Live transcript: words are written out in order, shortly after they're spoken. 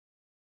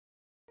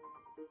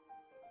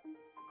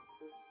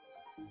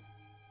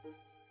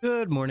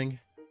Good morning.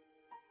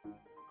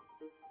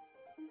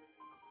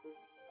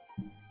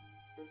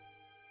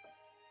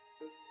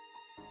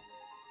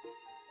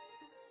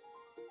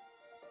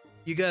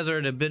 You guys are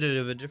at a bit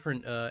of a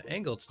different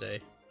angle today.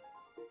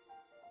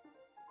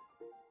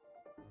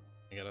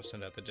 I gotta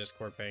send out the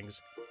Discord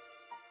bangs.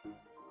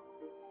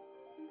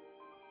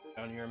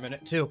 Down here a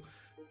minute too.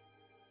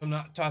 I'm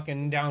not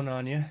talking down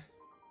on you.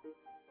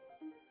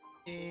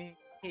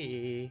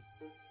 Hey.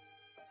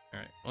 All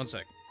right, one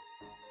sec,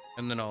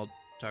 and then I'll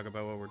talk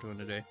about what we're doing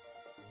today.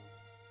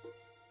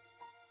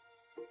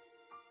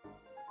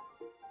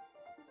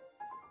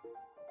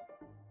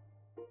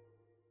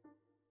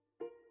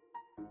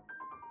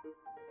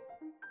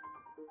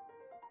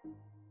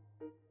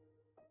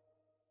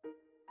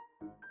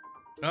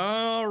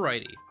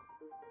 Alrighty.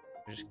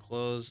 Just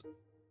close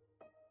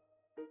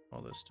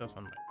all this stuff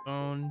on my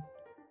phone.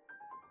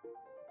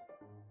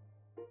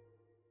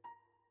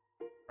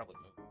 Probably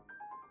move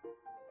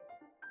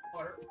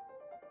water.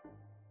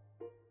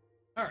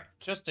 All right,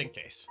 just in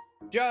case.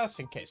 Just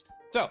in case.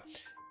 So,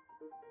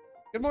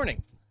 good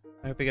morning.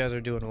 I hope you guys are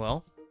doing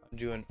well. I'm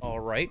doing all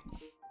right.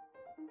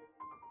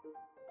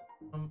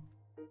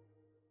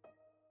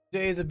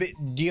 Today is a bit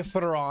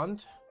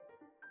different.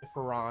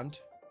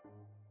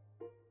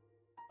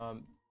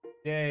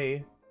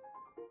 Today,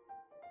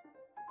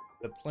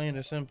 the plan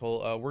is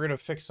simple. We're gonna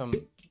fix some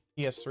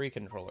PS3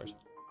 controllers,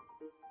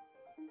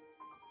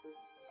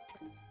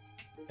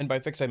 and by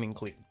fix I mean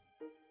clean.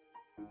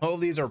 All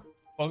of these are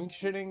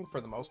functioning for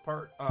the most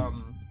part,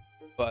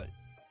 but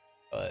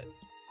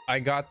I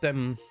got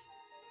them.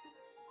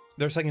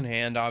 They're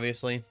secondhand,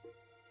 obviously,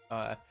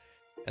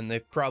 and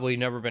they've probably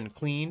never been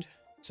cleaned.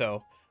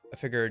 So I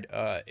figured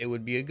it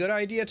would be a good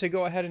idea to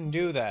go ahead and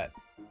do that,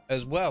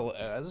 as well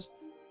as,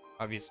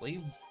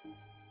 obviously,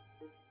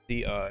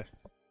 the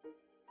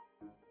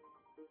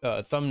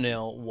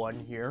thumbnail one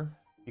here.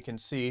 You can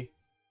see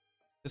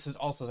this is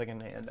also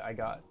secondhand I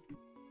got,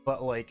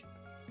 but like,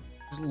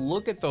 just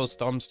look at those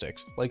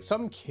thumbsticks. Like,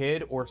 some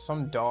kid or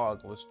some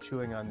dog was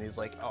chewing on these.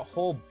 Like, a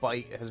whole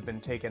bite has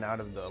been taken out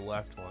of the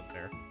left one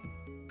there.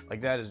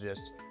 Like, that is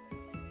just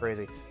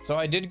crazy. So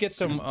I did get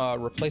some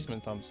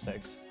replacement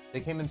thumbsticks. They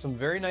came in some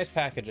very nice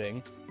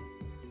packaging.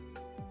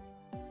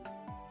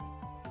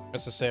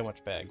 That's a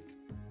sandwich bag.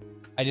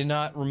 I did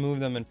not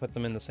remove them and put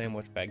them in the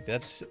sandwich bag.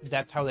 That's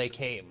how they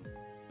came.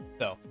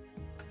 So,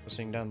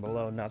 listening down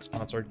below, not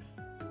sponsored.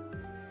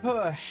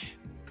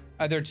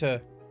 Either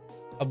to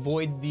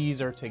avoid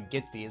these or to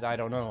get these, I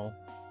don't know.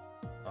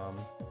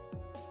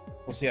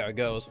 We'll see how it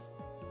goes.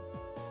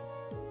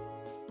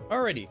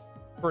 Alrighty.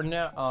 For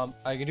now,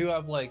 I do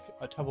have like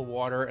a tub of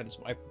water and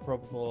some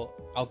isopropyl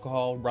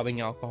alcohol,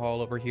 rubbing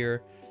alcohol over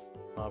here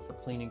for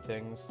cleaning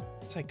things.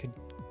 I guess I could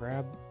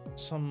grab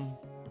some.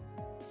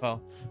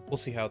 Well, we'll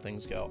see how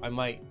things go. I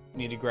might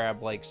need to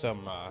grab like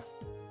some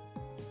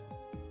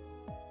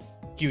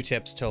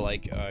Q-tips to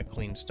like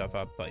clean stuff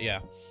up, but yeah.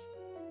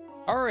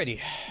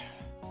 Alrighty.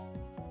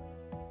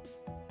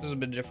 This is a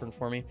bit different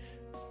for me.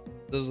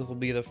 This will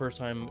be the first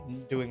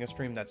time doing a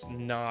stream that's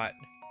not.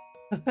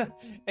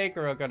 Hey,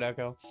 Kuroko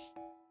Neko.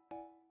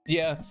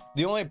 Yeah,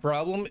 the only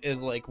problem is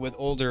like with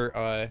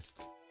older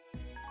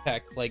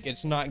tech, like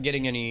it's not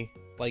getting any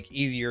like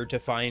easier to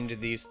find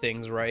these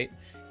things, right?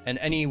 And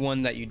any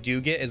one that you do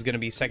get is going to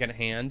be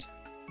secondhand,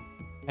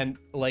 and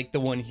like the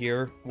one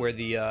here where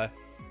the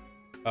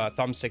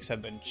thumbsticks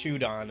have been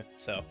chewed on.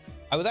 So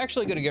I was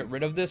actually going to get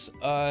rid of this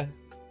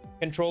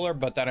controller,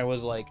 but then I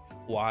was like,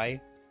 why?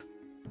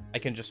 I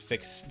can just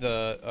fix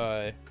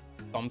the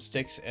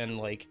thumbsticks and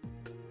like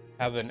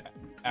have an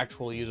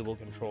actual usable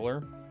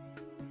controller.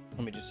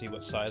 Let me just see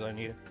what size I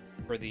need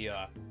for the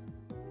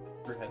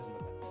screw heads in the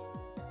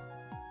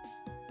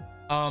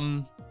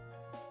back.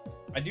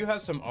 I do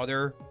have some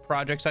other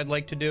projects I'd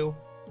like to do.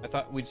 I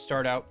thought we'd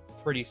start out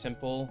pretty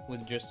simple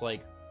with just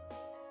like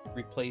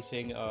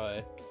replacing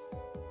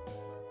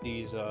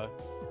these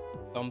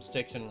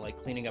thumbsticks and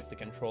like cleaning up the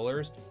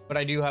controllers. But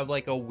I do have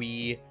like a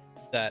Wii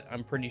that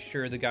I'm pretty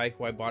sure the guy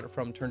who I bought it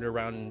from turned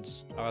around and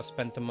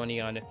spent the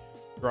money on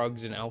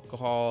drugs and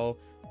alcohol.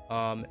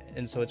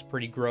 And so it's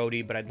pretty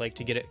grody, but I'd like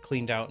to get it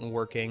cleaned out and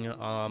working.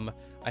 I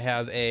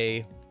have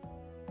a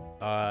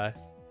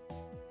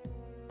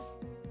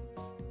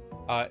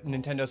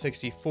Nintendo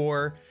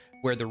 64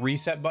 where the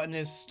reset button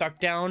is stuck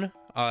down.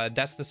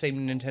 That's the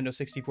same Nintendo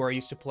 64 I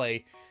used to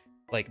play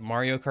like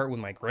Mario Kart with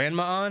my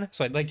grandma on,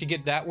 so I'd like to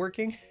get that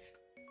working.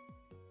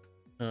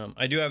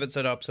 I do have it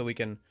set up so we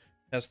can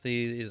test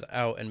these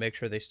out and make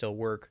sure they still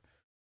work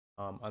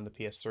on the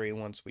PS3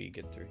 once we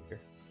get through here.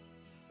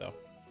 So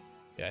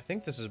yeah, I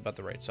think this is about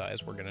the right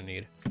size we're gonna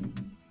need.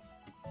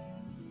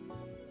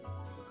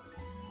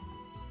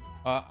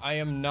 I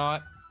am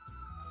not,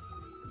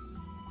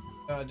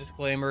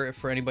 disclaimer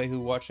for anybody who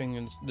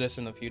watching this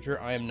in the future,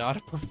 I am not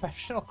a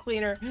professional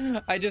cleaner.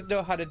 I just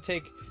know how to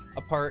take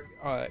apart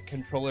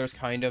controllers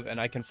kind of,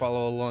 and I can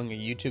follow along a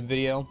YouTube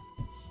video.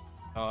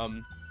 I'll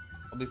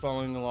be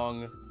following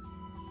along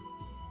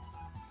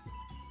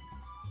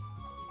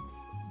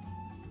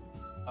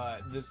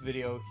this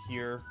video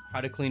here, how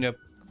to clean up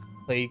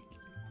play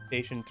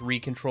PlayStation 3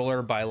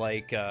 controller by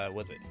like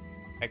was it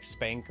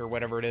TechSpank or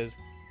whatever it is.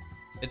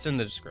 It's in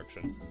the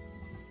description.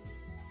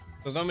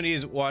 So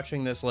somebody's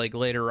watching this like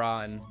later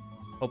on,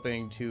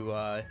 hoping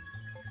to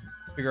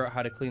figure out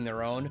how to clean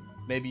their own.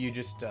 Maybe you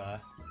just yeah,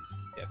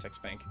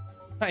 TechSpank.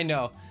 I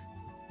know.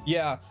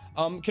 Yeah,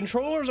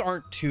 controllers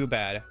aren't too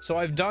bad. So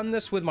I've done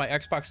this with my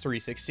Xbox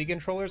 360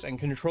 controllers, and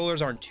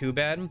controllers aren't too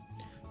bad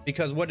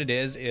because what it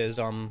is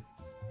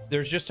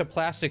there's just a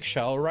plastic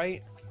shell,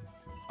 right?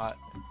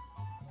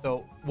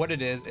 So what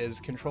it is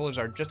controllers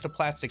are just a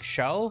plastic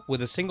shell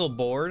with a single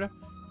board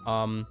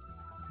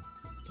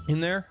in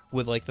there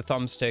with like the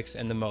thumbsticks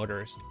and the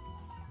motors.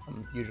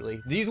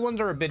 Usually these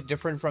ones are a bit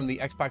different from the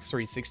Xbox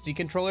 360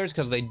 controllers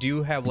because they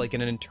do have like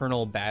an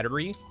internal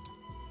battery,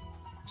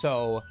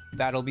 so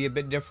that'll be a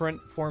bit different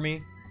for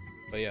me.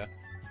 But yeah,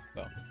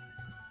 so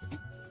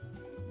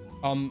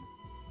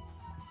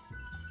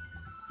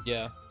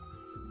yeah,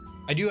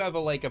 I do have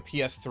a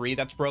PS3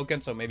 that's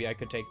broken, so maybe I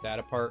could take that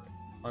apart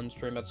on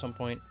stream at some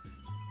point.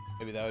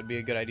 Maybe that would be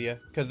a good idea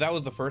because that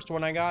was the first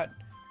one I got,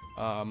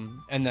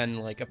 and then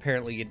like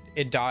apparently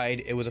it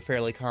died. It was a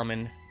fairly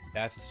common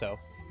death. So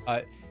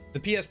the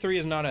PS3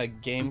 is not a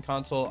game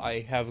console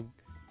I have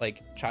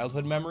like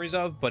childhood memories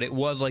of, but it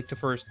was like the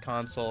first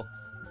console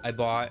I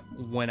bought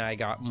when I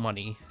got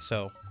money,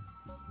 so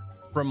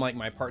from like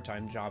my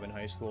part-time job in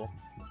high school.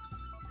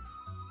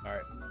 All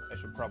right,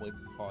 I should probably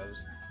pause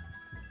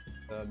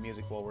the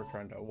music while we're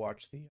trying to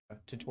watch the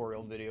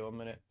tutorial video a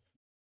minute.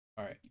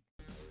 All right,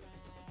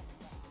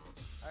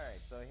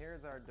 so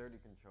here's our dirty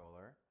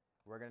controller.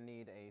 We're gonna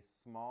need a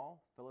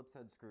small Phillips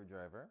head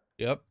screwdriver.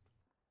 Yep.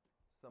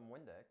 Some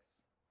Windex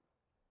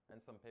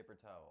and some paper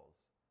towels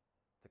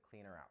to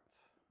clean her out.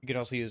 You could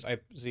also use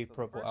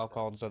isopropyl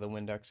alcohol instead of the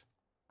Windex.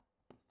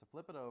 To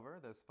flip it over,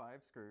 there's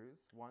 5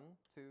 screws. 1,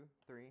 2,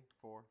 3,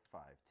 4,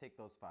 5. Take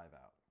those 5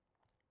 out.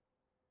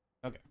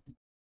 Okay.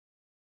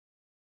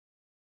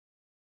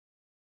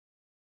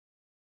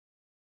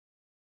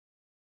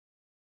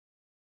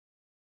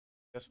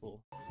 Guess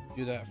we'll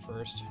do that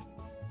first.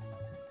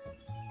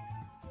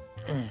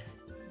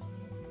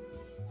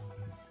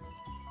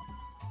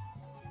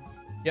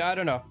 Yeah, I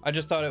don't know. I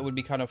just thought it would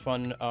be kind of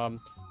fun.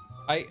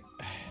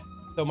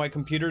 So my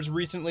computer's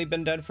recently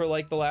been dead for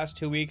like the last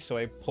 2 weeks, so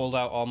I pulled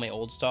out all my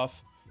old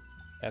stuff,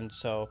 and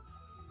so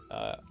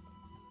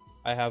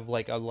I have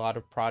like a lot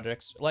of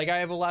projects. Like I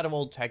have a lot of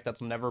old tech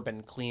that's never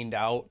been cleaned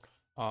out.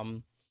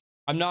 I'm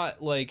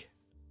not like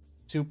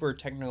super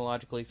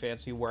technologically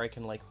fancy where I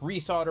can like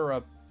resolder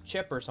a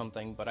chip or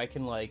something, but I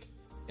can like,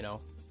 you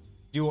know,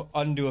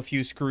 undo a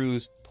few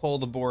screws, pull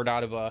the board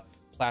out of a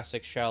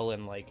plastic shell,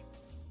 and like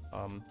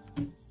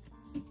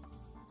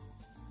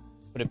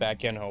put it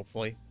back in,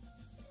 hopefully.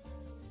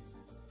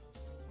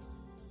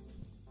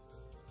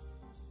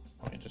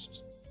 Let me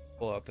just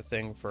pull out the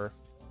thing for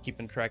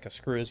keeping track of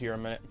screws here a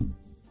minute.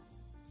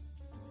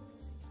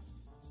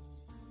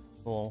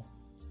 Cool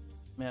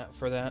mat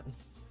for that.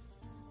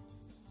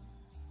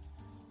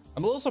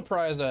 I'm a little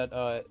surprised that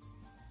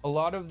a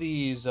lot of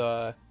these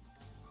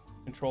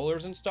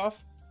controllers and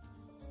stuff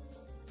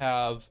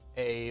have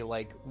a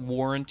like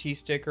warranty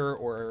sticker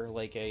or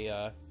like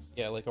a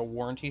yeah, like a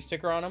warranty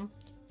sticker on them,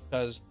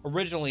 because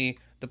originally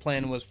the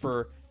plan was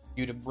for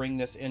you to bring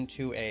this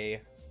into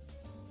a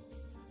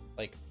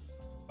like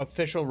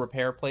official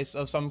repair place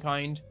of some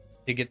kind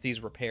to get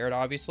these repaired,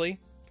 obviously.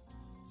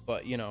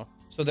 But you know,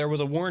 so there was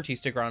a warranty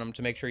sticker on them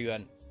to make sure you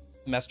hadn't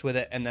messed with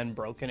it and then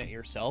broken it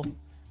yourself.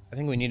 I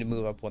think we need to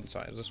move up one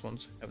size. This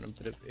one's having a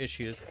bit of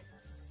issues.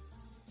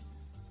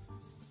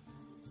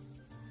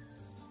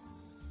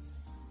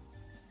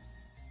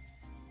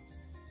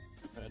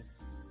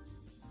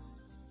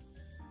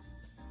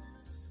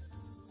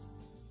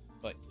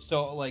 But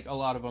so like a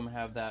lot of them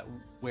have that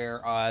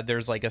where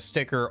there's like a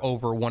sticker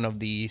over one of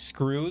the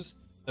screws,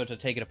 so to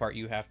take it apart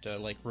you have to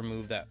like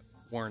remove that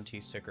warranty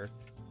sticker.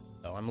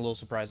 So I'm a little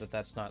surprised that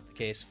that's not the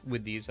case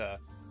with these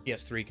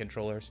PS3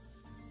 controllers.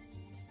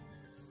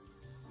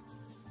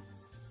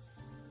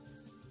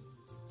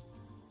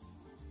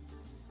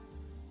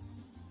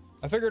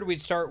 I figured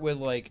we'd start with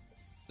like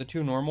the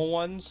 2 normal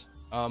ones,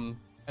 and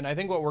I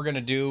think what we're gonna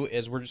do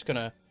is we're just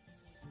gonna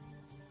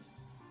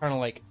kind of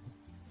like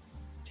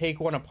take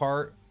one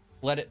apart,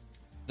 let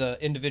the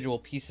individual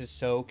pieces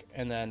soak,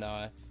 and then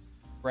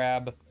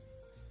grab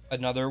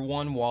another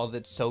one while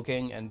it's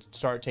soaking and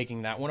start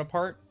taking that one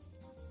apart.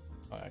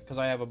 Because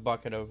I have a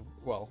bucket of,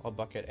 well, a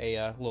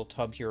little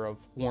tub here of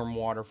warm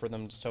water for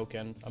them to soak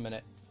in a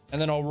minute, and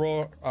then I'll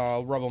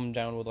rub them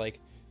down with like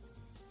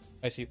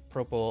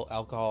isopropyl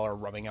alcohol or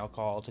rubbing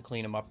alcohol to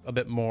clean them up a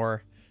bit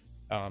more.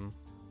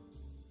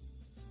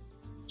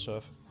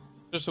 Just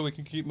so we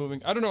can keep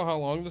moving. I don't know how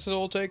long this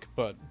will take,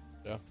 but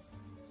yeah.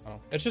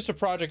 It's just a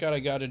project that I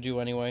gotta do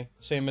anyway.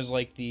 Same as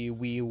like the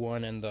Wii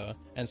one and the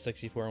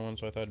N64 one,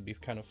 so I thought it'd be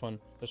kind of fun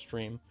to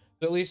stream.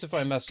 But at least if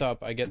I mess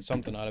up, I get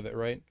something out of it,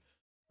 right?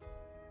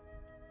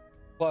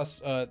 Plus,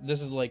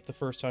 this is like the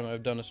first time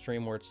I've done a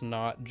stream where it's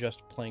not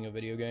just playing a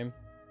video game.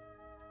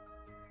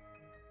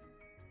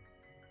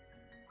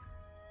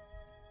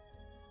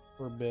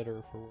 For better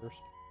or for worse.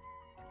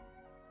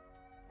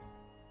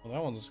 Well,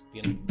 that one's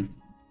being...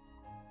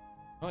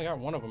 Oh, I got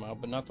one of them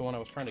out, but not the one I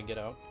was trying to get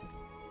out.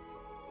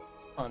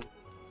 Come on.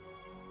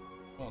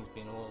 That one's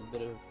being a little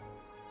bit of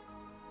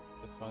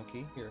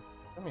funky. Here.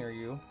 Come here,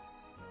 you.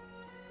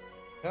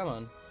 Come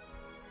on.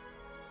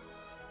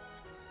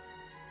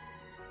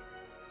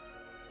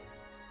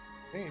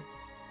 Hey.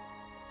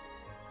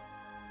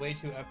 Way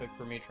too epic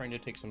for me trying to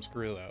take some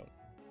screw out.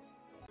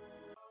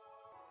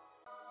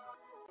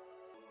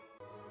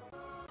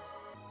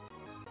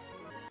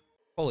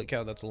 Holy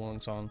cow, that's a long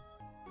song.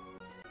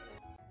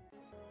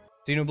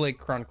 Xenoblade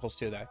Chronicles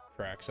 2, that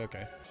tracks,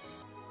 okay.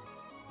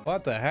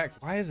 What the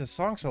heck? Why is this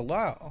song so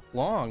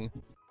long?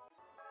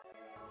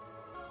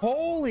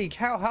 Holy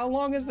cow, how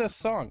long is this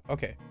song?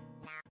 Okay.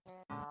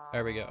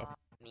 There we go.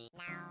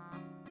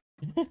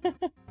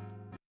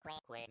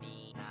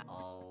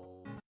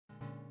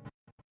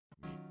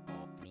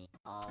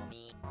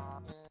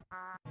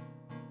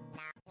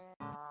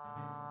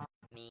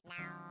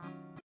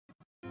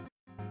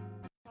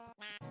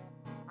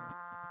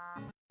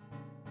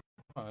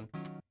 Come on.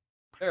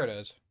 There it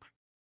is.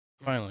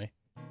 Finally.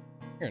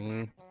 You're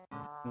an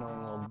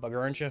annoying little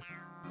bugger, aren't you?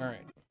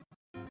 Alright.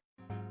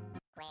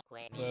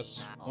 That's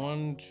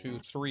 1, 2,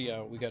 3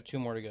 out. We got 2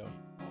 more to go.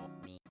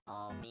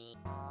 I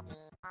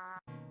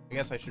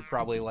guess I should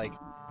probably, like,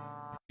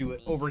 do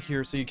it over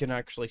here so you can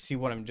actually see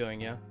what I'm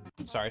doing, yeah?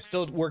 Sorry,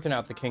 still working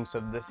out the kinks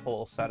of this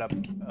whole setup.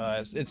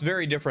 It's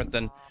very different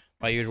than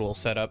my usual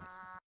setup.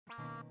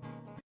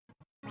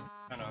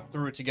 Kind of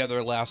threw it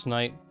together last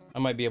night. I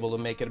might be able to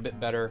make it a bit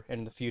better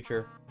in the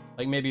future.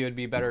 Like, maybe it would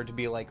be better to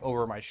be, like,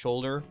 over my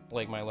shoulder,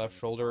 like my left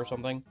shoulder or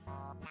something.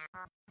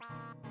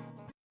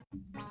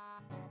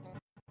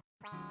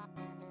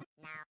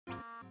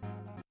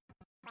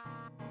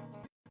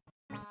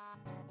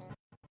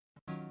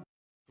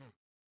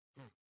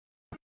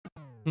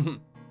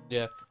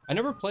 Yeah, I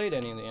never played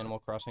any of the Animal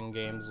Crossing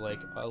games, like,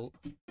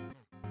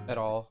 at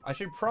all. I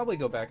should probably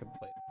go back and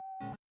play.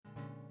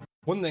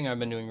 One thing I've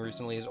been doing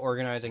recently is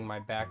organizing my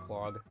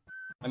backlog.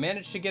 I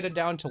managed to get it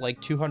down to,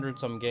 like, 200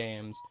 some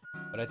games,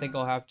 but I think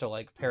I'll have to,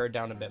 like, pare it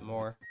down a bit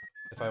more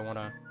if I want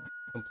to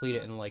complete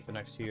it in, like, the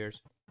next 2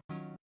 years. I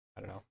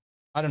don't know.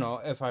 I don't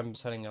know if I'm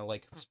setting a,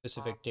 like,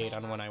 specific date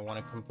on when I want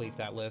to complete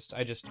that list.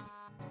 I just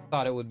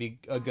thought it would be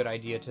a good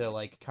idea to,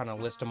 like, kind of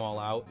list them all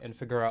out and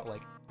figure out,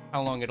 like,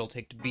 how long it'll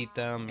take to beat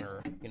them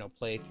or, you know,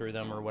 play through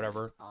them or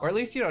whatever. Or at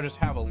least, you know, just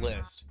have a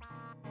list.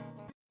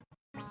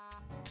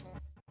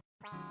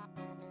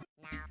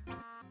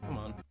 Come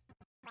on.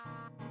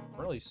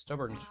 Really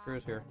stubborn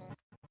screws here.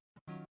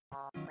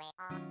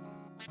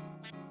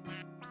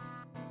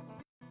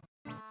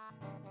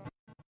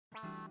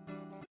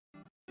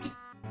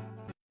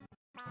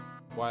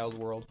 Wild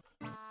World.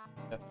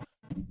 Yeah.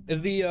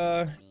 Is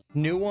the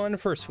new one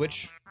for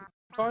Switch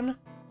fun?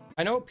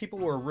 I know people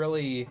were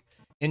really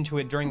into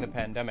it during the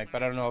pandemic,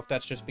 but I don't know if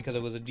that's just because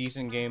it was a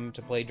decent game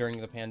to play during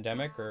the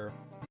pandemic, or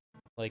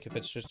like if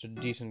it's just a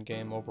decent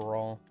game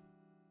overall.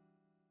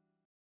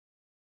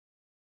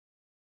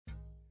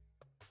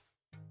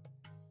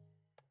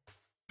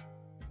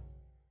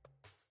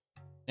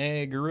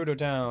 Hey, Gerudo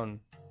Town.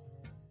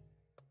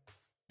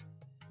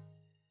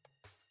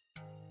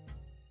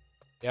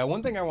 Yeah,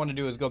 one thing I want to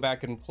do is go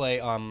back and play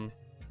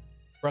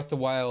Breath of the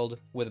Wild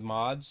with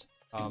mods.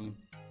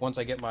 Once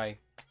I get my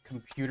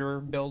computer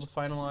build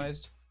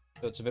finalized,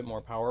 so it's a bit more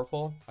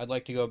powerful, I'd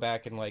like to go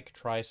back and like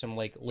try some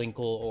like Linkle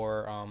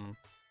or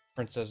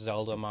Princess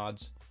Zelda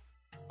mods,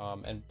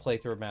 and play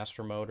through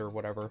Master Mode or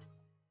whatever.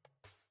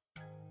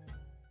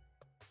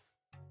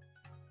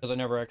 Because I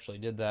never actually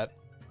did that,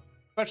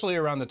 especially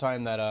around the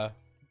time that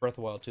Breath of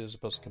the Wild 2 is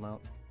supposed to come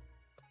out.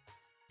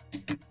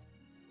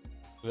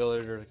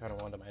 Villagers are kind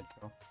of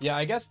one-dimensional. Yeah,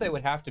 I guess they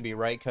would have to be,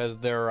 right? Because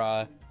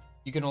they're,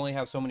 you can only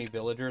have so many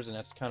villagers, and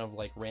it's kind of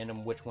like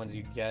random which ones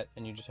you get,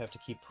 and you just have to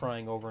keep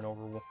trying over and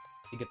over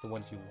to get the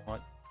ones you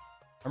want.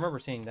 I remember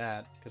seeing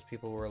that, because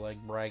people were, like,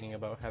 bragging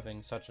about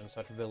having such and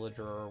such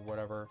villager or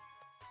whatever,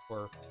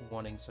 or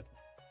wanting such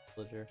a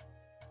villager.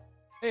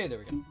 Hey, there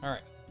we go.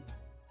 Alright.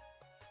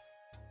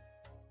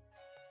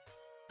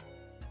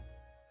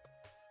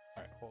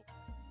 Alright, hold.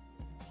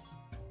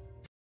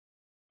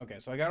 Okay,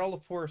 so I got all the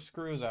 4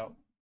 screws out.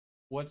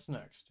 What's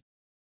next?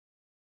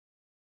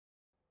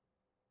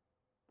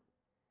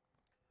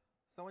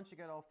 So once you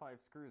get all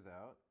 5 screws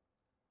out,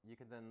 you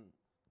can then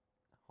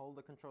hold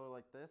the controller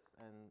like this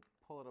and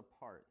pull it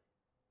apart.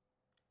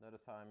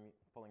 Notice how I'm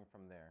pulling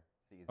from there.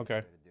 It's the easiest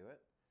way to do it.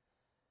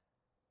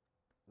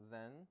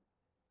 Then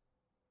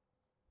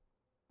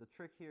the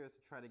trick here is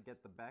to try to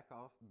get the back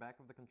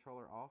of the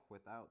controller off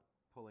without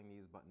pulling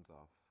these buttons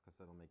off, because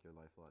that'll make your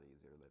life a lot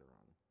easier later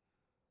on.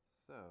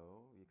 So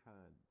you kind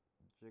of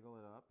jiggle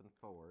it up and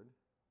forward,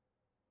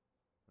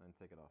 and then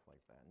take it off like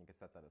that, and you can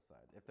set that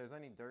aside. If there's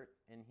any dirt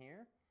in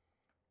here,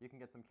 you can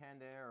get some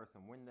canned air or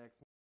some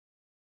Windex.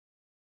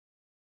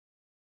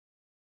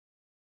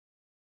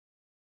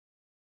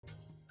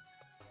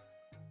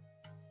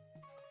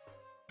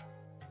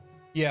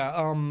 Yeah,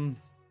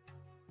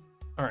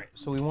 alright,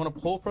 so we want to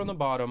pull from the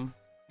bottom.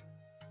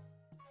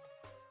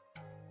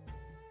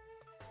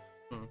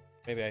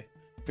 Maybe I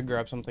could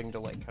grab something to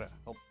like kind of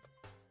help.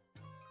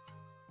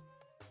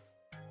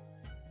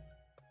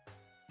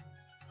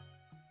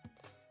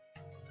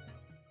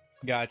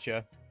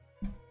 Gotcha.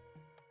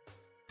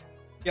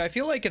 Yeah, I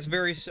feel like it's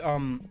very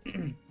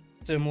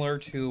similar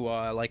to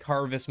like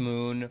Harvest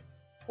Moon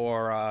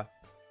or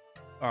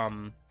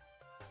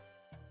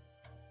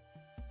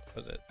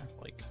was it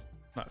like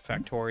not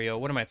Factorio?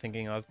 What am I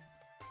thinking of?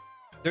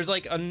 There's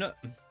like a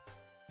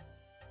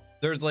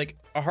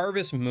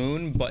Harvest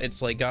Moon, but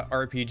it's like got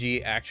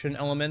RPG action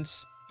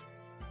elements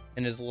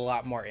and is a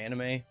lot more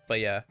anime. But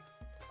yeah,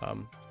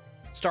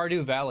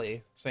 Stardew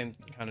Valley, same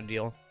kind of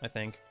deal. I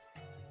think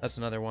that's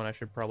another one I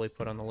should probably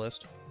put on the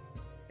list.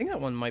 I think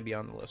that one might be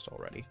on the list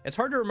already. It's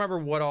hard to remember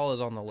what all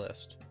is on the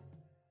list.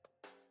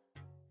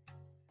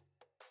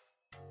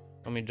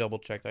 Let me double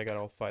check that I got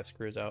all 5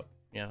 screws out.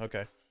 Yeah,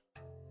 okay.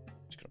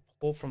 Just gonna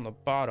pull from the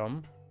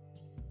bottom.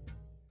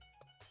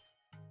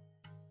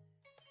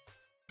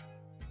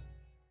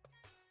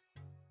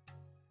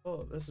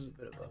 Oh, this is a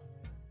bit of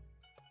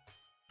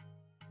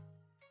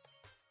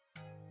a...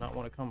 not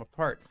want to come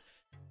apart.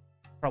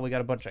 Probably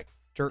got a bunch of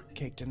dirt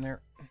caked in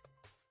there.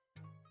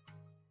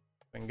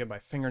 I can get my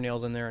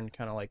fingernails in there and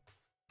kind of like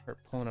start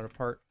pulling it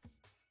apart.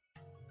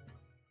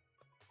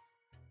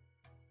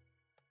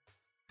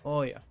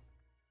 Oh yeah.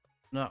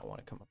 Not want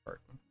to come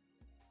apart. I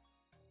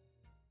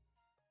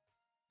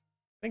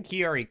think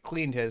he already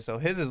cleaned his, so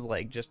his is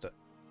like just a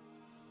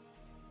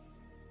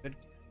good.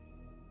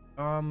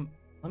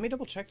 Let me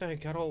double check that I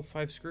got all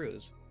 5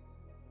 screws.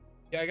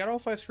 Yeah, I got all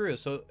 5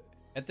 screws. So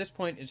at this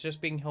point, it's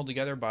just being held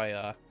together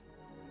by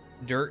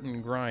dirt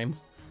and grime.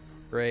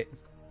 Right.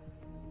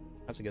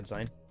 That's a good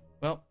sign.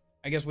 Well,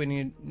 I guess we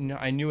need.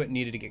 I knew it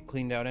needed to get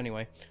cleaned out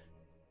anyway.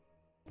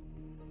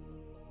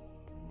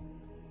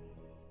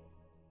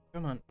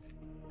 Come on.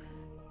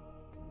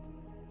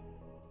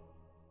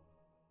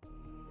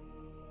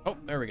 Oh,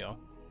 there we go.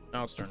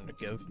 Now it's starting to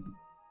give.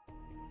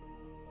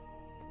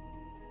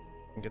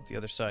 And get the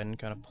other side and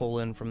kind of pull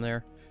in from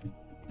there.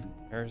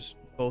 There's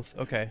both.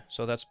 Okay,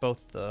 so that's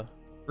both the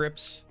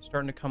grips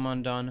starting to come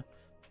undone.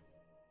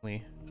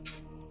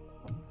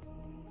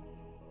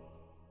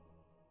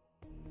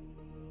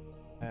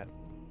 That.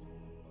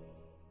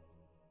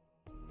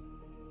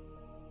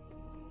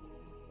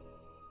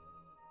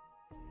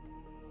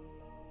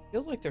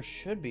 Feels like there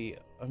should be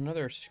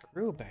another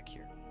screw back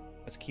here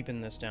that's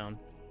keeping this down.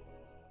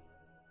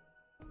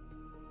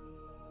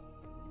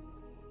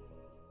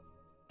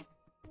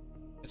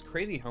 It's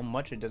crazy how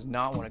much it does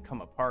not want to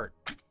come apart.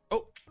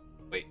 Oh,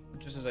 wait,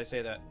 just as I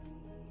say that.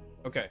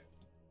 Okay.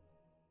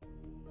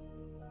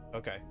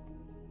 Okay.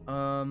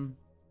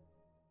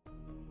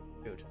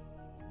 Dude.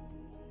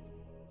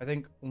 I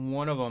think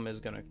one of them is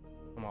gonna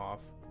come off.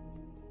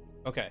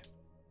 Okay.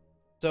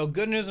 So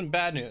good news and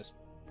bad news.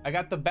 I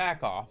got the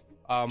back off.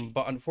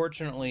 But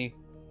unfortunately,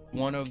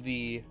 one of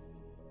the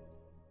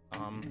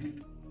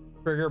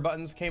trigger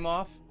buttons came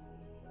off.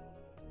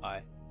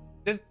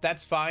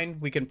 That's fine.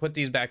 We can put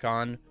these back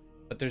on,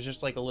 but there's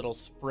just like a little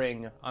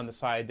spring on the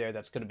side there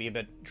that's going to be a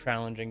bit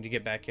challenging to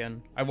get back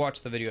in. I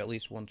watched the video at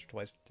least once or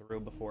twice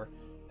through before.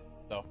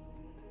 So,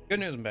 good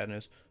news and bad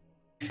news.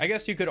 I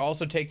guess you could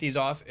also take these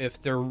off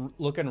if they're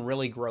looking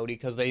really grody,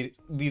 because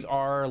these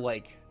are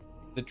like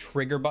the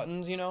trigger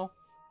buttons, you know?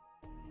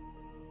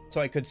 So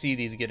I could see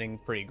these getting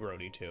pretty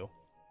grody too.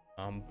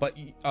 But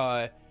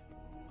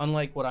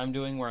unlike what I'm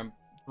doing where I'm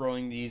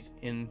throwing these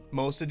in,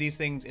 most of these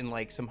things in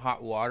like some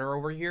hot water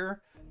over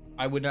here,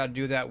 I would not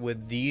do that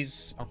with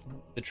these,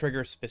 the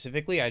trigger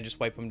specifically. I just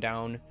wipe them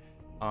down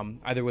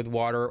either with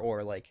water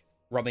or like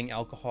rubbing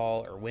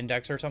alcohol or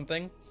Windex or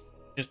something,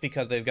 just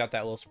because they've got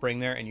that little spring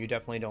there, and you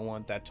definitely don't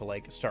want that to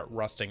like start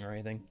rusting or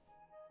anything.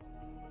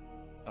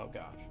 Oh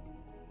gosh.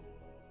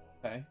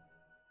 Okay.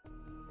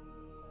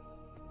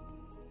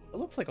 It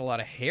looks like a lot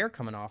of hair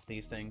coming off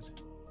these things.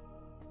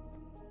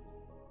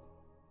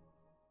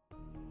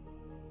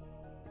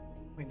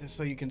 Wait, this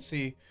so you can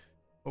see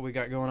what we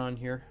got going on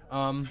here.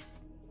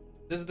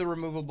 This is the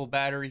removable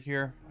battery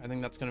here. I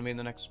think that's going to be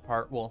the next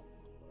part. Well,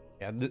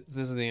 yeah, this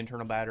is the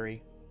internal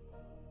battery.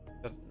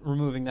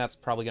 Removing that's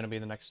probably going to be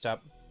the next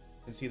step.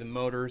 You can see the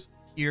motors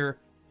here.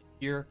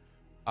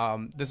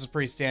 This is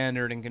pretty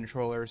standard in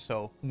controllers,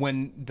 so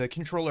when the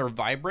controller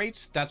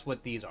vibrates, that's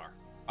what these are.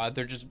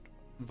 They're just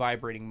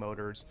vibrating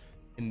motors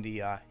in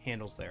the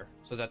handles there.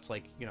 So that's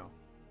like, you know,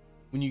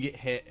 when you get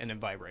hit and it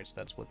vibrates,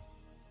 that's what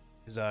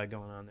is going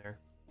on there.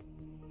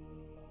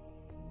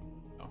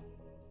 So,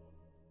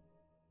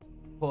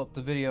 pull up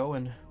the video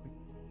and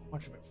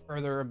watch a bit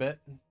further a bit.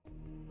 And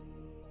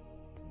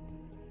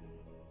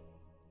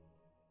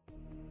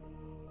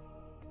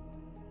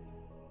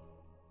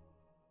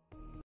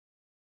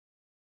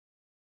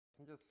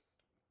just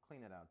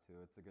clean it out too.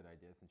 It's a good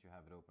idea since you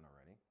have it open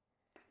already.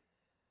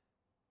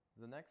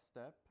 The next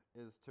step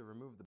is to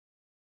remove the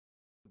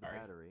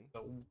battery.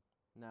 So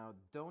now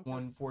don't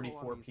just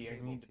 144p. I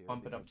need to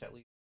pump it up to at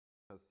least,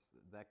 because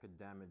that could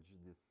damage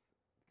this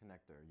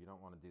connector. You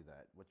don't want to do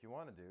that. What you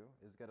want to do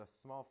is get a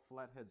small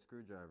flathead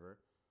screwdriver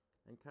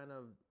and kind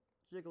of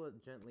jiggle it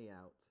gently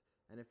out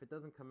And if it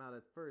doesn't come out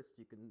at first,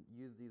 you can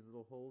use these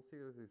little holes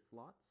here, these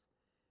slots,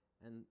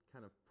 and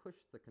kind of push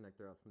the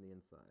connector out from the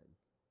inside.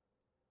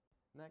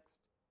 Next,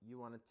 you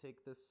want to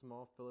take this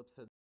small Phillips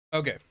head.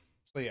 Okay,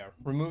 so yeah,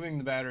 removing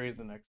the battery is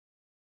the next.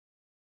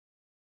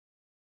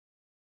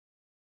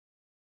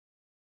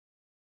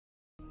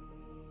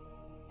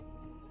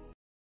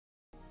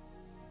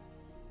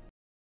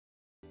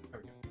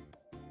 There we go.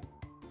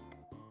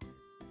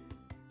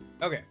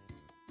 Okay.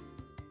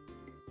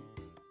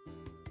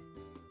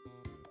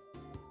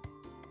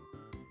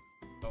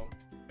 So,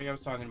 like I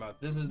was talking about,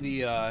 this is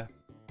the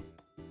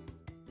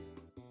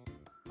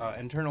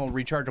internal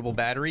rechargeable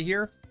battery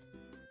here.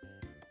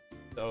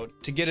 So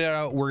to get it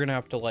out, we're gonna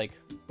have to like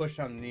push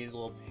on these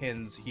little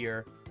pins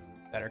here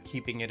that are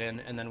keeping it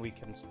in, and then we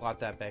can slot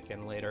that back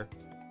in later.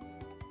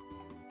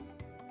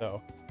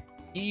 So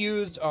he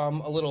used a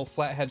little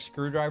flathead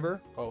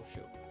screwdriver. Oh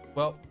shoot.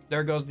 Well,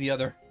 there goes the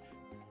other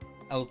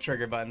L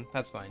trigger button.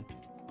 That's fine.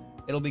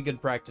 It'll be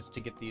good practice to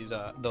get these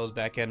those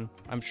back in.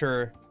 I'm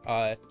sure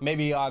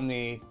maybe on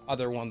the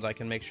other ones I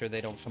can make sure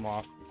they don't come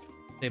off.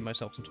 Save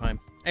myself some time.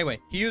 Anyway,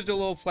 he used a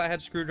little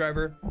flathead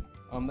screwdriver.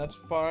 That's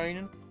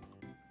fine.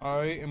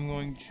 I am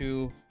going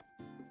to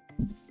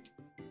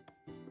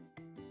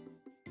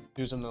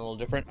do something a little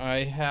different.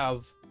 I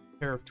have a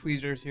pair of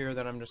tweezers here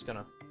that I'm just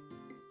gonna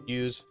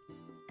use.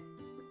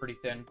 Pretty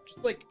thin,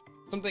 just like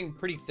something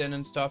pretty thin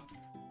and stuff.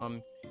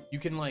 You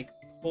can like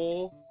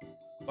pull,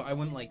 but I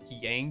wouldn't like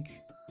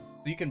yank.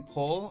 You can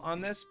pull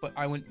on this, but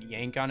I wouldn't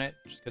yank on it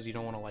just because you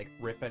don't want to like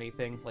rip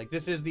anything. Like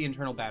this is the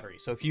internal battery,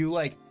 so if you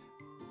like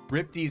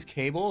rip these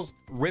cables,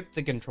 rip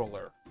the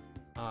controller.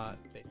 But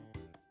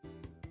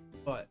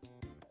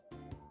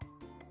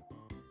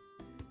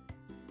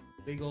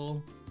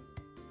wiggle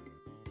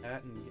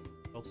that and get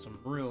yourself some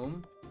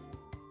room.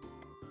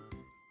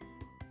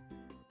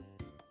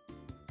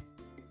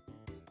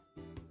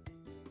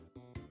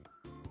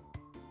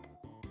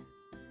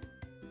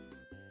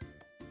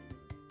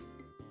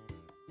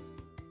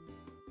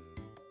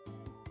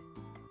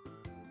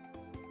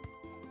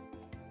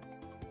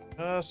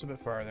 Just a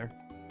bit farther.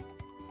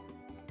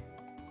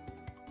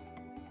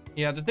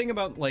 Yeah, the thing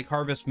about like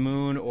Harvest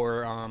Moon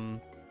or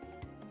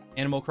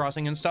Animal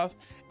Crossing and stuff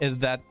is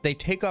that they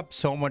take up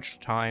so much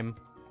time.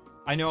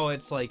 I know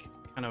it's like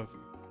kind of,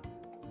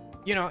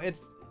 you know,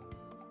 it's,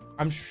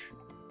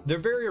 they're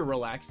very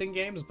relaxing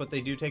games, but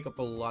they do take up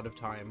a lot of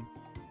time.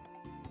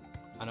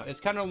 I know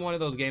it's kind of one of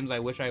those games I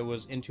wish I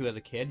was into as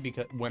a kid,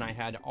 because when I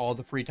had all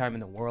the free time in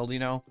the world, you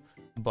know.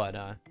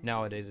 But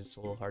nowadays it's a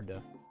little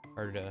harder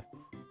to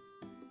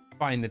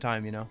find the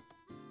time, you know.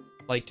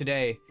 Like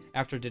today,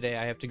 after today,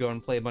 I have to go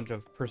and play a bunch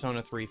of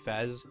Persona 3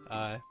 Fez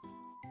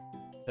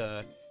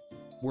to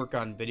work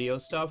on video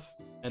stuff,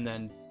 and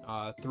then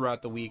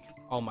throughout the week,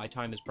 all my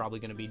time is probably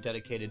going to be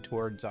dedicated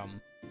towards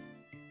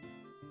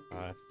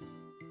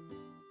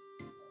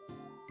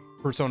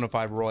Persona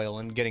 5 Royal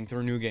and getting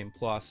through New Game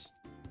Plus,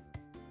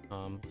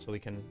 so we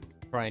can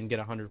try and get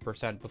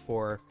 100%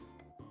 before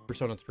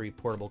Persona 3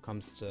 Portable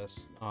comes to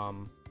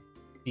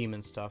Steam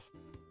and stuff,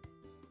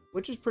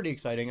 which is pretty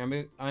exciting.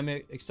 I'm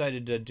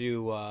excited to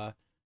do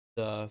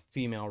the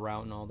female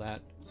route and all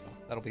that, so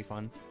that'll be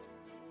fun.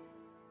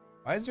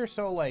 Why is there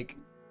so like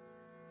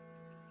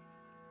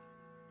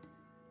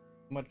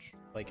much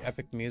like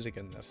epic music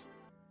in this?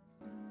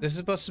 This is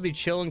supposed to be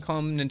chill and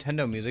calm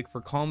Nintendo music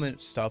for calm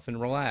stuff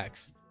and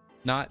relax,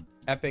 not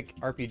epic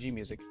RPG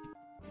music.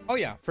 Oh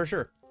yeah, for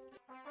sure.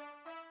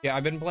 Yeah,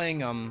 I've been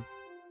playing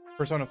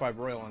Persona 5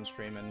 Royal on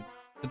stream, and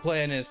the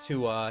plan is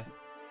to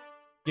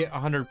get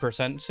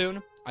 100%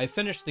 soon. I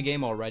finished the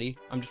game already.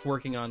 I'm just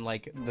working on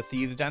like the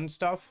Thieves' Den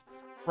stuff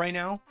right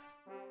now.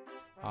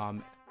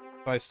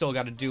 But I still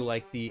got to do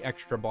like the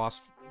extra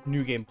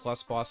New Game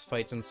Plus boss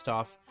fights and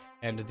stuff,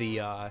 and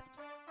the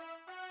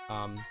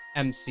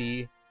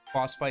MC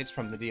boss fights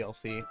from the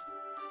DLC.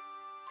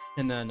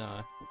 And then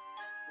oh,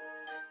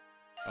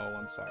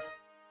 one sec.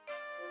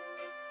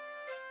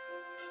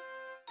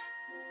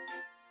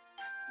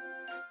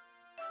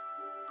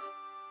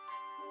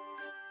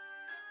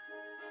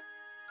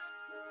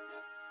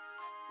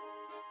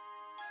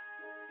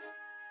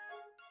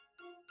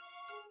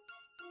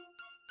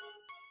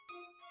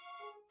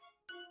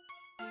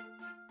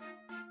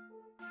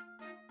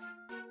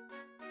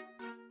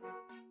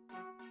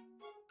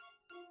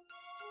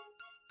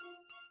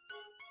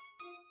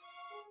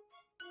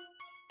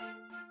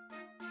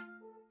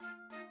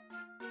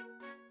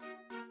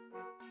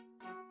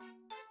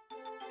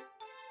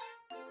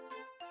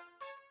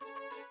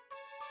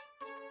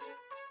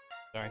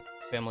 Sorry,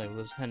 family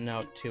was heading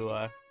out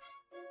to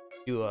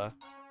do a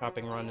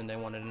shopping run, and they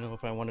wanted to know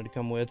if I wanted to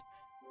come with.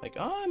 Like,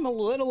 I'm a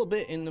little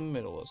bit in the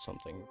middle of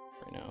something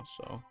right now,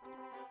 so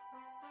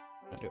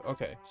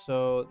okay.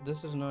 So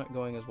this is not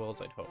going as well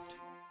as I'd hoped.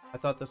 I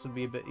thought this would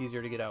be a bit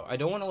easier to get out. I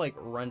don't want to like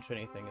wrench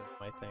anything is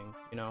my thing,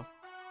 you know.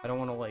 I don't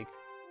want to like.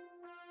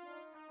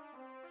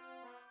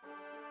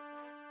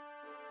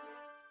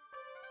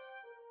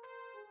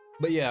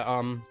 But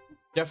yeah,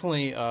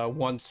 definitely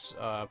once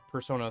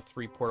Persona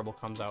 3 Portable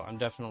comes out, I'm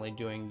definitely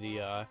doing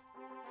the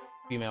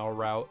female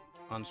route.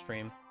 on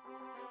stream.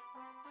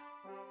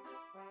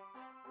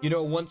 You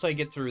know, once I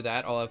get through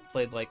that, I'll have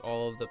played like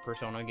all of the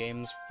Persona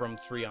games from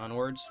 3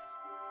 onwards,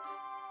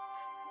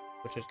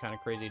 which is kind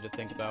of crazy to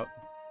think about.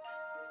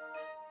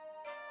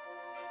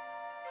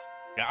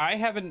 Yeah, I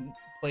haven't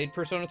played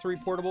Persona 3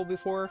 Portable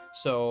before,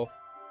 so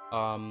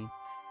I'm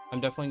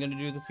definitely going to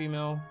do the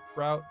female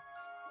route,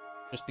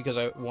 just because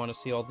I want to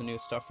see all the new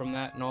stuff from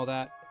that and all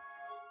that.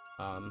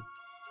 Come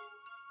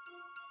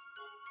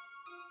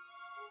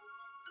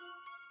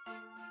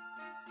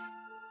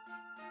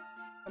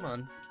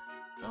on.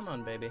 Come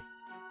on, baby.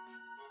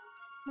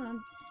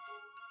 Come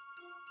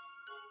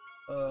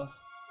on.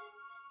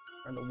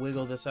 Trying to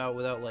wiggle this out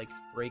without, like,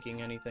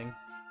 breaking anything.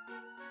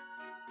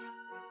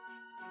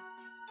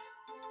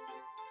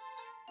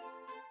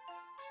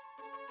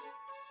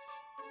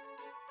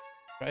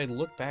 Should I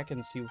look back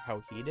and see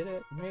how he did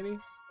it, maybe?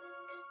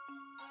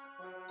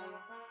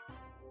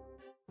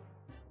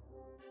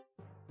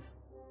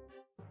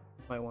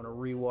 Might want to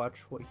rewatch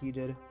what he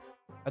did.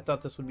 I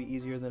thought this would be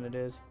easier than it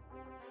is.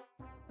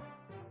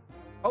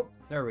 Oh,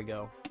 there we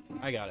go.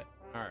 I got it.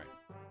 Alright.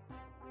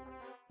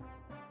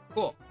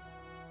 Cool.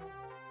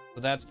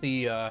 So that's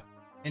the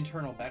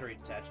internal battery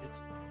detach.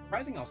 It's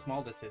surprising how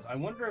small this is. I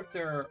wonder if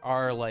there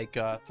are, like,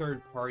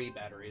 third-party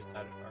batteries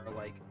that are,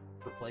 like,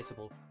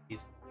 replaceable for these.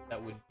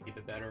 That would be a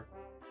bit better.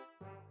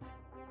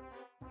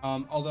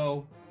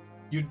 Although,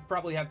 you'd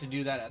probably have to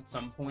do that at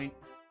some point.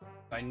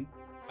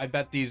 I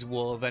bet these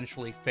will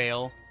eventually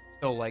fail.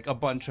 So, like, a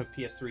bunch of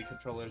PS3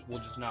 controllers will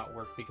just not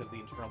work because the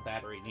internal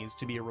battery needs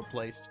to be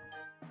replaced.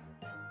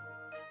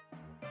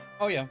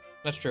 Oh yeah,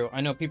 that's true.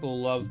 I know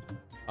people love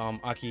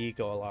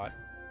Akihiko a lot.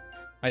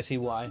 I see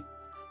why.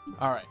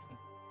 Alright.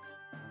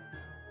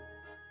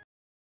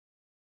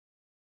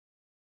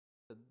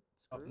 Screw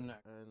and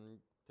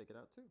take it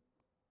out too.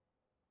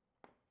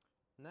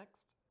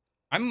 Next,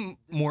 I'm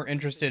more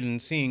interested in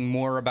seeing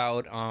more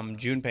about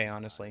Junpei,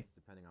 honestly.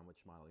 Depending on which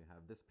model you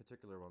have. This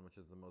particular one, which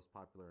is the most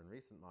popular and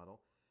recent model,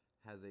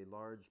 has a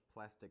large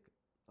plastic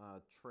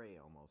tray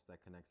almost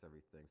that connects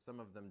everything. Some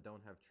of them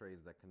don't have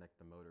trays that connect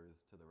the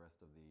motors to the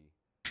rest of the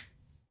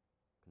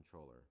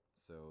controller.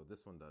 So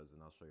this one does,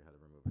 and I'll show you how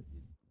to remove it.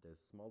 There's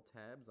small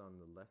tabs on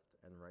the left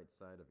and right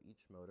side of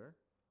each motor.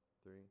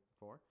 3,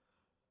 4.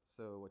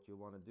 So what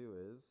you'll want to do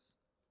is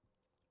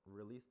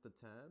release the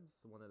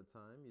tabs one at a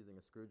time using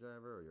a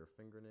screwdriver or your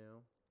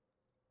fingernail.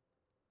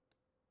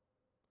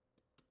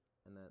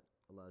 And that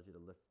allows you to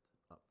lift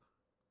up.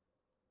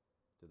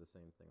 Do the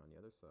same thing on the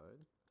other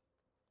side.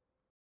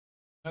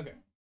 Okay.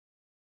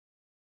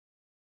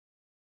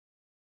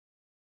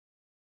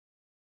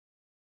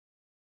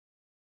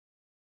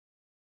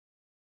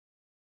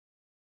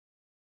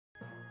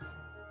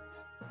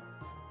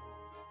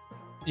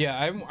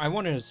 Yeah, I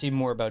wanted to see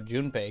more about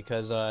Junpei,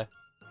 because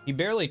he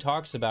barely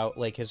talks about,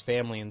 like, his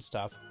family and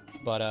stuff,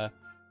 but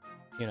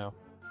you know,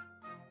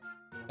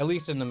 at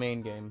least in the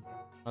main game,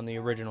 on the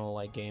original,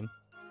 like, game.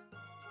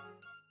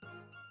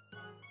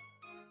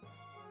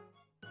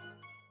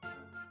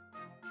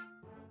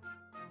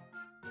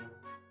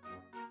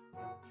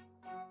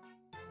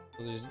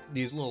 So there's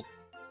these little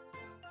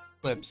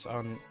clips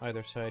on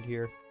either side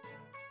here.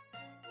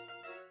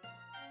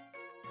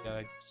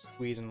 Gotta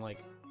squeeze and,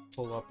 like,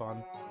 pull up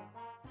on.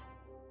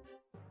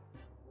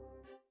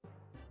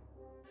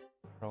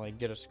 Or, like,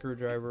 get a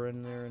screwdriver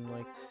in there and,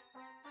 like...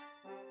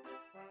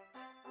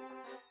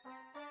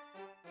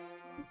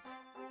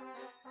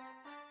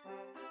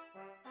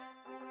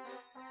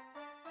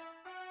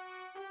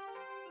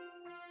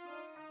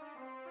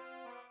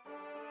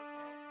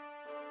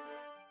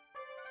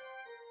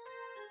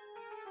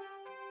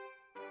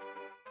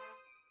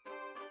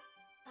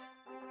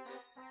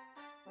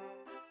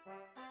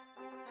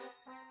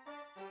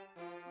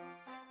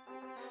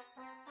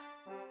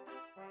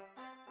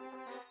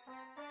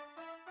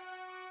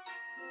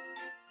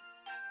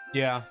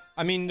 Yeah,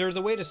 I mean, there's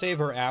a way to save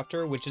her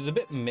after, which is a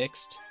bit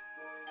mixed.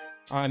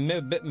 I'm a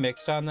bit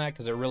mixed on that,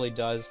 because it really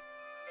does.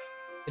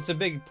 It's a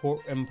big,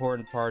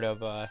 important part of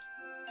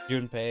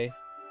Junpei's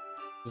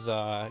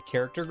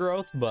character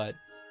growth, but...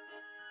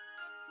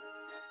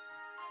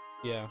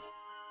 yeah.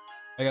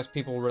 I guess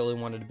people really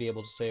wanted to be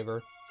able to save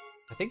her.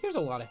 I think there's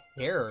a lot of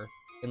hair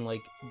in,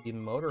 like, the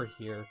motor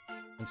here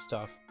and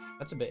stuff.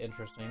 That's a bit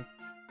interesting.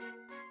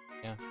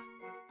 Yeah.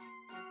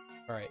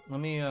 Alright, let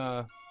me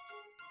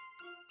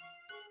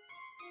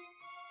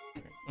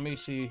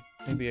see.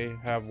 Maybe I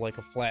have, like,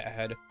 a flat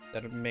head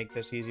that would make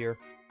this easier.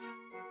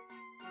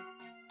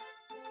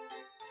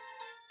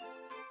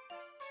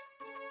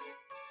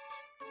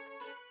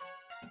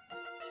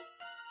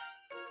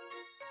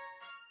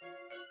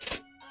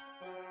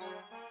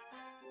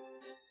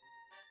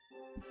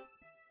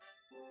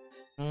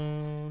 I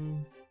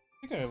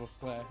think I have a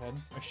flat head.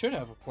 I should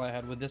have a flat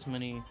head with this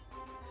many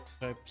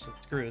types of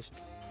screws.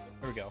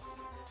 There we go.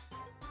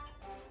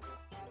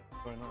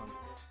 What's going on?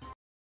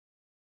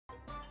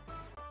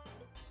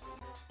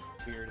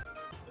 Weird.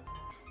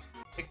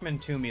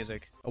 Pikmin 2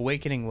 music.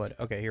 Awakening Wood.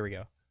 Okay, here we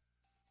go.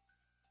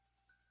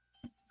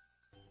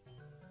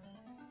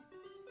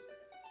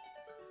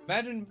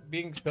 Imagine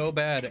being so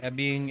bad at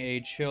being a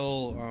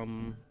chill,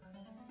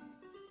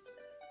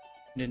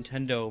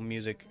 Nintendo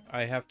music.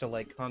 I have to,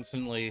 like,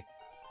 constantly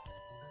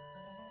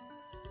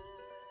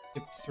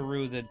skip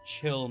through the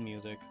chill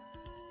music.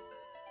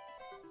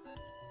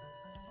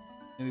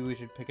 Maybe we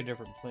should pick a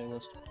different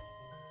playlist.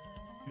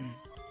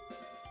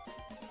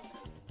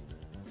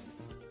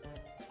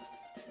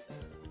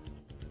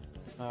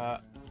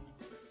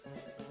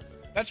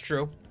 That's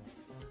true.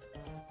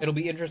 It'll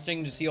be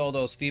interesting to see all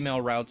those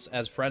female routes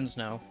as friends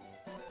now.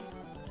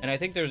 And I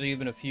think there's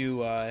even a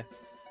few,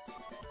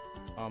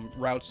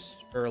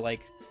 routes, or,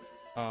 like,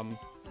 there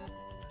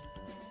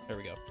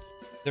we go.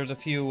 There's a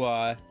few,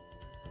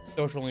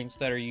 social links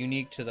that are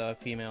unique to the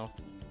female,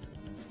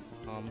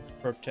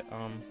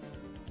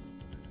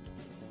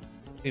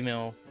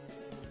 female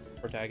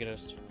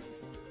protagonist.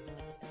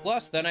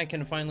 Plus, then I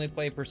can finally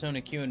play Persona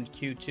Q and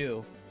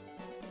Q2.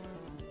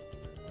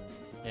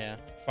 Yeah,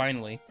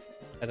 finally.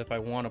 As if I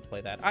want to play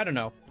that. I don't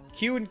know.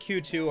 Q and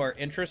Q2 are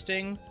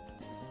interesting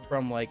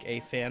from, like, a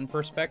fan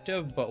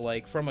perspective, but,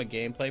 like, from a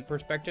gameplay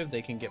perspective,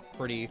 they can get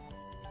pretty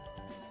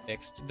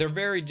fixed. They're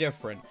very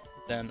different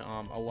than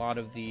a lot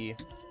of the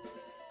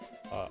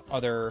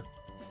other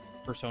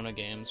Persona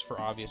games for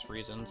obvious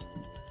reasons.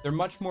 They're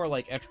much more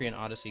like Etrian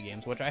Odyssey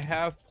games, which I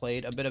have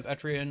played a bit of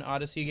Etrian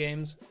Odyssey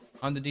games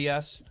on the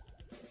DS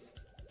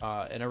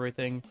and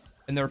everything,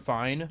 and they're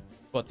fine,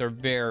 but they're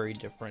very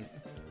different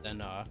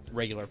than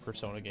regular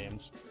Persona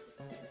games,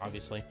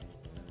 obviously.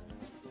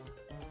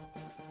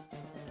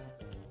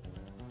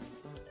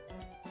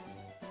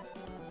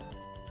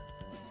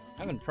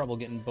 I'm having trouble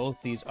getting both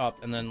these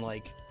up and then,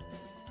 like,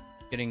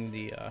 getting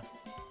the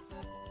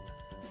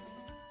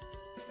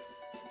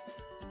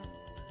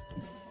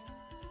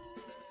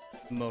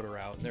motor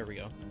out. There we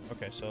go.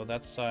 Okay, so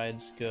that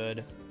side's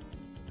good.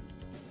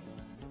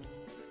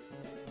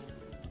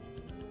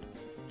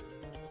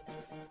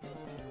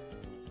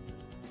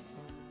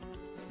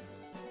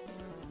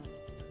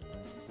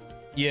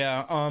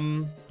 Yeah,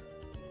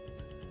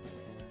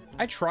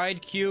 I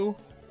tried Q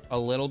a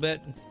little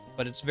bit,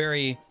 but it's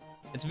very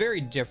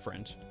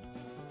different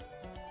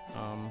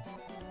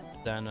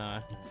than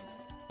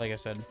like I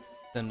said,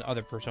 than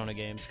other Persona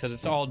games, because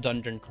it's all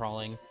dungeon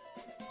crawling.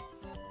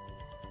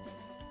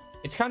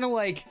 It's kind of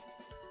like,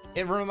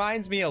 it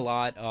reminds me a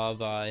lot of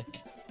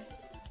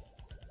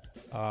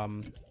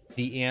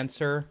The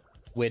Answer,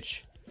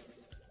 which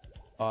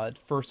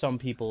for some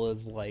people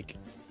is like,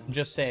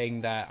 just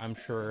saying that, I'm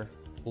sure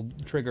will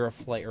trigger a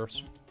fight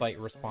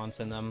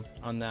response in them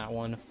on that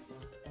one,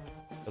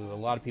 because a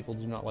lot of people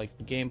do not like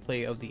the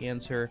gameplay of The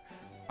Answer.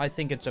 I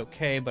think it's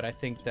okay, but I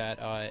think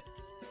that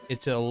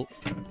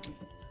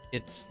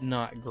it's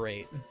not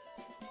great.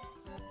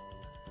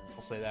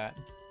 I'll say that.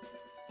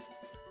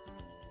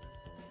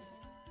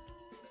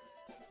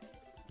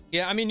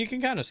 Yeah, I mean, you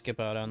can kind of skip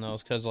out on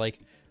those because, like,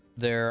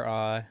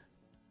 they're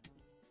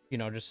you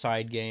know, just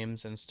side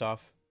games and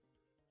stuff.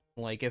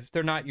 Like, if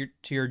they're not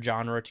to your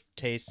genre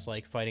tastes,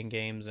 like fighting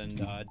games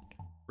and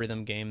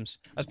rhythm games,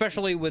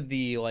 especially with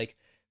the, like,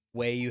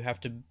 way you have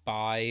to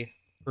buy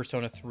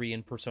Persona 3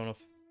 and Persona,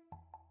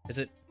 is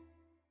it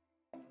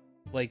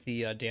like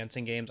the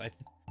dancing games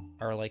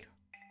are like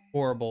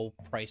horrible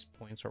price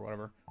points or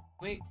whatever.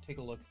 Wait, take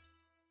a look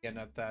again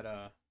at that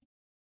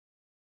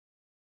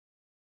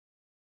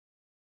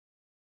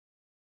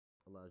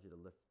allows you to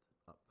lift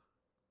up.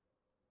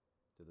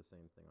 Do the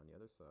same thing on the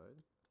other side.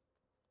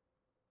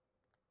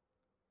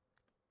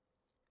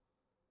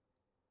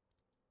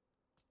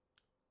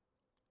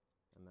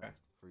 And that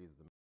frees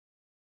them.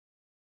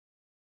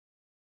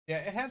 Yeah,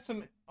 it has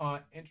some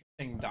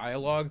interesting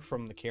dialogue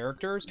from the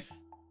characters,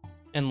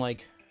 and,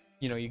 like,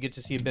 you know, you get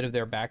to see a bit of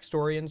their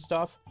backstory and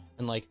stuff,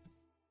 and, like,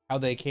 how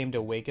they came to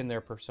awaken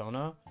their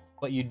persona,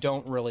 but you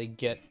don't really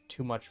get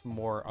too much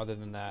more other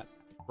than that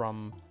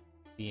from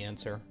The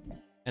Answer.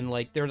 And,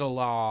 like, there's a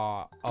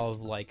lot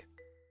of, like,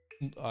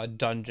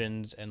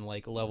 dungeons and,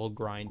 like, level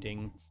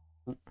grinding,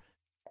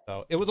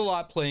 so it was a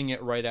lot playing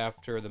it right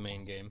after the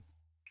main game.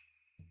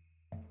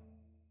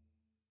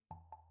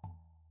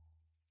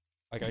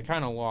 Like, I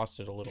kind of lost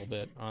it a little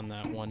bit on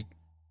that one.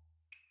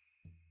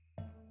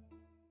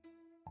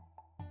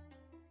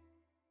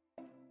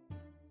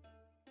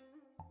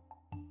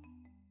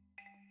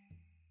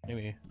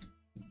 Maybe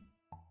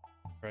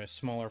try a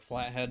smaller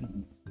flathead.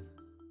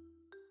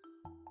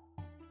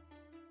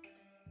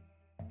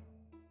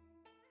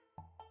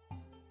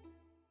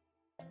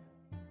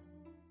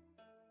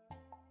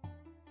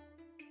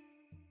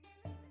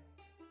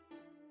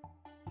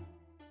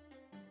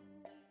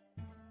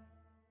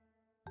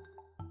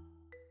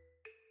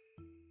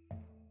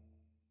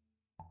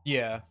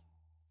 Yeah.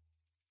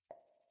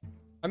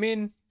 I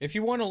mean, if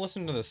you want to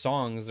listen to the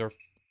songs, or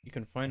you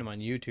can find them on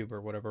YouTube or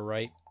whatever,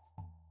 right?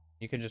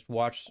 You can just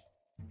watch,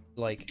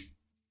 like,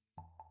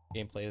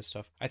 gameplay and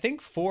stuff. I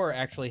think 4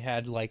 actually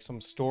had, like,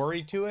 some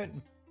story to it.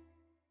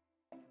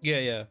 Yeah,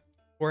 yeah.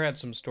 4 had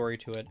some story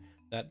to it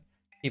that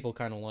people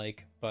kind of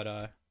like,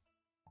 but,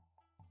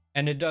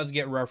 and it does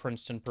get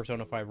referenced in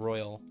Persona 5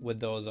 Royal with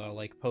those,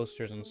 like,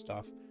 posters and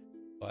stuff,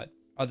 but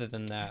other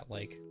than that,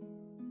 like...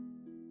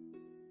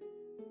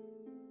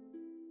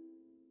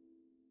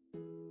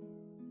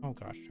 Oh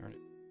gosh, darn it.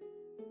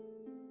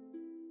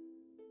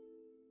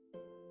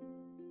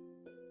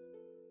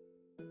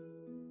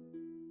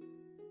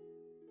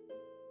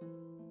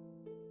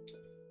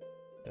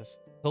 This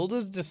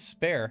Hilda's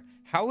Despair.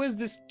 How is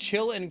this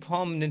chill and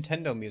calm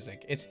Nintendo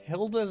music? It's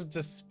Hilda's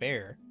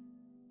Despair.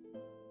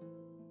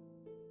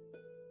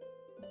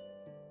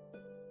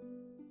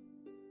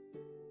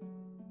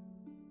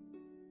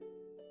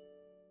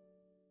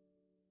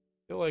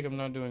 I feel like I'm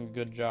not doing a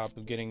good job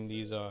of getting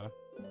these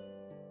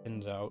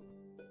pins out.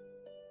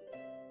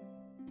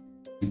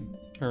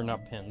 Or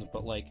not pins,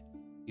 but like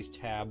these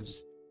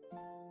tabs.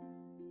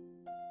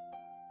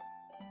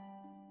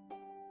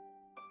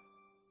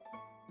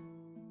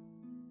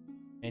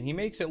 And he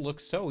makes it look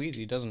so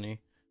easy, doesn't he?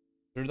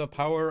 Through the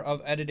power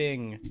of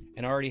editing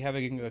and already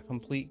having a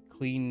complete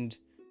cleaned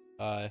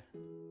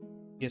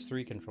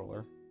PS3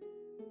 controller.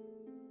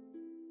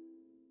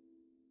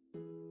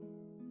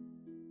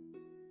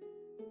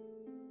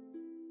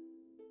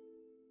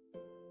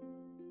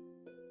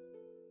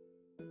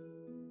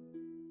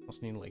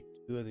 Almost need like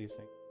 2 of these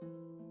things.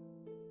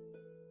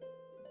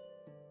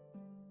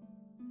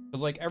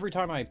 Because like every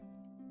time I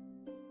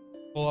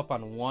pull up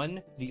on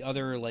one, the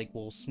other like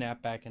will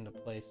snap back into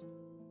place.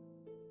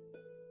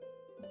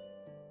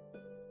 I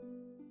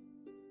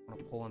don't want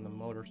to pull on the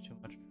motors too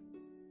much.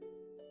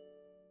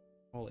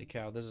 Holy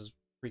cow, this is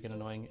freaking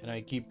annoying. And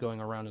I keep going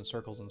around in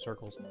circles and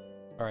circles.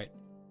 Alright.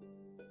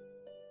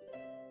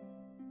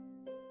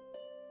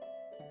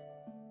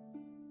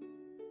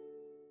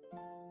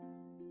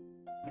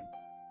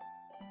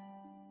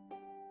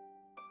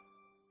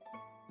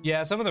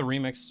 Yeah, some of the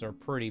remixes are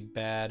pretty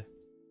bad.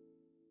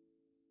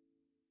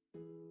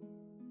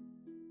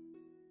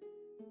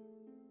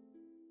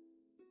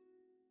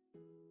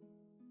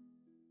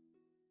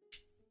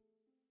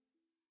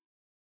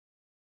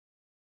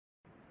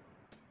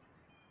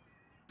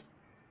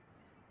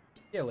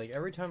 Yeah, like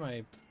every time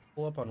I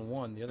pull up on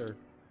one, the other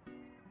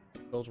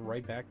goes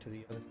right back to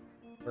the other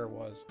where it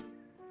was.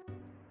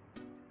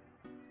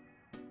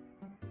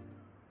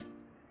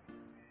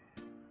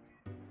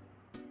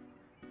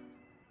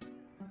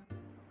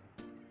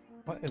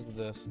 What is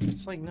this?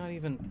 It's like not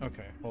even...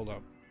 Okay, hold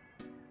up.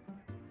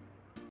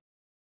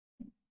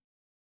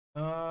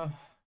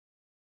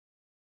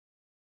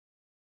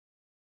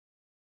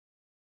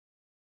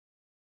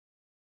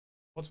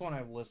 What's one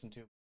I've listened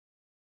to?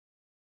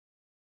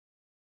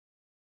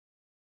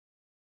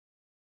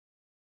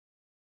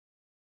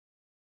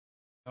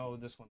 Oh,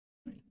 this one.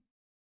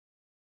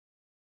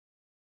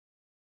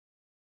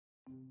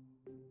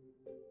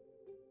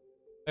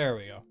 There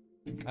we go.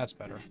 That's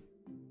better.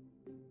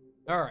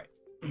 Alright.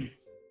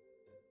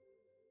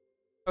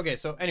 Okay,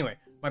 so anyway,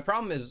 my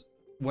problem is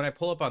when I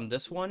pull up on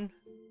this one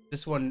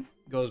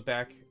goes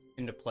back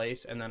into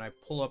place, and then I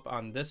pull up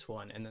on this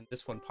one, and then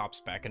this one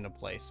pops back into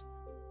place.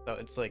 So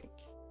it's like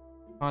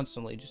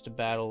constantly just a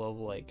battle of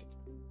like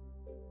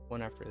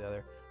one after the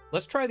other.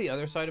 Let's try the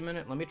other side a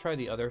minute. Let me try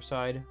the other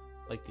side,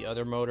 like the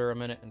other motor a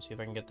minute, and see if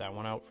I can get that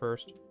one out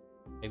first.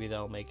 Maybe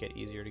that'll make it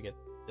easier to get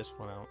this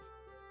one out.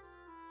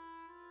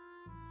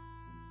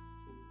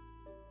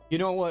 You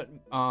know what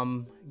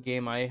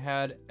game I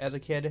had as a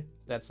kid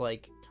that's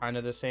like kind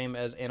of the same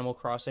as Animal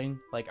Crossing,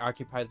 like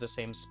occupies the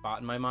same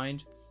spot in my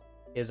mind,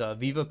 is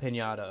Viva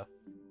Pinata.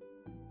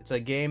 It's a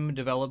game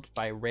developed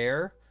by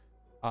Rare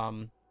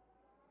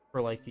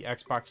for like the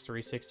Xbox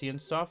 360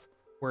 and stuff,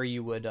 where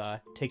you would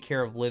take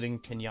care of living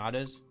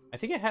pinatas. I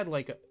think it had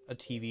like a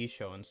TV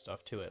show and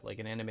stuff to it, like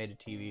an animated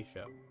TV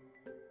show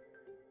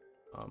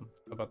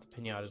about the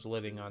pinatas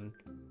living on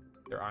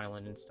their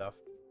island and stuff.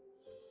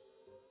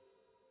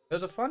 It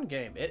was a fun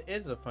game. It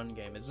is a fun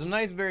game. It's a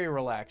nice, very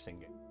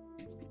relaxing game.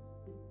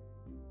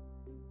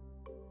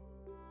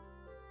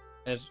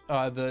 And it's,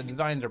 the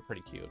designs are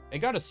pretty cute. It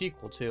got a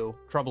sequel too,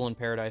 Trouble in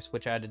Paradise,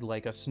 which added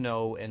like a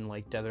snow and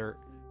like desert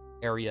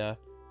area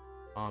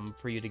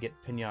for you to get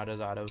pinatas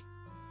out of,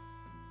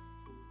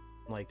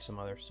 like some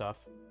other stuff.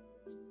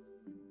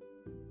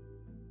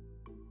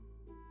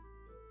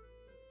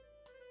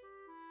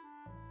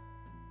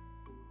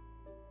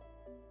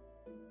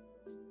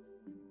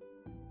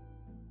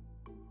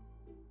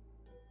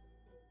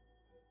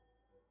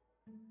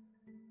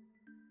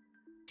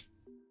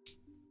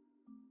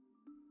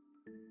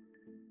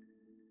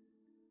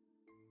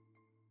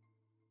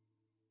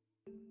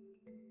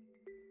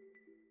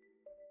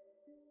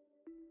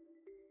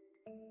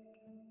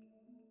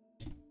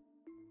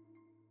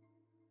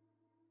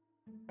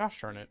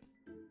 Gosh darn it.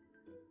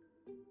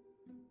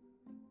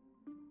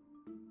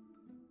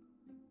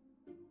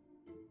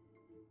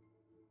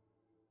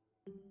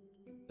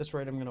 At this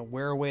rate, I'm gonna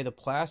wear away the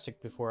plastic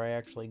before I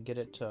actually get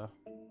it to...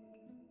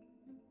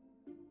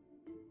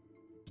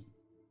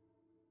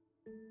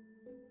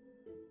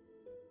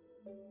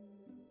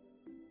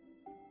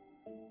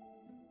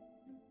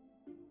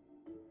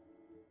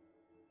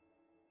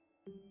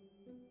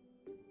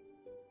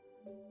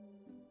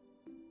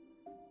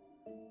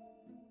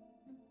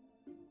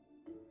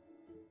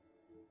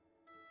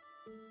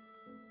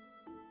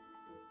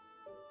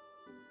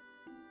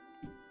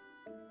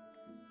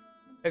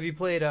 Have you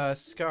played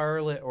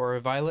Scarlet or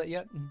Violet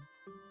yet?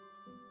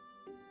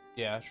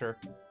 Yeah, sure.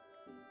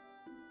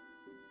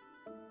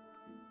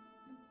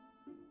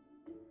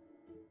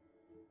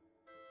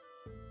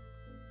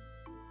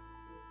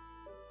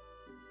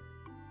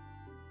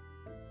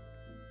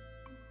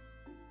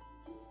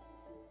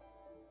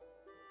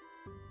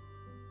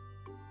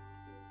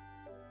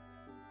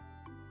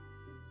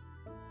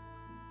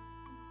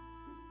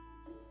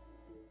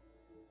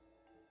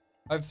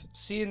 I've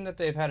seen that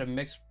they've had a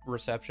mixed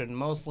reception,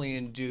 mostly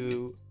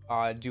due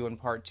in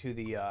part to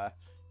the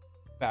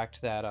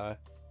fact that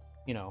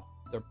you know,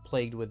 they're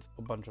plagued with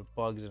a bunch of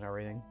bugs and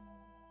everything.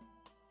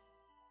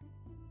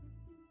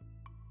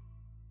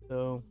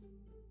 So,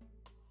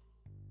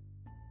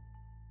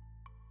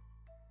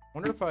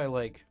 wonder if I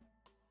like.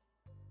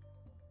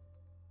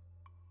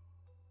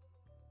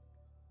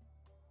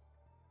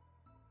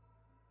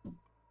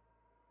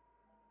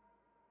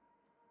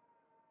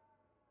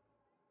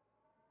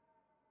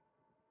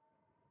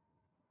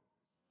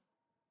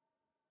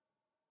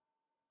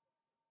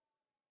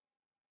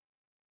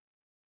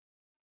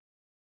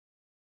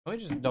 Let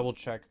me just double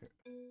check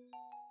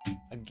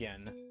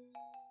again.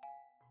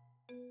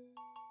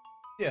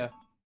 Yeah.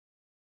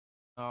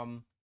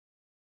 Motors.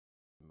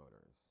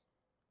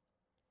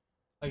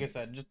 Like I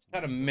said, just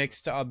kind of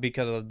mixed up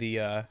because of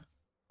the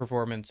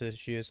performance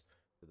issues.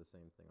 Do the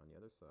same thing on the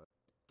other side.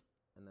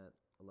 And that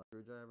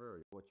screwdriver,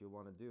 or what you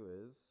want to do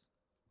is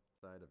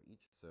side of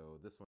each. So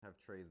this one have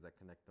trays that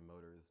connect the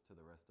motors to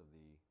the rest of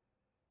the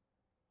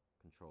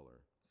controller.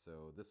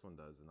 So this one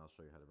does, and I'll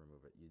show you how to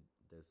remove it.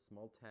 There's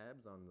small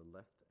tabs on the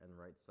left and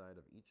right side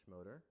of each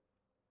motor.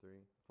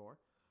 3, 4.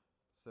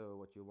 So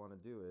what you want to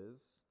do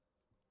is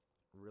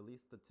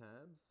release the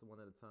tabs one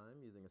at a time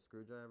using a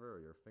screwdriver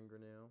or your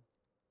fingernail.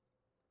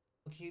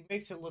 He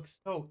makes it look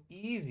so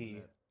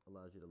easy. And that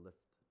allows you to lift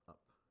up.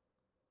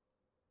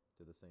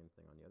 Do the same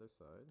thing on the other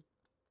side.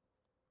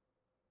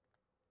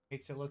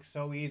 Makes it look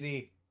so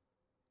easy.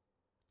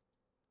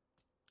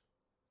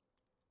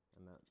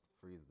 And that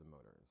frees the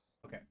motors.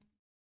 Okay.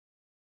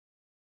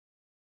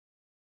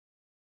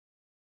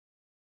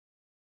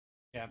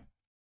 Yeah.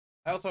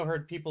 I also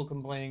heard people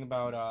complaining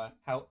about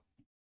how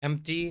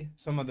empty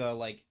some of the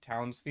like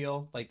towns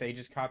feel. Like they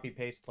just copy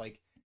paste like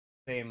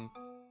same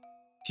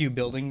few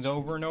buildings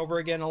over and over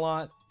again a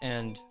lot,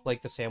 and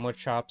like the sandwich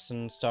shops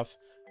and stuff.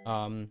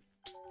 And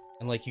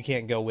like you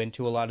can't go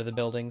into a lot of the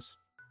buildings.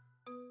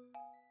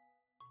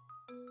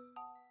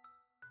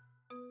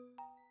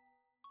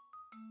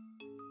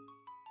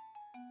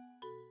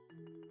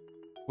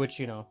 Which,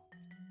 you know,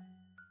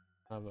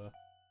 have a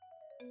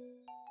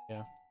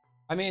yeah.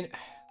 I mean,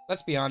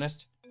 let's be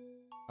honest.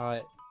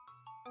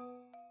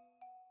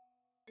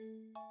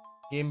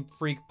 Game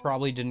Freak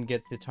probably didn't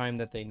get the time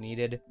that they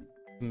needed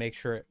to make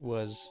sure it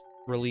was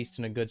released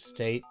in a good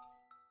state,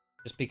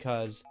 just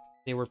because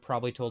they were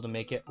probably told to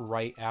make it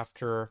right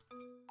after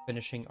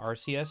finishing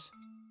Arceus,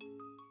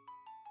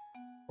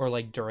 or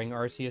like during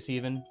Arceus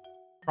even.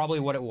 Probably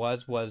what it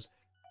was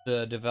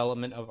the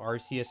development of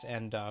Arceus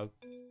and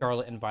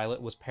Scarlet and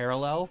Violet was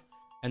parallel,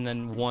 and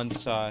then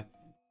once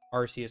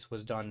Arceus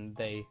was done,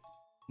 they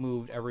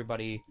moved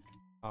everybody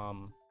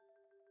who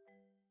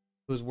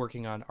was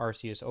working on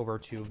Arceus over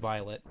to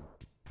Violet,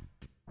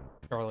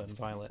 Scarlet and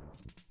Violet,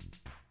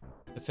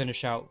 to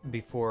finish out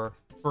before,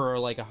 for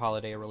like a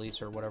holiday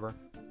release or whatever.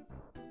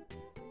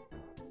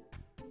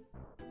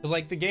 Cause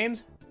like the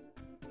games,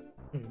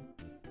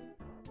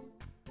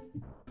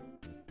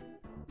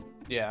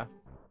 yeah,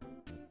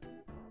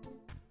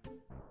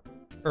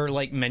 or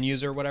like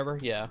menus or whatever.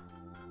 Yeah,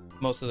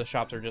 most of the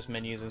shops are just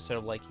menus instead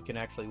of like you can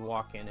actually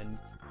walk in and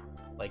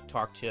like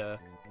talk to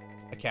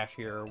a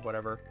cashier or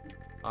whatever.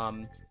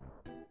 Come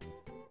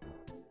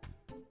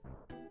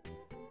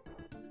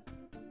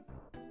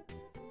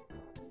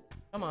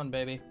on,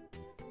 baby.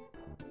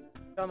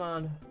 Come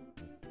on.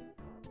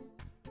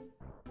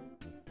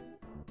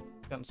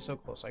 Gotten so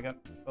close. I got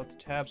both the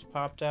tabs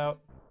popped out.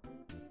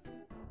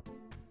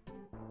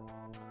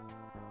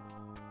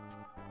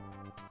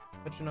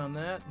 Catching on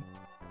that.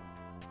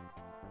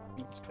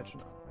 It's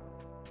catching on.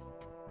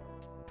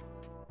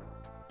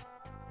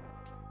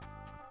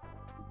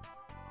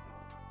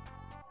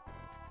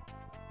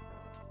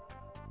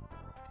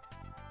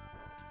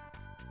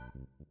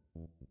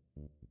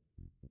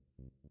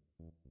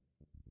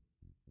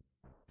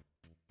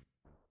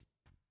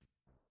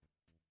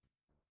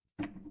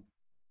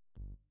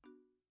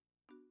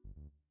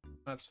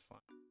 That's fine.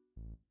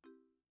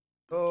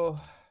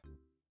 Oh.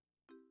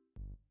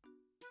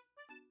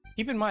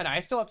 Keep in mind, I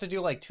still have to do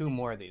like 2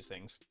 more of these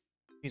things.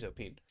 He's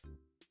OP'd.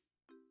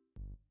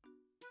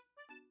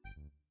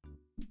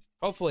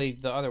 Hopefully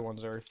the other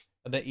ones are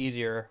a bit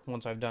easier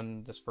once I've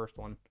done this first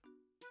one.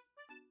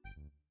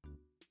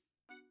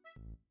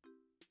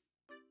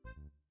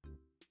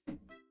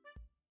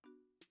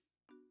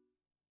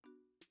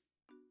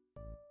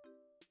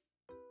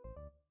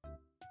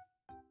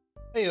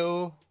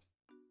 Heyo!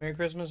 Merry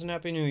Christmas and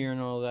Happy New Year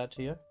and all of that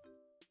to you.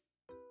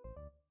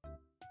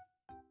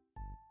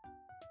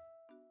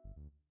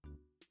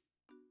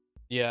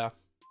 Yeah.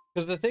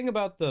 Because the thing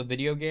about the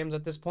video games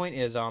at this point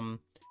is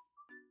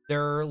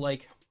they're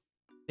like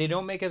they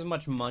don't make as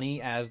much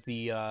money as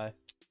the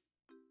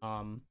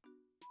um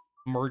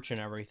merch and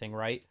everything,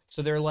 right?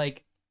 So they're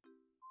like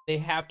they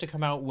have to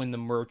come out when the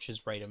merch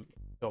is ready to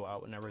go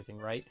out and everything,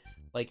 right?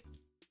 Like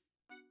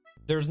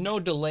there's no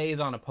delays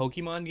on a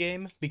Pokemon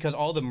game because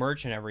all the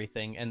merch and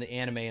everything and the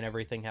anime and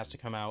everything has to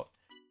come out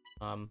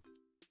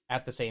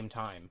at the same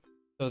time.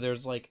 So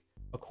there's like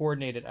a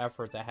coordinated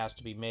effort that has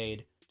to be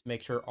made to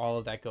make sure all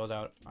of that goes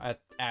out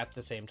at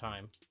the same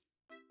time.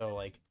 So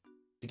like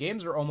the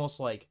games are almost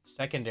like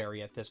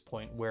secondary at this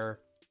point where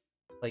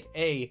like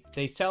A,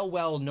 they sell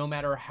well no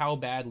matter how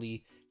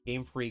badly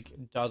Game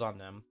Freak does on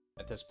them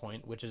at this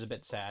point, which is a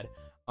bit sad.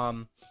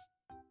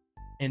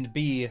 And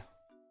B,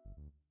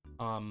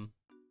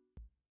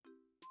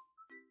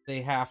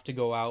 they have to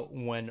go out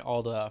when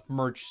all the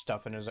merch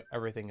stuff and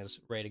everything is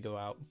ready to go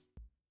out.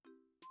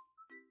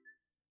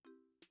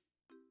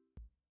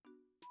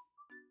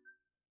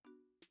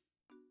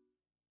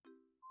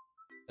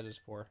 That is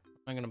 4.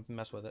 I'm not gonna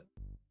mess with it.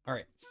 All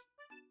right.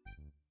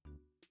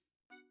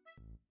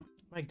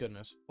 My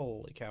goodness,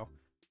 holy cow!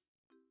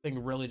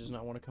 Thing really does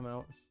not want to come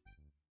out.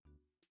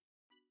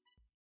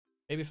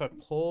 Maybe if I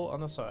pull on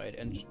the side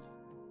and just...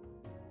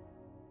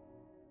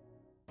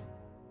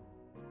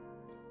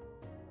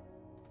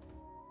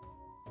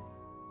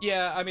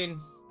 Yeah, I mean,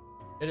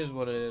 it is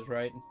what it is,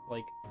 right?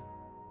 Like,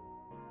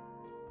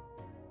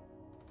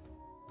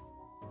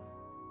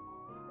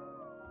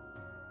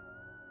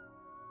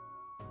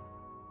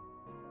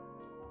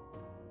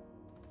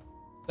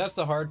 that's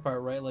the hard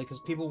part, right? Like, because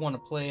people want to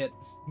play it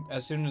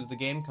as soon as the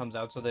game comes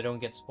out so they don't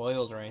get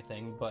spoiled or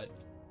anything, but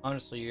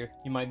honestly, you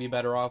might be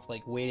better off,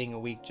 like, waiting a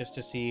week just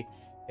to see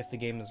if the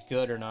game is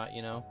good or not,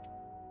 you know?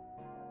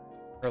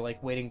 Or,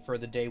 like, waiting for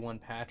the day 1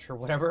 patch or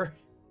whatever.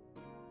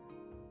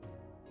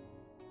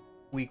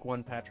 Week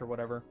 1 patch or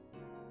whatever.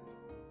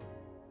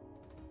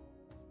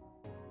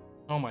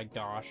 Oh my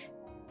gosh.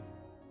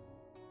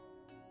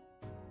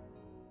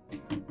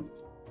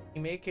 He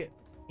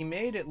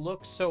made it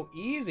look so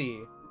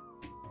easy.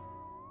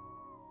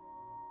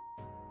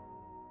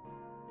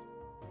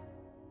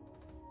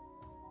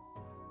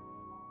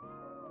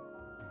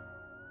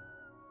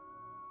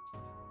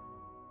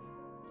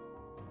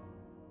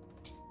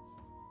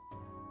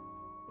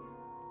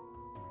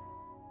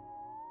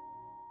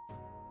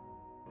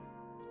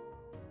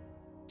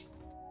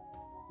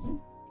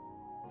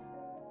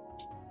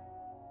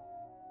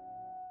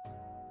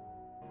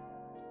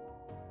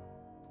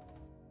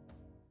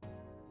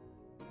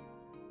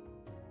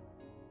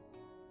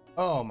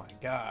 Oh my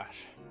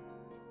gosh.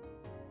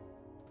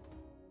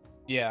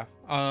 Yeah.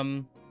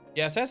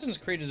 Yeah, Assassin's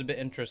Creed is a bit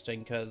interesting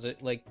because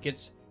it like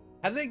gets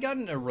has it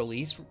gotten a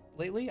release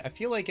lately? I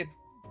feel like it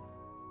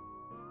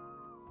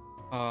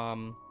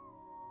I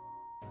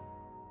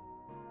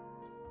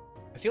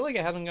feel like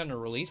it hasn't gotten a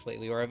release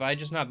lately, or have I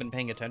just not been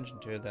paying attention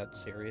to that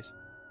series?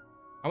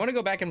 I want to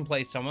go back and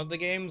play some of the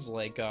games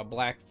like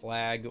Black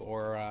Flag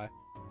or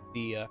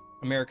the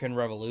American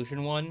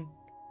Revolution one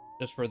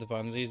just for the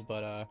funsies,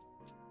 but I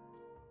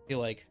feel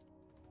like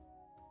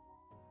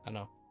I don't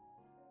know.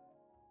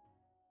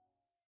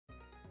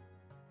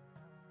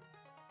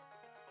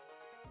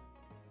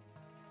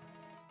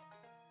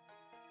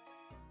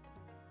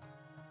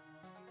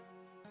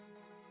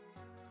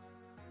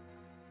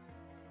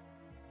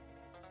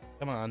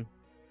 Come on.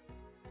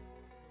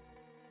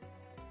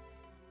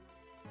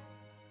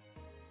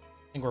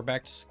 I think we're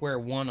back to square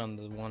one on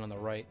the one on the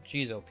right.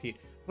 Jeez, oh Pete.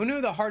 Who knew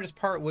the hardest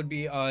part would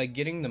be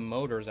getting the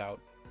motors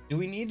out? Do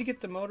we need to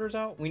get the motors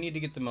out? We need to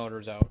get the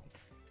motors out.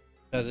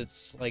 Because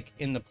it's like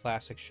in the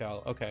plastic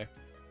shell. Okay.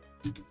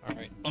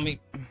 Alright, let me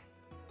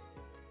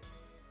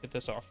get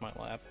this off my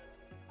lap.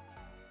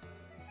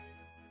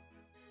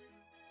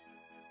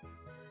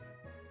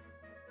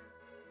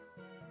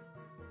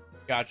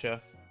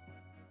 Gotcha.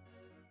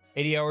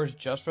 80 hours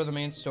just for the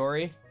main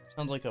story?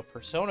 Sounds like a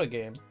Persona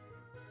game.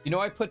 You know,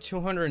 I put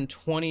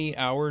 220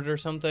 hours or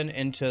something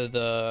into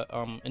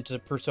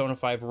the Persona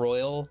 5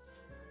 Royal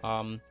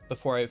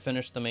before I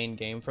finished the main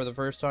game for the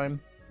first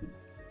time.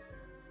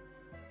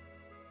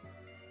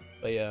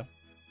 But yeah.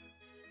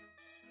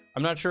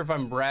 I'm not sure if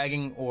I'm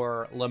bragging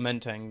or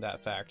lamenting that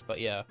fact, but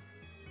yeah.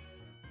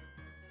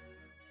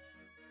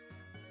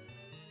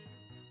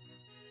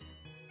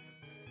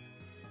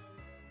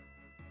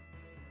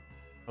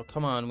 Oh,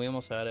 come on, we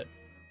almost had it.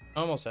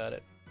 Almost had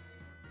it.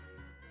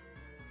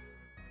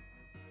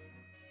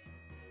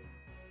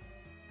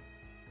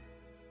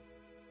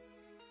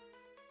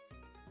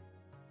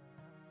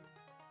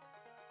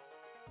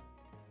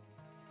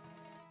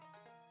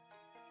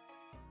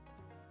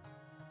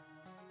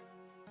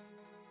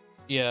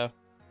 Yeah.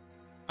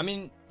 I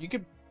mean, you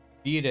could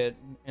beat it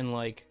in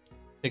like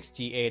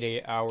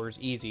 68 hours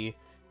easy.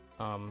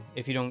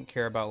 If you don't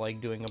care about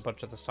like doing a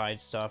bunch of the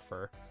side stuff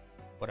or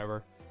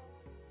whatever.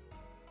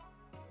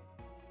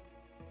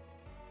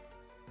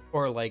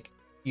 Or like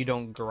you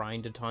don't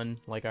grind a ton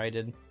like I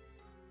did.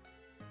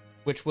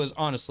 Which was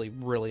honestly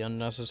really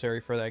unnecessary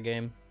for that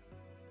game.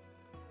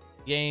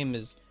 The game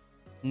is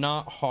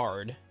not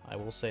hard. I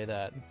will say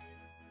that.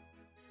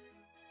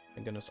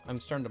 My goodness, I'm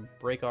starting to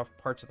break off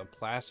parts of the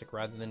plastic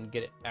rather than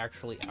get it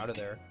actually out of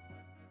there.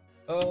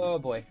 Oh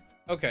boy.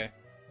 Okay.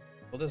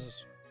 Well, this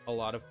has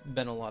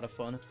been a lot of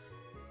fun.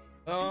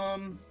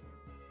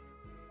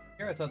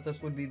 Here I thought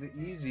this would be the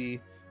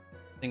easy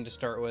thing to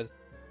start with.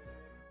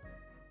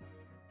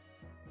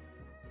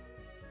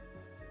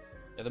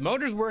 Yeah, the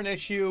motors were an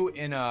issue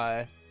in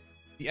the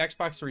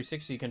Xbox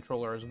 360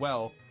 controller as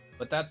well,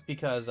 but that's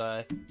because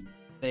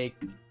they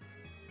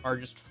are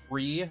just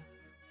free.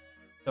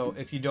 So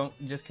if you don't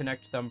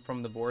disconnect them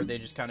from the board, they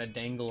just kind of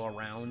dangle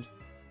around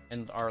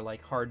and are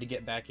like hard to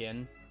get back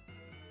in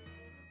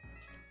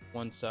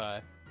once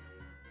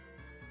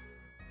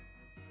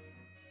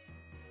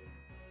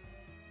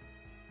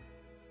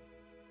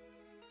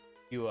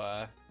you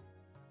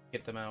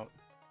get them out.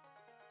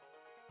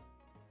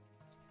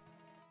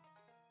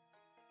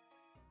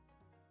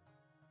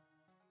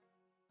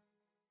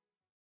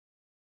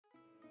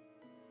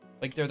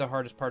 Like they're the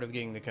hardest part of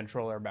getting the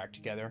controller back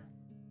together.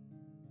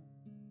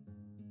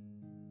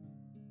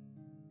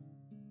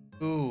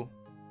 Ooh,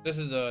 this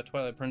is a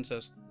Twilight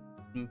Princess.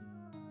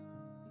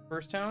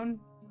 First town?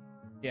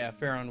 Yeah,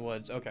 Faron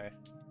Woods. Okay.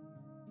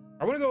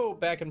 I want to go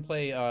back and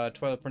play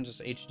Twilight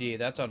Princess HD.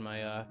 That's on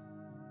my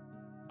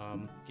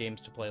games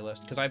to play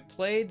list. Because I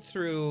played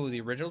through the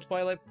original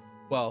Twilight...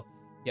 Well,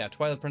 yeah,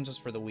 Twilight Princess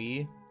for the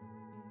Wii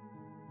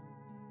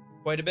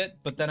quite a bit.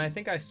 But then I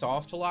think I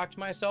soft-locked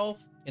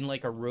myself in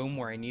like a room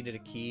where I needed a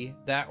key.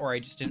 That or I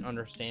just didn't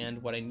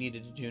understand what I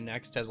needed to do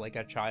next as like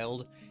a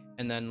child.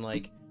 And then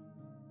like...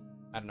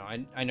 I don't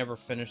know, I never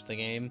finished the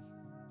game,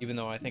 even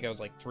though I think I was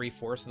like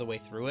 3/4 of the way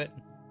through it.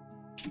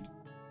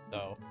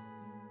 So,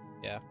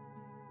 yeah.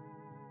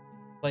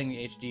 Playing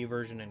the HD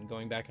version and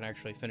going back and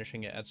actually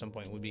finishing it at some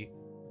point would be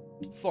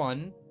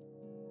fun.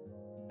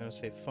 I'm gonna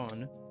say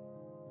fun.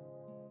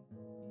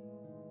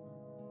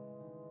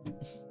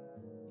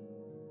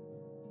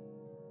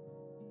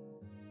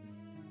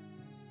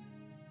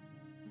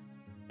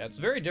 Yeah, it's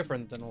very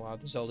different than a lot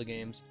of the Zelda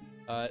games.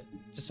 To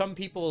some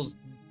people's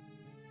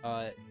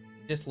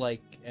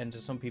dislike and to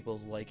some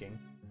people's liking.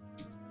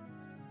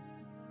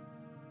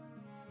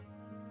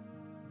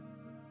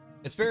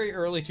 It's very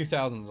early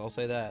 2000s, I'll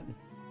say that.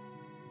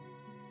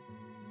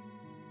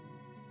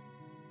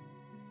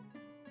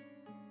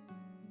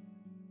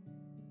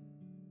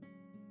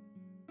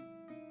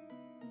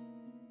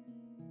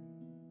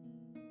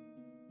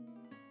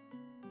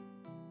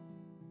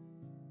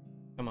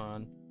 Come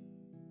on.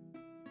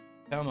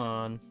 Come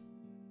on.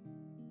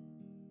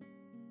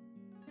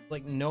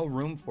 Like no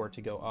room for it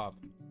to go up.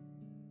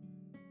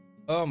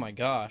 Oh my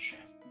gosh.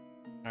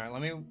 Alright,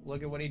 let me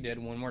look at what he did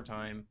one more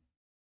time.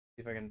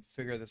 See if I can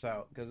figure this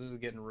out, because this is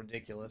getting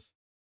ridiculous.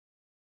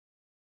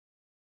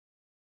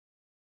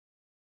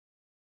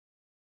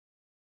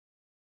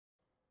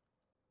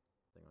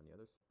 Thing on the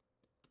other side.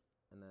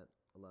 And that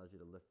allows you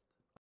to lift.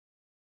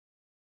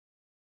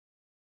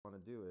 What you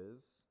want to do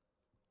is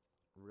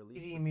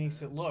release He the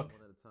makes it tabs look.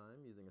 one at a time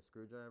using a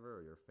screwdriver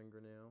or your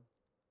fingernail.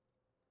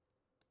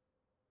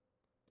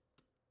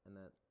 And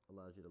that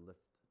allows you to lift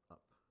up.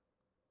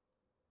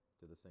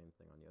 Do the same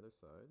thing on the other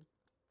side.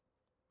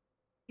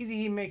 Easy,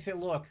 he makes it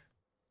look.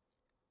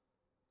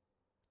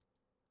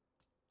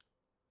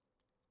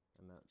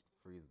 And that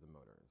frees the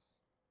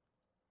motors.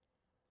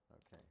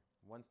 Okay,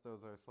 once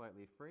those are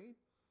slightly free,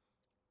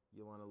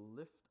 you want to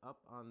lift up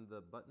on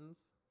the buttons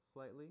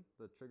slightly,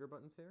 the trigger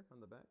buttons here on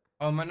the back.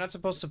 Oh, am I not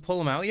supposed to pull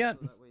them out yet?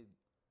 So that way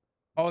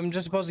Oh, I'm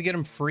just supposed to get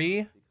them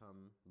free?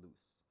 become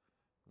loose.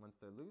 Once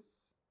they're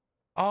loose,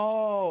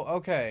 oh,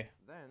 okay.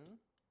 then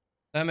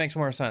That makes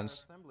more our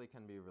sense. assembly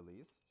can be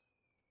released.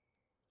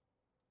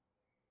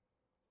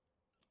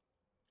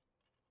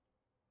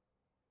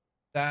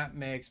 That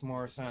makes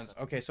more sense.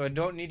 Okay, so I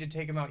don't need to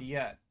take them out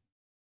yet.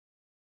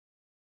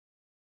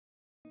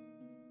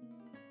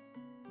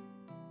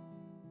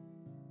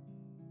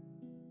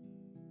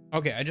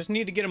 Okay, I just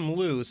need to get them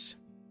loose,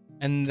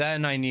 and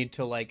then I need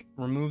to, like,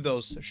 remove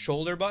those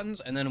shoulder buttons,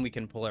 and then we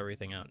can pull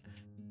everything out.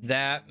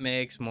 That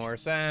makes more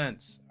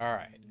sense. All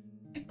right.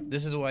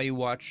 This is why you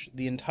watch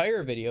the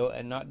entire video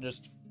and not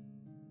just...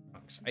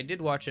 I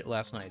did watch it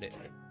last night,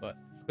 but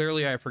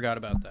clearly I forgot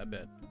about that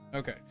bit.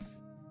 Okay.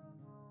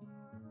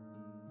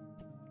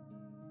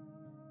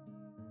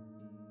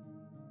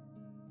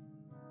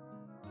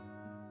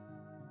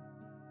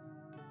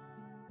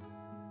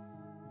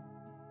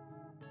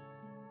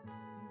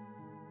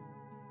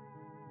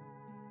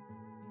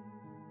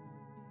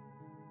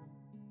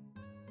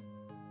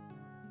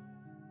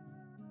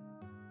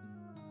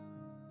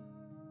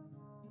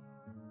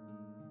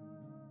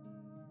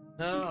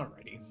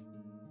 Alrighty.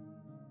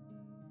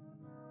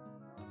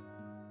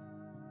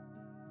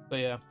 So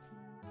yeah.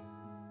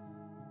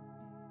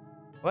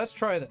 Let's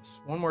try this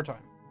one more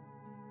time.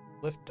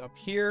 Lift up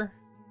here.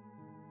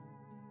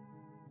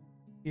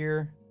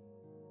 Here.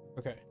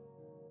 Okay.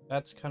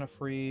 That's kind of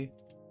free.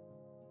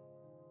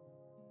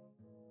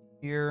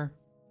 Here.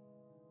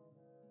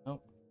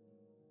 Nope.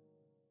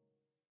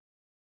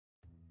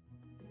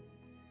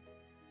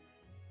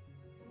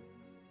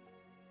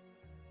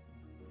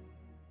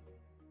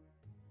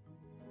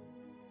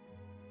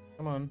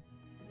 Come on.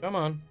 Come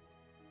on.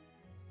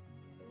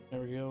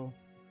 There we go.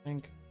 I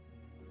think.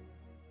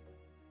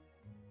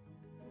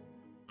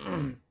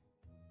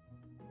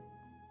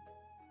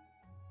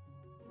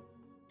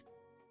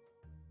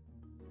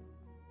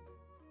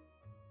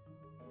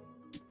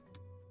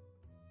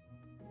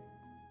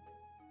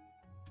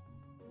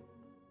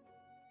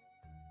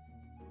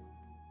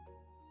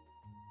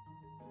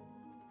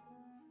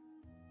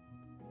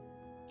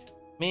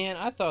 Man,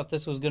 I thought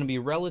this was going to be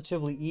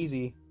relatively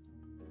easy.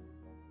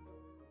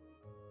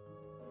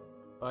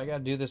 But I got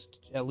to do this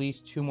at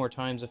least 2 more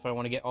times if I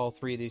want to get all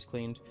 3 of these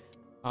cleaned.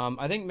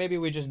 I think maybe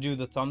we just do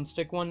the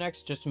thumbstick one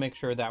next, just to make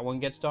sure that one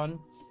gets done.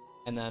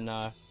 And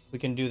then we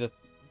can do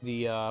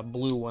the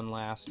blue one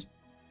last.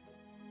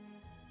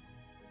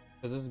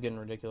 Because this is getting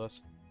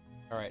ridiculous.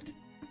 Alright.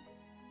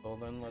 So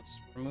then let's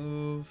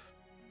remove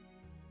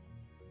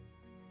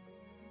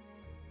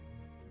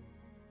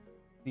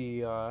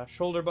the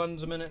shoulder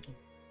buttons a minute.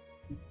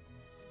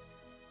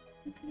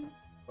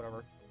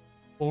 Whatever.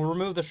 We'll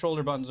remove the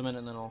shoulder buttons a minute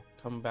and then I'll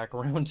come back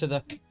around to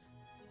the...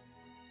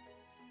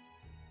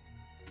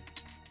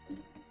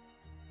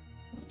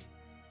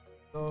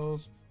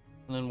 those.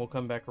 And then we'll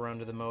come back around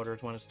to the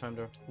motors when it's time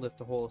to lift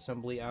the whole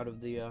assembly out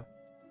of the...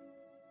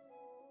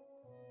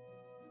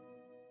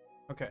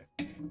 Okay.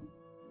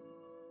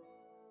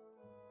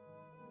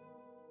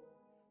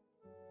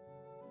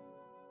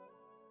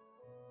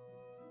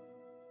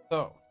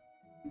 So.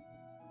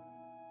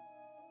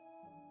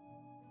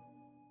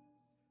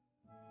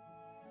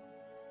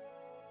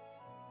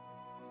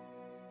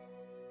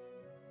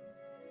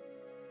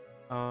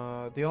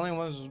 The only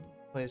ones who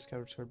play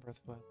Skyward Sword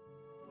Breath of Wild.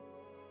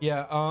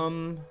 Yeah,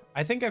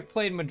 I think I've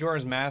played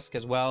Majora's Mask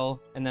as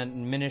well, and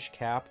then Minish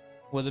Cap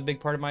was a big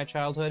part of my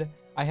childhood.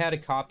 I had a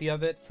copy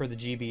of it for the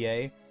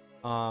GBA,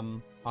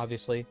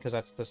 obviously, because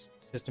that's the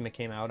system it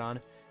came out on.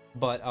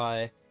 But,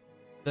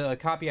 the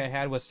copy I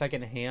had was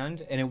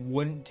secondhand, and it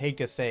wouldn't take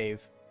a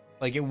save.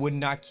 Like, it would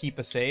not keep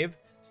a save.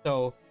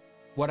 So,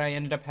 what I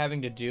ended up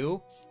having to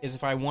do is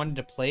if I wanted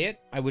to play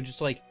it, I would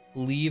just, like,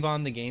 leave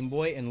on the Game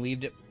Boy and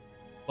leave it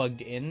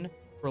plugged in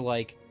for,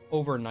 like,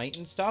 overnight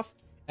and stuff.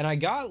 And I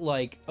got,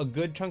 like, a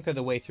good chunk of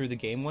the way through the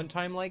game one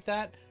time like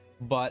that.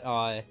 But,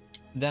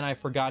 then I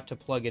forgot to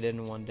plug it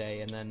in one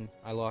day, and then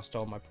I lost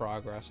all my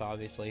progress,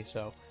 obviously.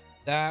 So,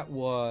 that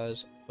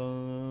was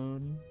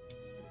fun.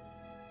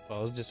 Well,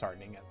 it was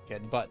disheartening as a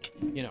kid, but,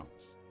 you know.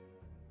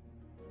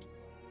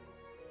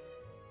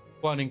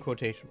 Fun in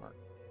quotation mark.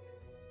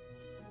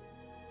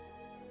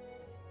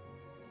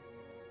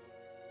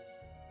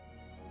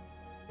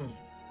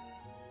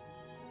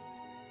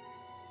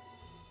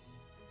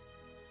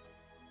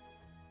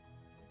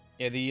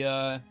 Yeah,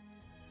 the,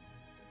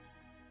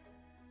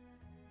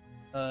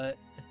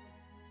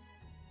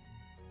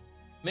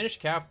 Minish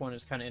Cap one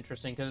is kind of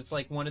interesting because it's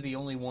like one of the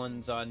only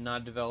ones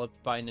not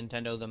developed by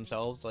Nintendo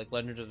themselves, like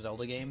Legend of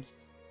Zelda games.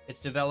 It's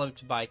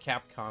developed by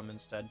Capcom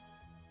instead.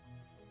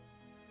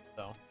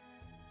 So,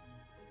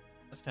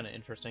 that's kind of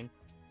interesting.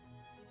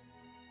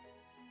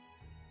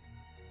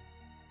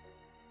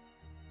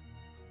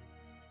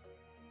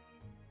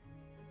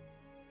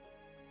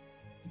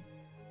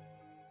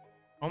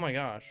 Oh my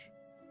gosh.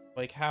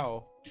 Like,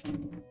 how?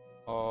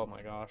 Oh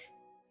my gosh.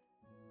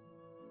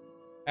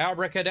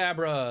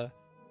 Abracadabra!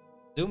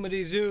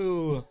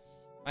 Zoomity-zoo!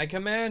 I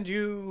command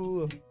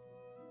you!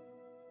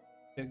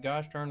 Good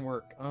gosh darn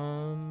work.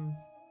 Come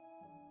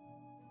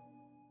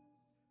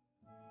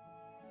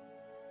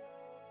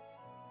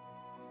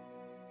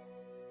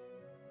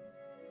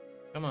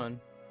on.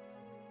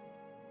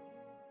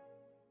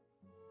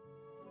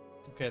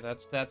 Okay,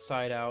 that's that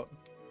side out.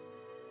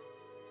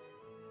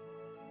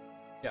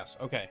 Yes,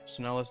 okay.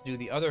 So now let's do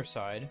the other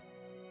side.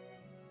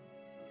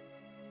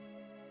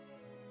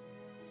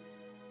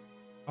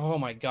 Oh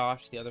my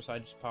gosh, the other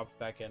side just popped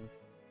back in,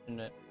 didn't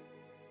it?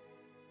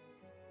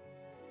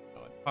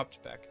 Oh, it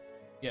popped back.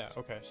 Yeah,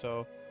 okay,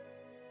 so...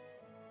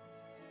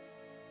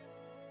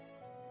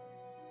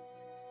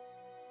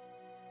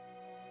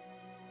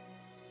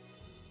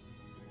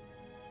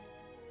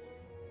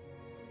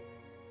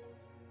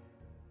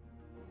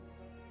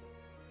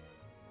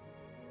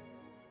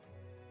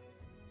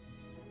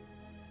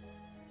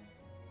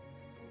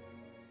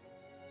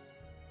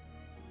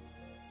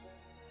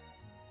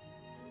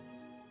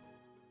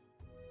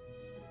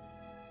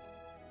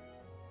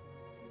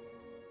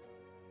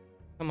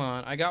 Come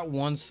on, I got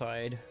one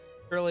side.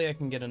 Surely I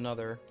can get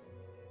another.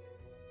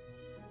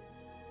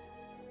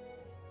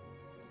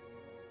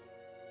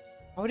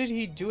 How did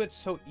he do it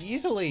so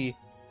easily?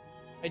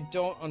 I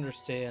don't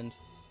understand.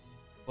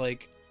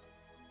 Like,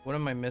 what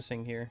am I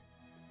missing here?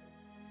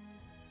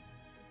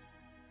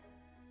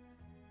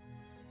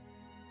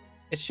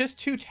 It's just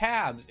 2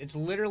 tabs. It's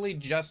literally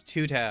just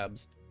 2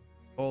 tabs.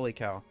 Holy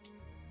cow.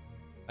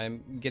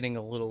 I'm getting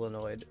a little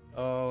annoyed.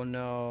 Oh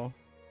no.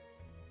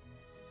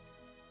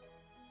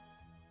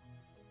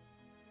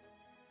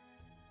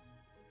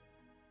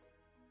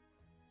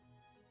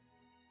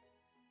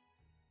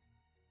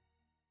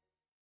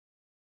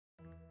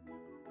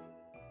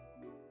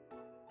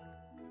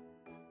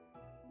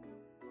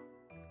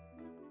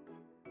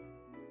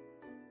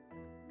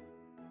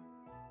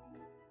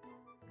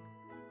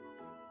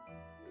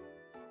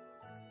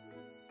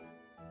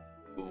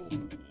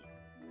 Ooh.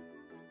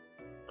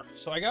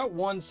 So I got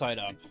one side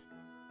up,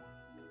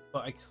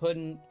 but I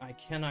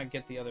cannot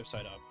get the other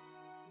side up.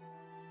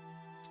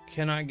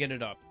 Cannot get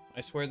it up.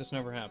 I swear this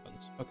never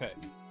happens. Okay.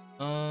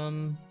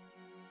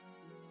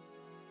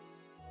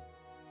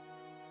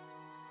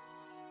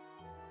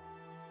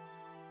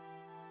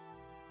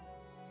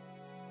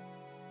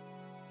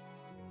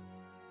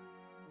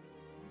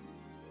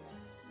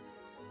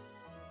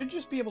 Should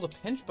just be able to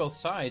pinch both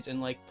sides and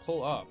like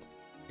pull up.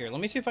 Here,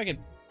 let me see if I can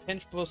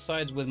pinch both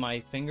sides with my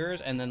fingers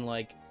and then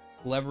like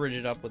leverage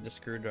it up with the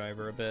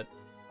screwdriver a bit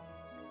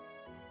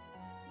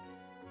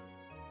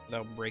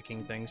without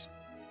breaking things.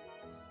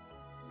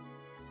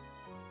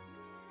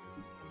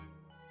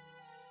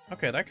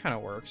 Okay, that kind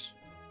of works.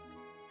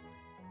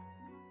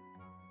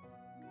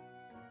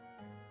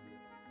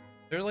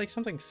 Is there like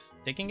something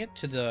sticking it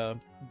to the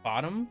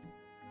bottom?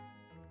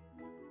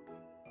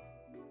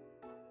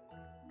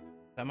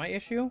 Is that my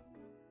issue?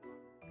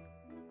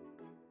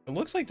 It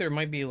looks like there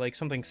might be like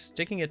something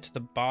sticking it to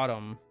the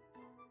bottom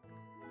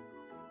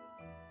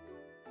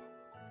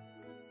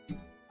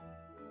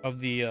of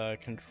the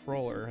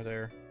controller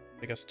there.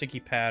 Like a sticky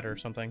pad or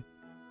something.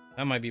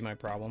 That might be my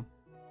problem.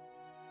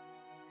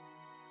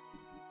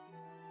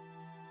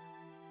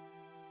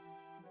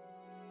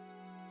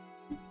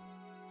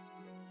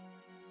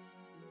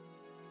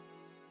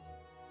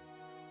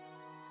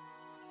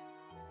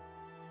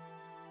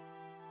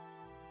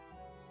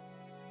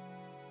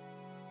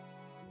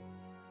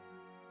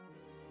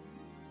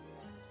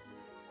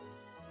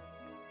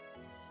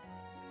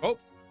 Oh!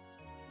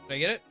 Did I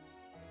get it?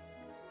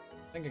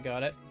 I think I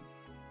got it.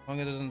 As long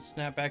as it doesn't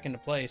snap back into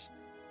place.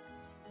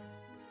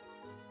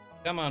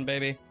 Come on,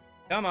 baby.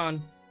 Come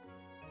on.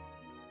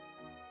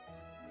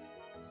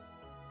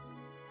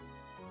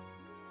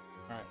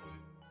 Alright.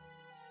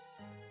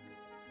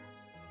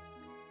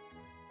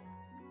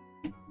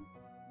 I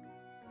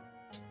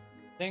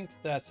think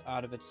that's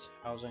out of its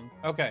housing.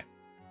 Okay.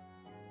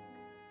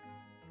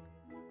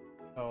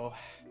 So,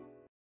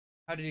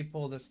 how did he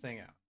pull this thing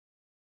out?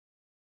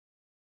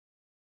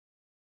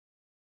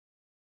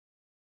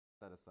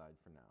 That aside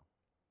for now.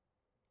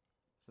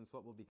 Since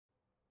what will be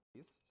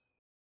released,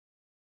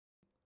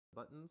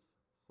 buttons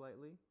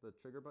slightly, the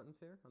trigger buttons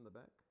here on the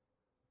back,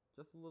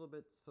 just a little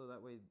bit so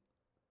that way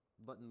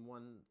button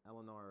 1 L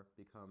and R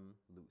become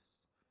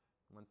loose.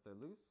 Once they're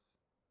loose,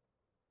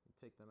 you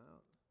take them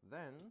out.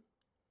 Then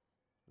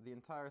the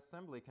entire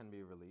assembly can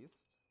be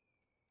released.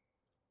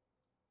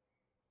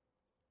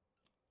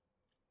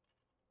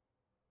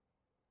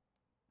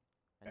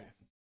 Okay.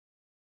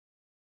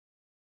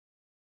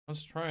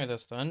 Let's try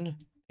this then.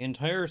 The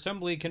entire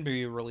assembly can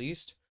be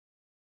released.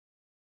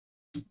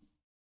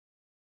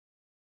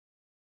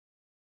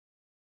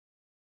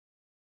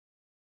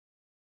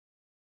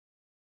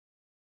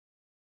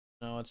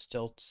 No, it's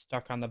still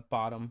stuck on the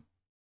bottom.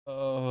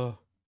 All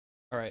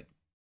right.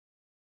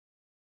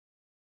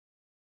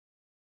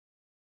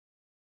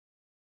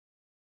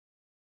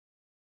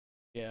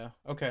 Yeah,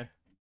 okay.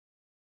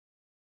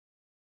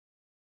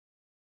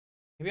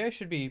 Maybe I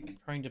should be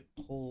trying to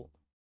pull...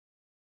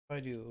 If I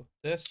do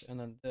this and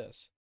then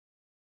this.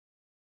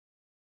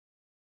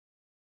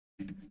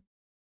 And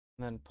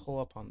then pull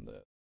up on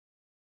this.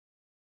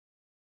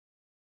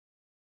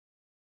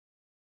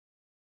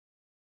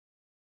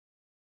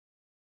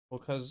 Well,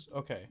 because...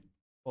 Okay.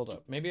 Hold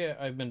up. Maybe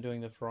I've been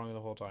doing this wrong the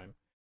whole time.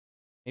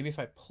 Maybe if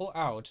I pull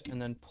out and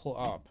then pull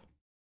up.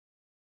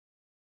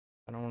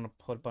 I don't want to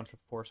put a bunch of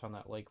force on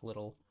that, like,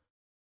 little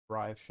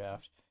drive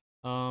shaft.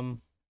 How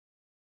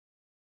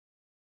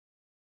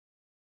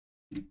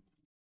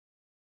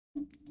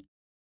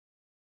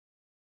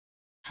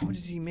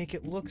does he make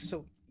it look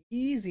so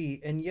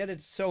easy and yet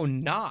it's so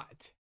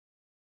not?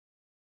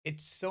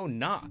 It's so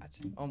not.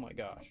 Oh my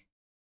gosh.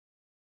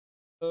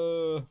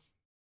 Should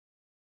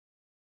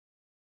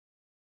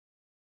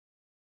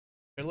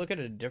I look at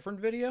a different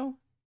video?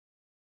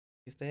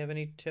 If they have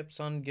any tips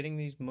on getting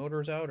these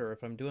motors out, or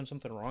if I'm doing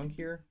something wrong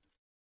here.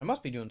 I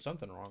must be doing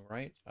something wrong,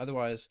 right?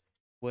 Otherwise,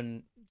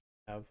 wouldn't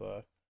have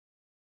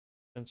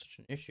been such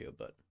an issue,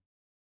 but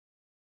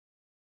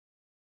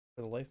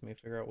for the life of me,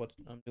 figure out what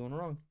I'm doing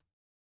wrong.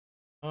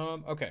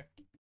 Okay.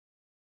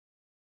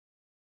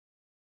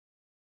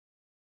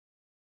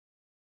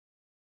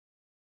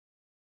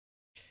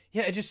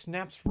 Yeah, it just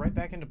snaps right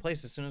back into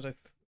place as soon as I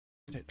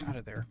get it out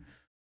of there.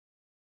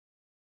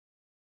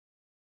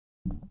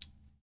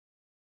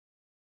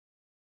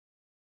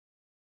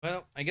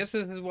 Well, I guess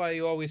this is why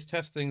you always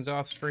test things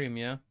off stream,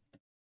 yeah?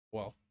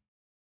 Well.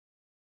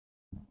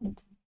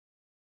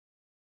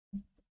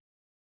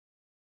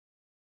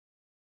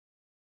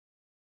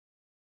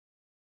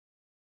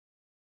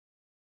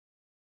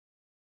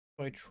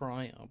 So I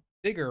try a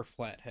bigger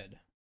flathead.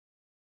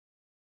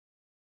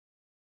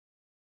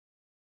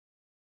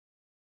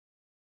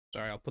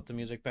 Sorry, I'll put the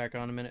music back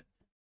on a minute.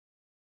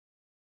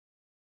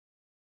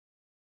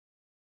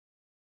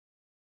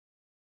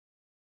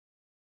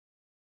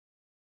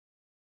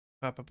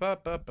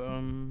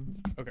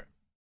 Okay.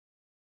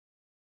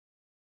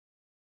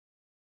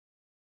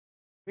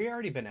 We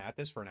already been at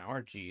this for an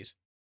hour, jeez.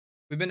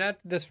 We've been at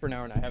this for an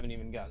hour and I haven't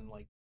even gotten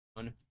like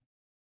one.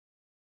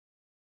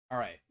 All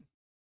right.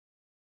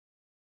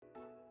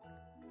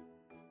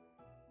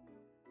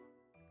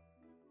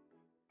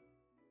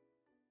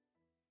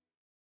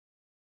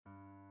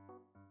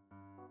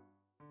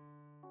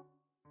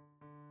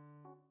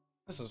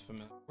 This is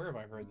familiar. Where have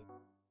I heard this?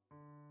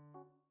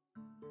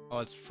 Oh,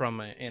 it's from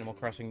Animal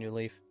Crossing New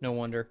Leaf. No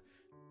wonder.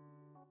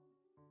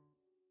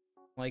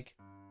 Like,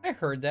 I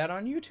heard that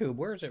on YouTube.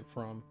 Where is it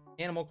from?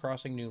 Animal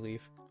Crossing New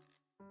Leaf.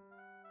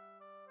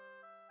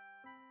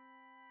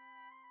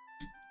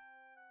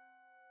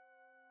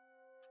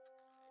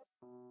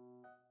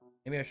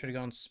 Maybe I should have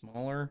gone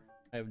smaller.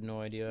 I have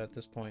no idea at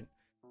this point.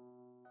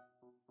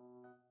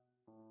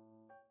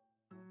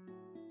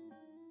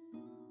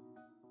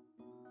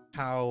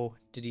 How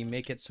did he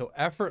make it so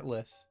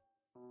effortless?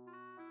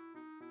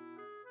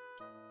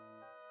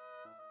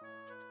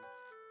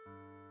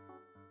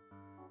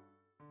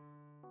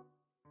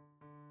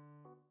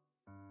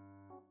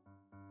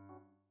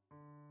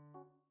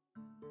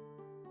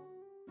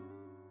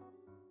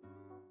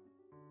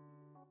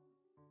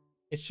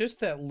 It's just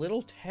that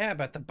little tab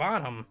at the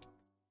bottom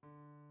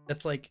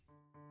that's like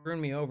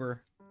screwing me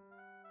over.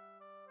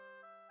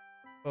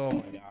 Oh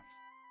my gosh.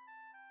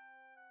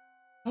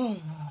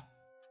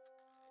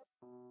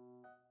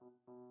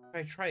 Should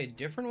I try a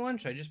different one?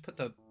 Should I just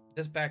put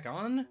this back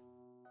on?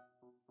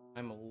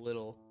 I'm a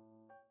little...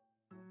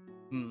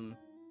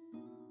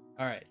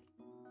 Alright.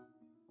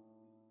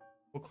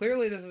 Well,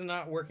 clearly this is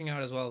not working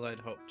out as well as I'd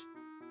hoped.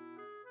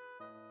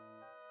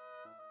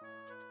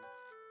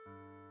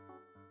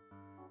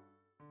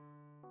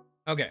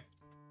 Okay.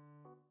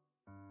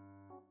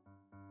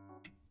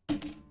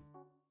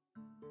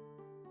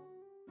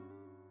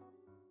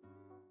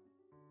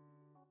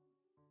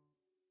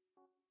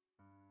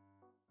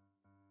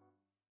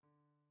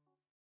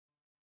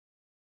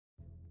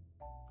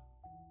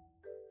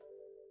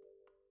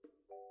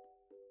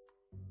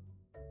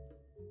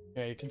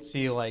 Yeah, you can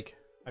see, like,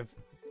 I've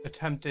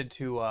attempted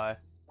to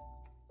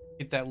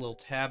get that little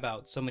tab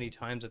out so many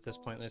times at this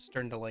point that it's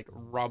starting to, like,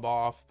 rub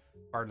off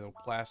part of the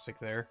plastic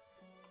there.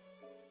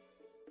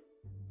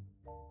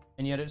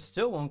 And yet it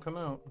still won't come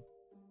out.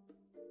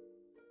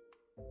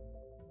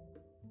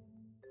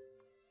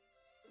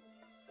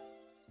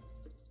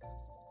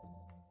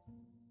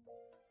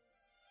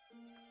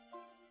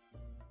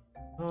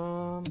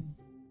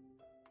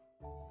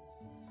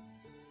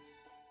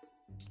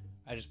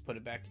 I just put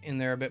it back in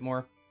there a bit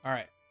more. All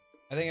right.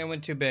 I think I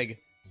went too big.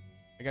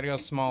 I gotta go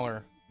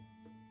smaller.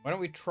 Why don't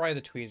we try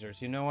the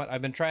tweezers? You know what?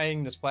 I've been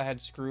trying this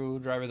flathead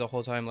screwdriver the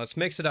whole time. Let's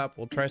mix it up.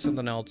 We'll try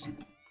something else.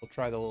 We'll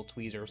try the little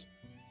tweezers.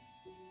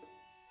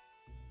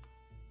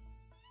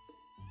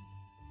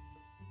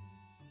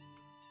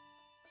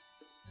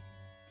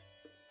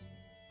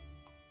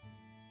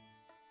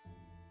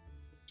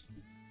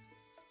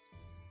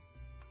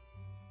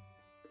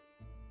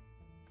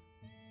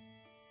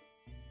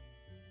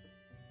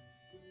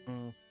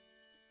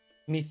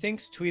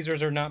 Methinks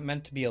tweezers are not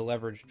meant to be a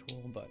leverage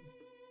tool, but...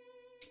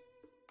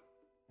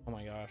 Oh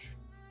my gosh.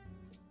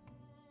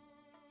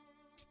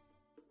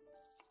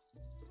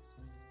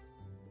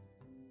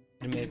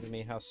 It amazes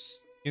me how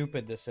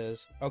stupid this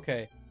is.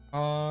 Okay.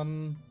 I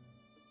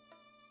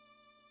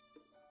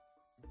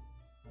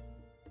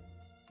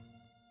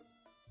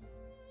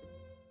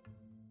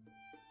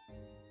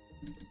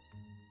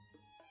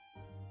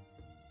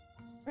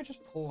just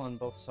pull on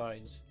both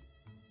sides.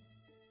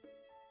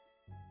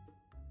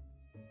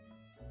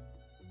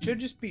 Should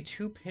just be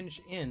 2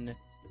 pinch in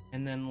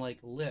and then like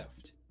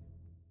lift.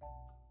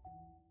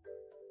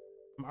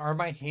 Are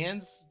my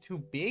hands too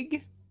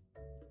big?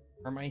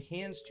 Are my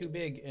hands too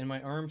big and my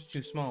arms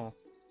too small?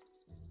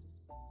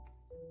 I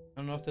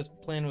don't know if this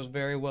plan was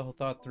very well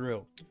thought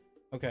through.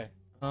 Okay.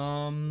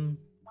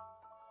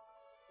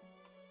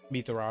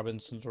 Meet the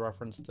Robinsons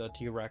reference the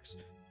T-Rex.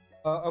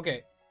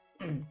 Okay.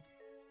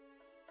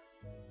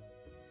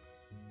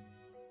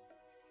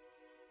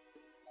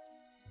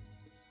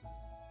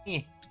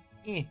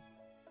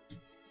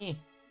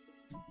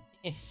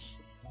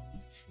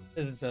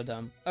 This is so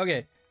dumb.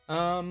 Okay.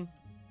 Do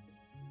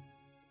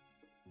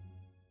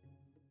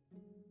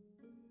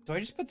I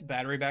just put the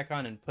battery back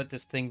on and put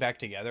this thing back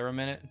together a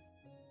minute?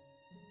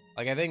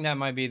 Like, I think that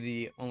might be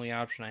the only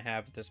option I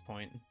have at this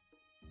point.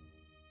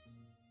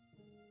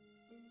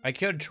 I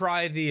could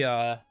try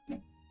the,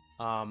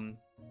 and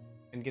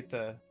get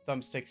the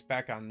thumbsticks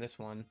back on this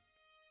one.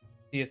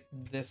 See if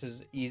this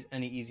is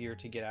any easier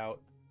to get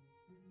out.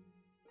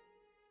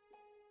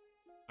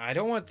 I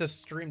don't want this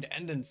stream to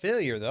end in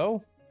failure,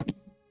 though.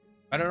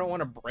 I don't want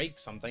to break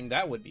something.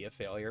 That would be a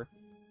failure.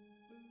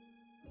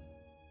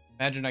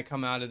 Imagine I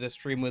come out of this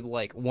stream with,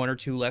 like, 1 or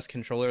 2 less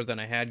controllers than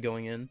I had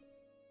going in.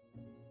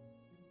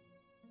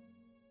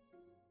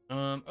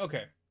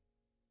 Okay.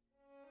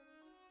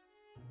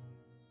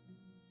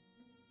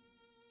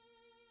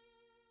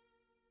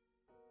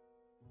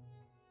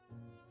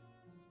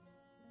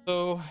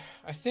 So,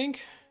 I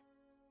think...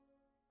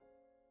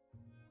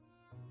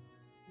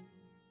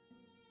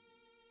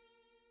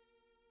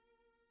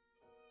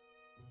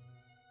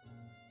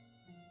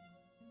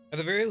 At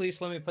the very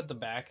least, let me put the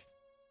back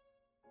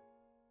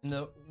in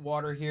the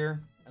water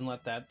here and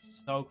let that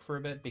soak for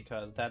a bit,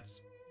 because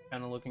that's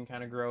kind of looking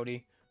kind of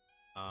grody.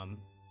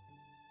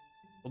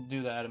 We'll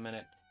do that in a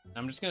minute.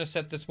 I'm just gonna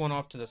set this one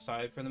off to the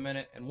side for the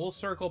minute, and we'll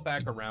circle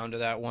back around to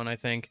that one, I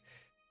think.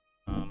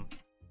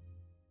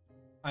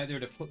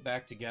 Either to put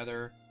back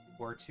together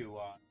or to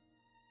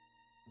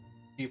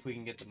see if we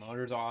can get the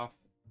motors off.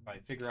 If I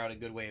figure out a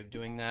good way of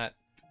doing that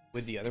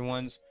with the other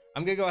ones,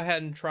 I'm gonna go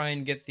ahead and try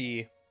and get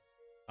the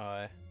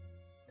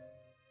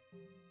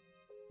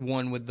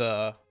one with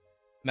the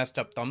messed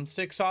up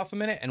thumbsticks off a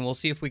minute, and we'll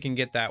see if we can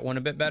get that one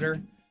a bit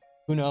better.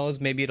 Who knows,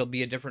 maybe it'll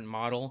be a different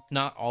model.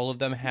 Not all of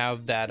them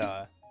have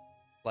that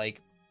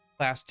like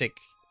plastic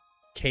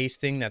case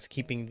thing that's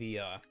keeping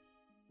the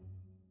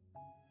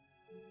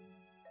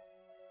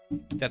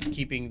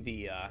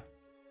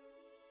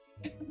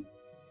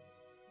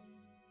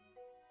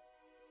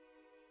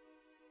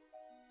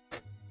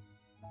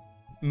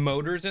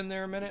motors in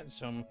there a minute,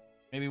 so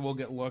maybe we'll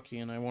get lucky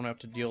and I won't have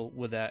to deal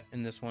with that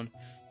in this one.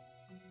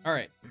 All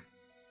right,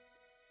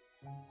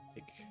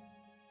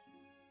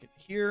 get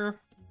here.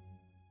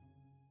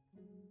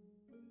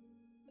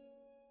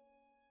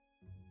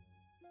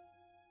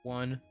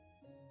 One,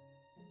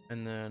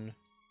 and then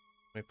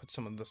let me put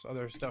some of this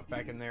other stuff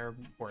back in there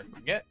before I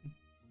forget.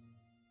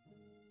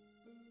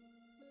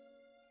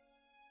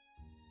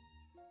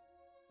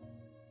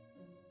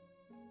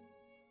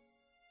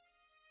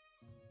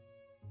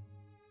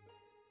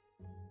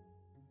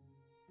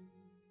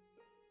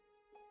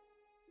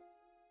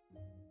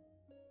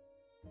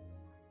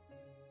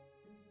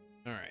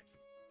 All right.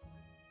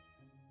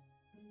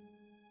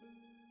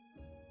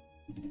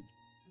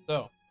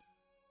 So,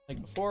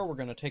 like before, we're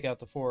going to take out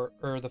the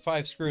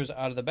 5 screws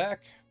out of the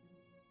back.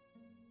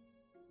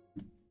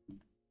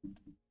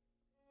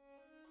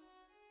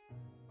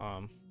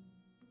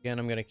 Again,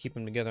 I'm going to keep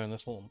them together in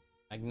this little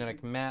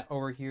magnetic mat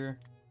over here.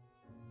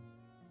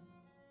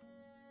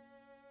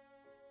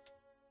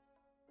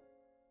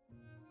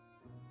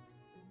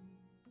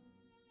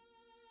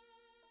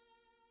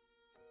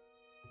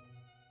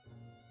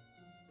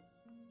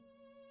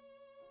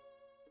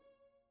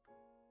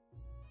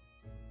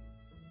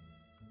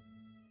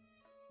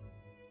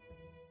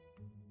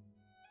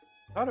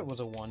 I thought it was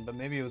a 1, but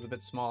maybe it was a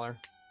bit smaller.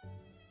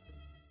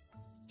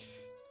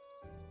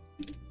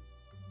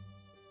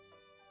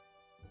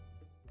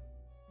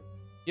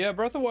 Yeah,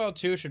 Breath of the Wild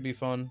 2 should be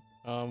fun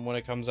when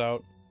it comes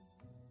out.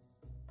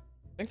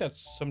 I think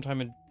that's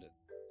sometime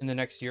in the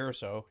next year or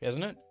so,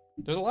 isn't it?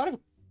 There's a lot of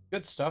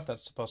good stuff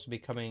that's supposed to be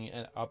coming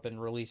up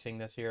and releasing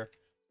this year.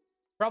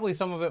 Probably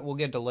some of it will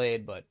get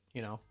delayed, but,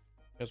 you know,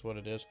 that's what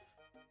it is.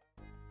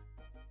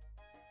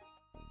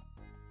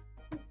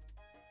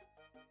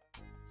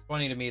 It's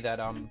funny to me that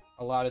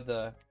a lot of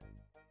the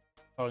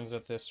songs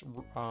that this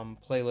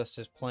playlist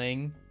is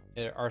playing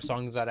are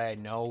songs that I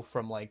know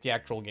from, like, the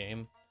actual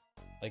game.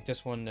 Like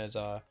this one is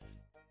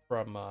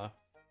from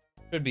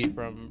should be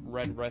from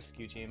Red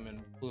Rescue Team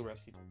and Blue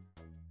Rescue Team,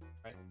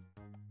 right?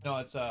 No,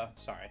 it's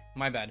sorry,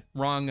 my bad,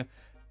 wrong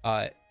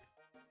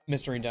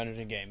Mystery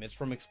Dungeon game. It's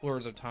from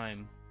Explorers of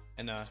Time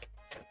and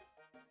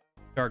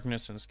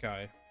Darkness and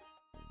Sky.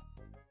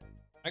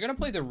 I gotta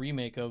play the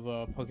remake of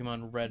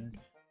Pokemon Red,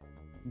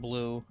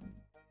 Blue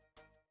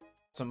at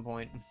some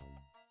point,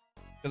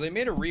 because they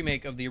made a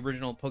remake of the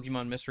original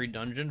Pokemon Mystery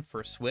Dungeon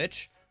for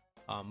Switch.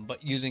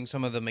 But using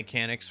some of the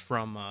mechanics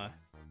from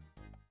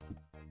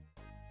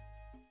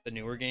the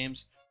newer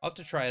games. I'll have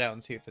to try it out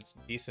and see if it's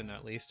decent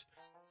at least.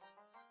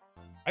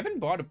 I haven't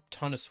bought a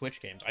ton of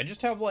Switch games. I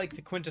just have like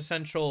the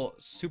quintessential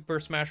Super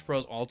Smash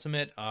Bros.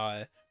 Ultimate,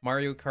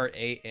 Mario Kart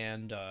 8,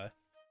 and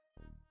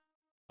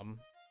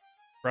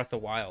Breath of the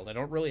Wild. I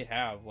don't really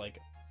have like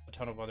a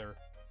ton of other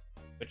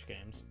Switch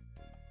games.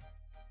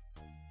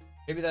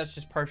 Maybe that's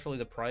just partially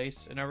the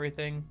price and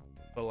everything,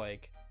 but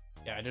like,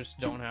 yeah, I just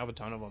don't have a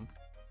ton of them.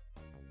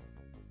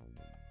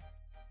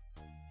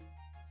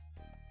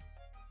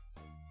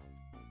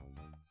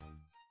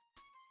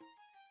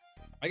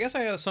 I guess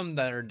I have some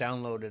that are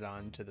downloaded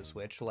onto the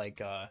Switch,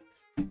 like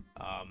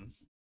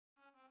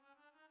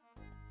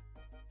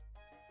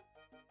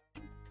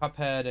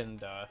Cuphead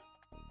and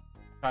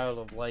Child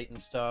of Light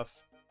and stuff.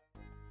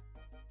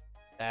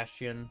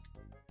 Bastion.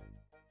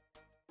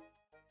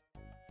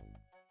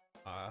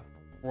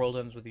 World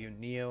Ends With You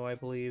Neo, I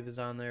believe, is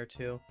on there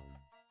too.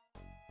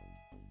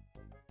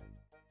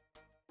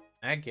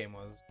 That game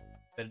was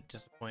a bit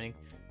disappointing.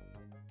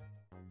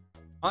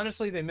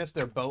 Honestly, they missed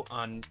their boat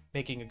on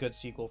making a good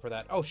sequel for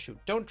that. Oh, shoot.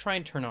 Don't try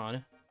and turn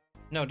on.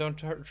 No, don't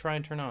try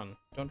and turn on.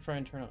 Don't try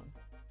and turn on.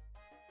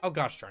 Oh,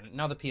 gosh darn it.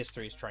 Now the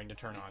PS3 is trying to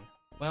turn on.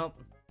 Well.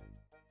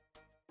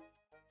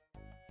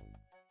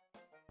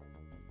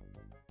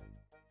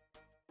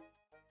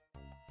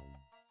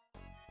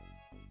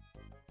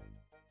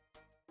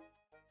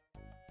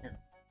 Here.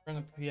 Turn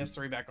the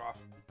PS3 back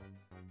off.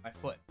 My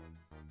foot.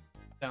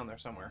 Down there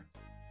somewhere.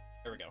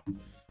 There we go.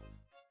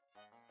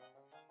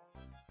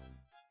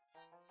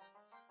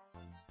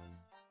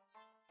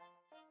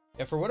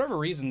 Yeah, for whatever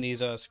reason,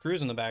 these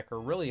screws in the back are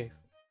really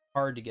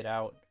hard to get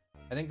out.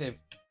 I think they've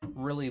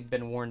really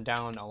been worn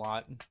down a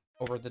lot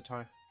over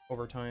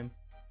time.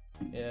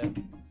 Yeah,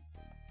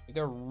 they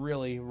got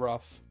really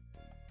rough.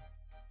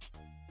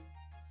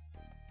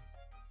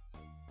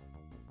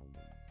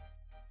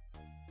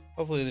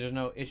 Hopefully there's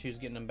no issues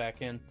getting them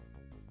back in.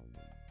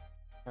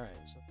 All right,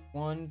 so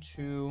 1,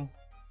 2.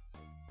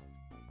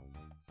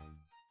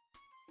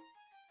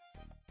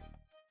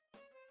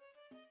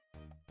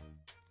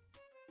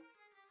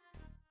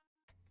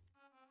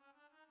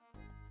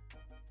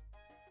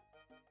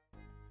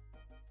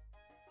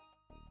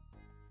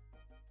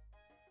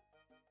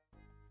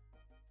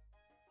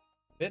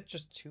 Bit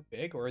just too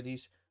big, or are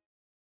these?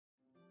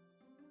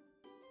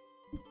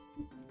 I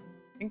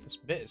think this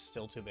bit is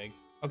still too big.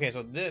 Okay,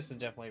 so this is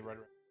definitely red.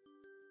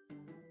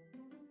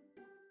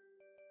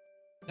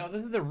 No,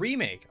 this is the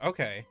remake.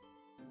 Okay.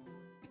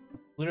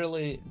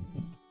 Literally,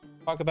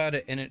 talk about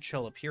it and it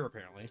shall appear,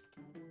 apparently.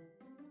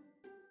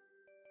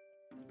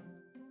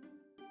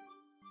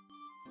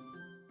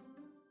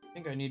 I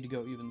think I need to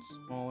go even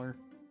smaller.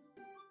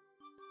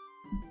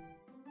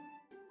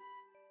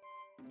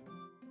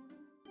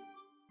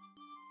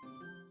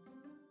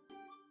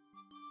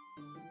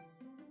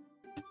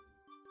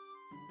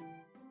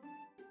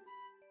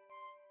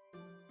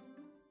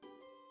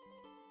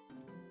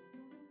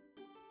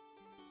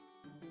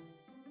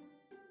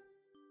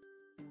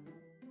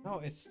 No,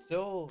 it's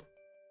still...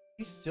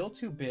 He's still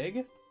too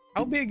big?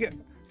 How big...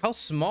 How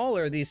small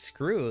are these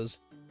screws?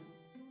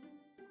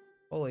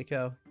 Holy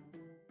cow.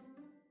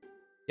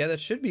 Yeah, that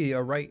should be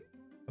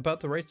about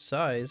the right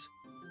size.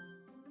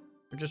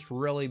 They're just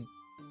really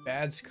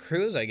bad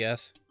screws, I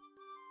guess.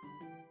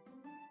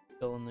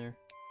 Still in there.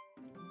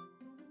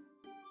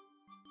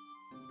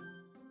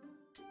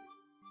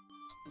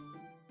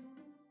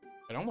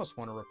 I'd almost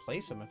want to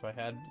replace them if I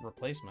had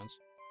replacements.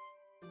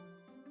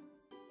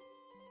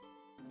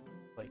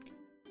 Like,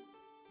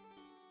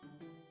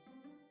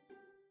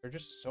 they're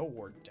just so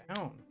worn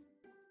down.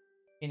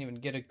 Can't even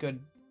get a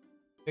good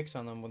fix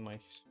on them with my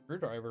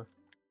screwdriver.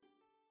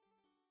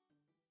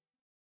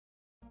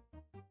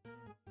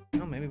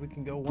 Well, maybe we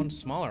can go one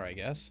smaller, I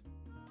guess.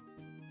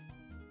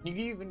 You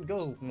can even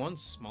go one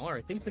smaller.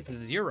 I think this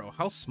is 0.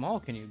 How small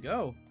can you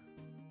go?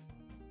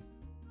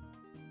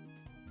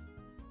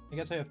 I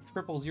guess I have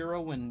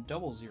 000 and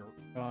 00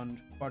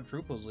 and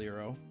quadruple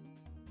 0.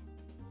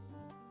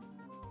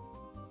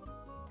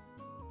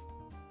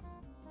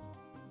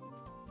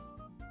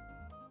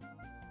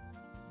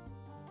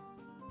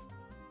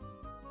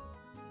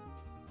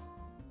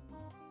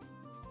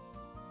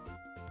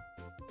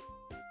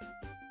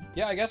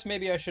 Yeah, I guess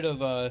maybe I should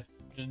have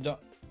just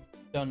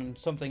done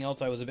something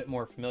else I was a bit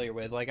more familiar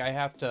with. Like, I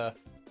have to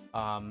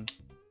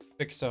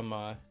fix some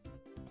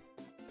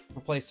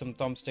replace some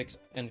thumbsticks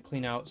and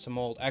clean out some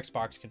old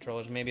Xbox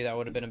controllers. Maybe that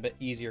would have been a bit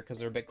easier because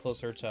they're a bit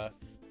closer to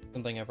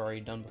something I've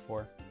already done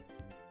before.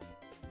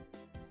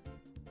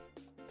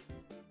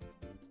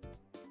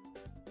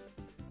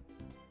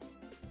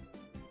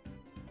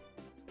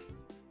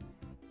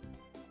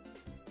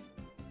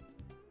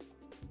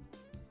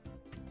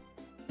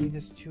 Is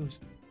this too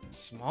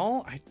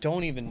small? I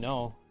don't even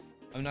know.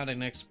 I'm not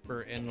an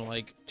expert in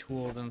like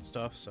tools and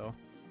stuff, so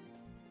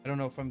I don't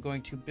know if I'm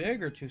going too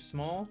big or too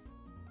small.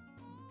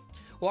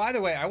 Well,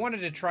 either way, I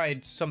wanted to try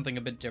something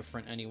a bit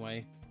different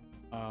anyway.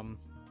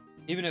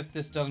 Even if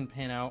this doesn't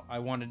pan out, I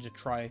wanted to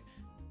try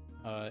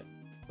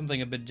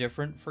something a bit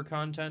different for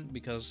content,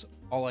 because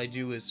all I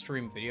do is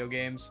stream video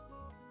games,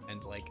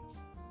 and like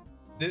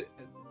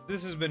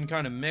this has been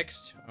kind of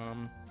mixed.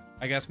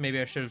 I guess maybe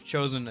I should have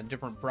chosen a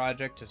different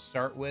project to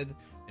start with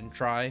and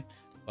try,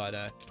 but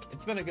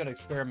it's been a good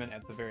experiment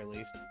at the very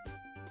least.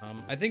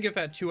 I think if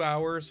at 2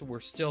 hours we're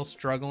still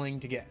struggling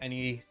to get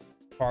any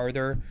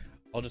farther,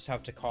 I'll just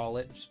have to call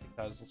it, just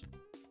because,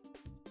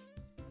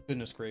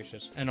 goodness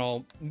gracious. And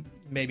I'll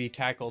maybe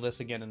tackle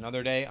this again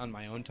another day on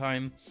my own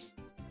time,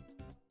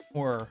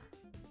 or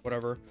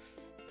whatever.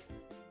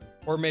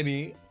 Or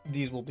maybe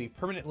these will be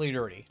permanently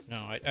dirty.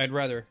 No, I'd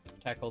rather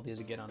tackle these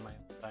again on my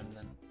own time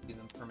than do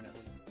them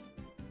permanently.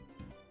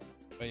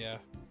 But yeah.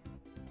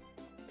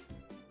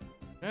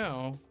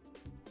 Now,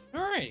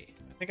 alright.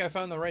 I think I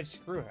found the right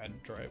screw head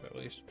drive at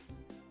least.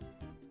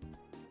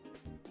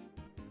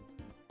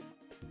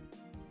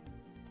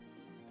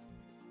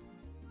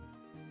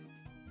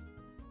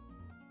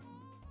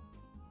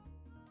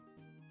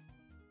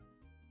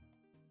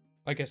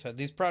 Like I said,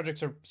 these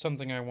projects are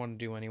something I want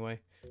to do anyway.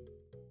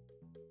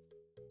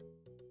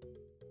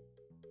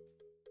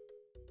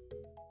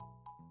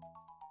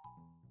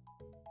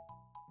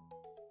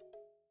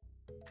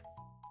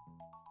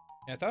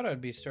 I thought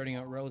I'd be starting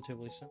out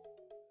relatively simple,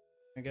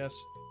 I guess.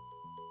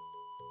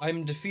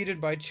 I'm defeated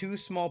by 2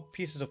 small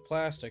pieces of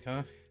plastic,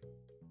 huh?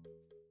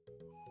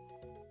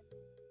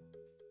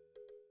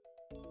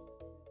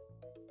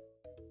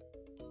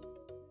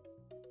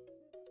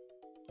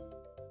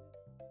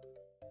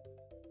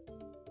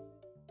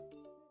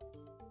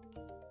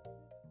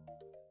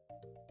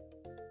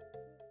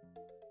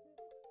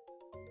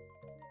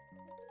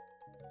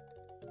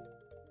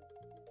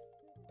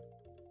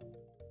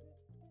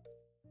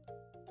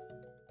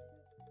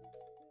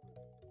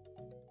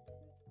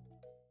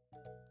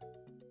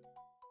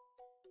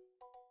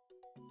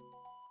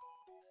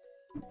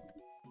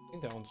 I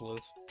think that one's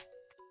loose.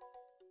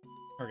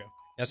 There we go.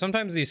 Yeah,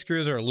 sometimes these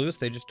screws are loose,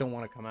 they just don't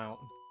want to come out.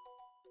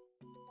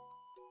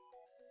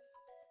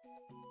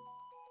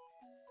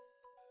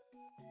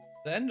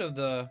 The end of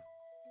the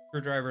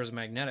screwdriver is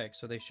magnetic,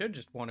 so they should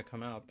just want to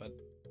come out, but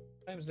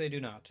sometimes they do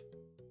not.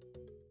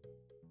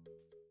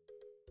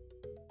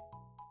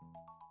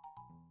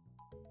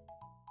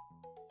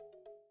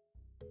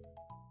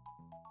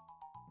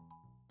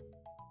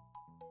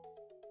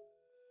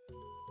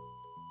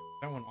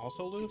 That one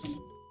also loose?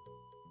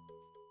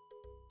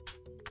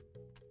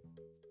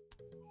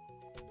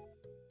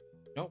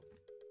 Nope.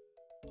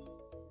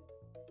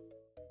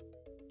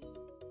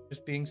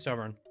 Just being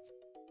stubborn.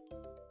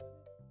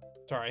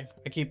 Sorry,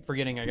 I keep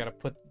forgetting I gotta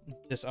put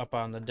this up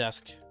on the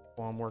desk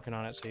while I'm working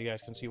on it so you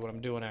guys can see what I'm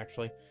doing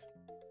actually.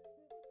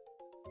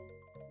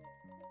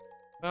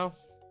 Well,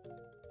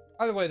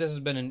 either way, this has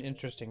been an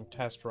interesting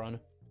test run.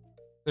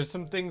 There's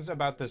some things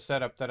about this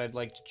setup that I'd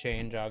like to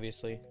change,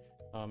 obviously,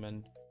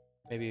 and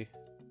maybe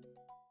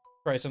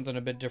try something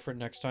a bit different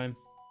next time.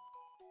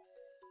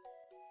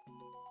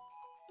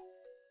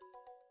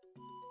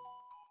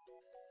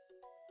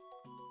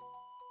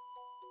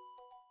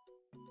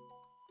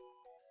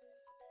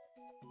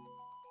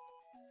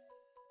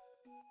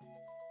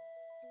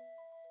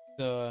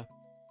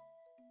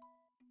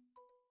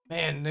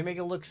 Man, they make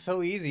it look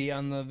so easy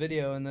on the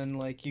video, and then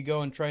like you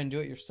go and try and do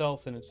it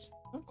yourself, and it's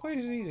not quite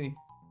as easy.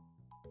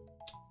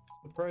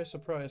 Surprise,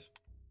 surprise.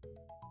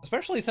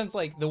 Especially since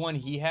like the one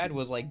he had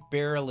was like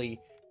barely,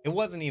 it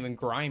wasn't even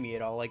grimy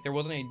at all. Like there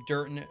wasn't any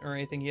dirt in it or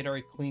anything. He had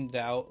already cleaned it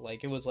out.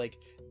 Like it was like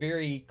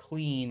very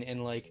clean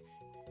and like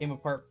came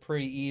apart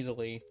pretty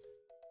easily.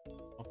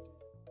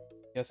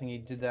 Guessing he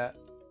did that,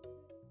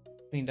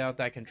 cleaned out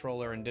that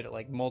controller and did it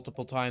like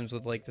multiple times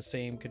with like the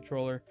same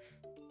controller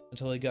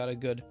until he got a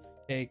good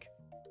take.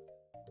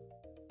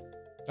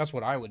 That's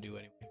what I would do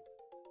anyway.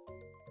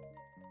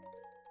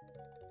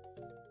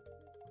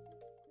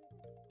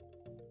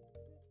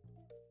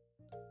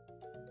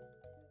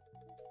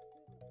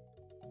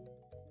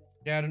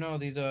 Yeah, I don't know,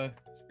 these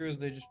screws,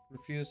 they just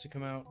refuse to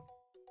come out.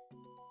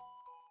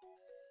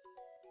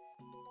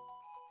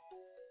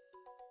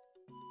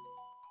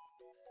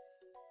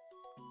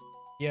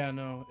 Yeah,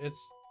 no, it's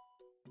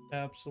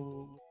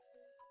absolutely...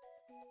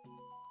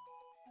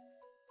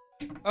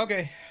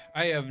 Okay,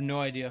 I have no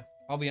idea.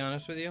 I'll be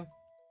honest with you.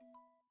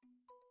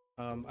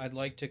 I'd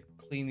like to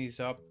clean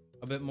these up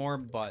a bit more,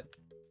 but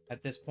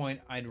at this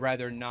point, I'd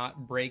rather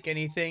not break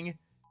anything,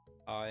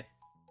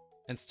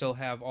 and still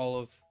have all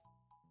of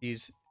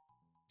these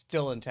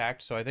still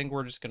intact. So I think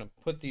we're just gonna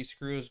put these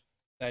screws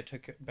that I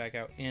took back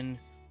out in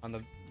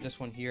on this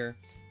one here,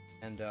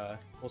 and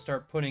we'll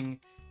start putting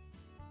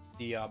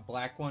the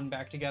black one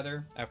back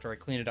together after I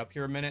clean it up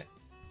here a minute,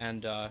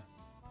 and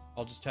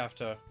I'll just have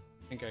to,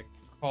 I think I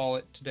call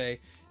it today,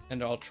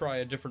 and I'll try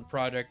a different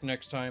project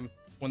next time,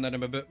 one that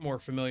I'm a bit more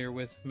familiar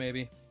with,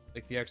 maybe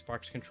like the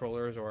Xbox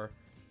controllers, or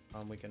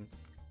we can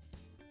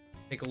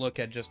take a look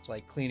at just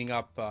like cleaning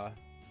up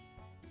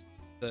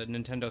the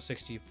Nintendo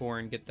 64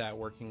 and get that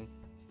working.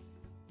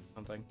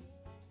 Something.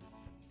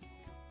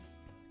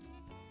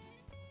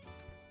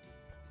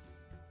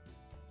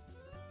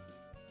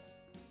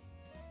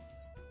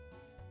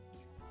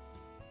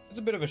 It's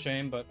a bit of a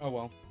shame, but oh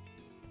well.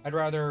 I'd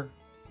rather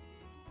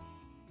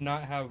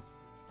not have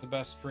the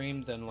best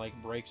stream than like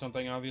break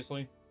something,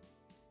 obviously.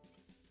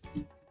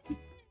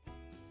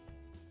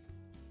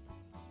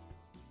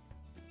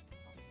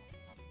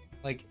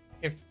 Like,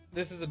 if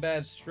this is a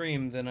bad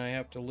stream, then I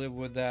have to live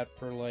with that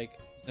for like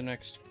the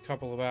next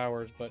couple of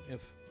hours, but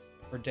if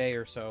or day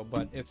or so.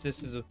 But if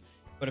this is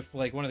but if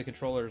like one of the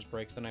controllers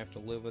breaks, then I have to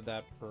live with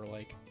that for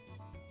like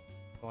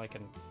until I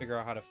can figure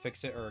out how to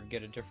fix it or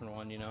get a different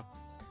one, you know.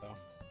 So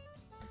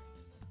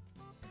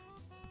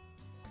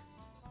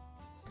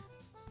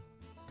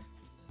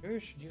maybe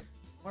should you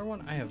more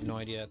one? I have no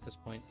idea at this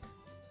point.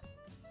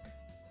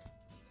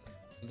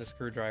 The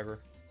screwdriver.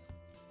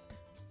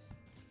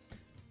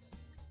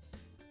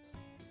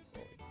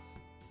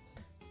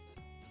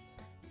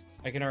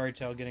 I can already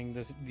tell getting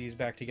these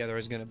back together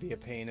is going to be a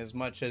pain as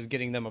much as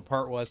getting them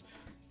apart was.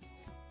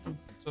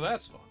 So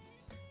that's fun.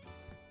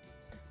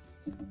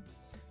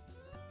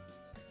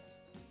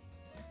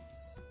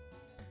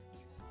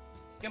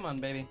 Come on,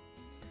 baby.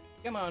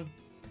 Come on.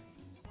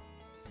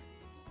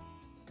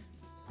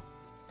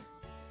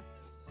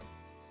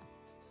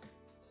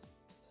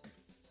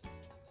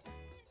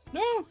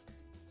 No!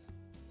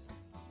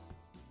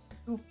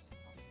 Ooh.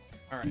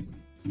 All right.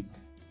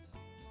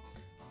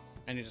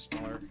 I need a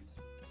smaller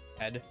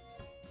head.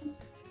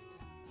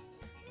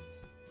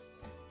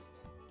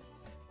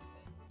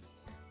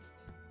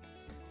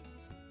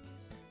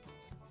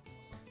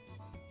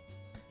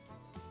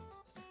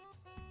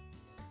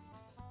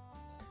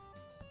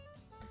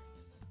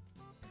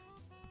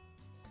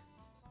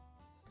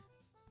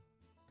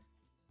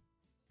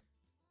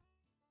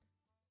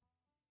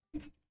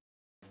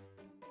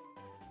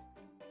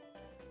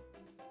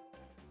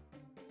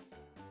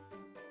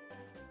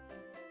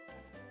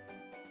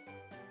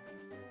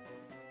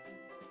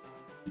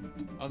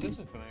 Oh, this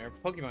is familiar.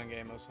 Pokemon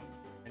game of some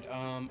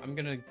kind. I'm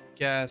gonna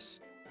guess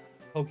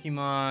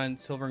Pokemon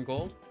Silver and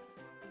Gold.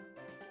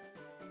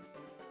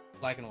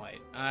 Black and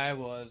White. I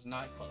was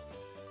not close.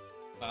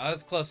 Well, I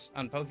was close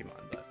on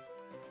Pokemon, but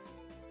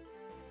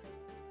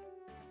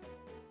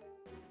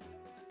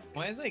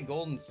why is it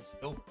gold and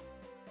silver?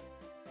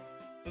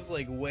 This is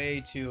like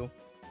way too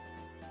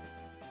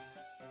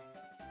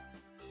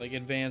like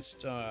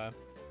advanced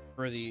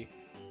for the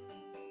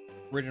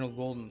original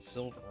gold and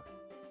silver.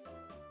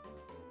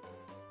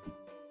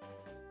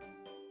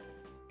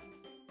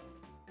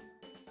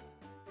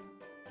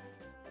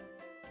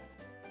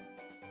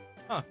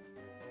 Huh.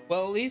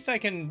 Well, at least I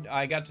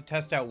got to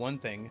test out one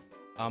thing.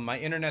 My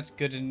internet's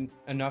good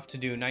enough to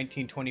do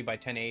 1920 by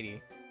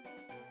 1080.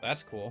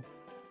 That's cool.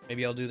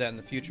 Maybe I'll do that in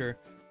the future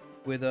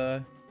with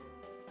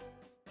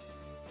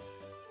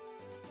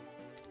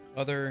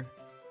other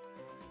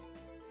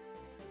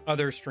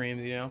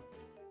streams, you know.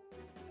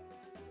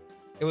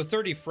 It was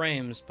 30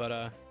 frames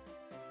but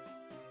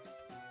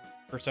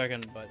per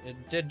second, but it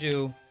did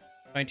do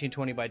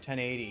 1920 by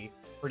 1080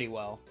 pretty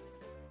well.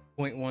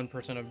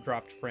 0.1% of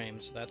dropped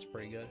frames, so that's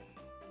pretty good.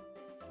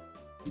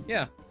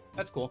 Yeah,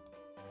 that's cool.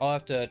 I'll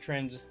have to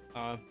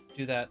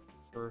do that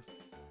for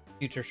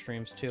future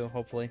streams too,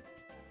 hopefully.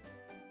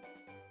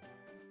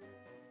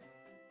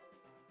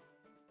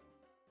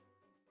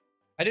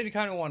 I did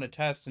kind of want to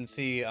test and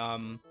see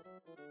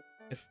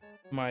if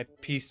my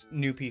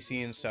new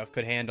PC and stuff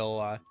could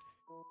handle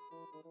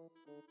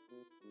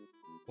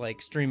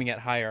like streaming at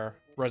higher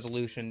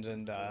resolutions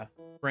and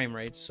frame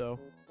rates. So,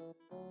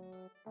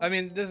 I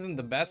mean, this isn't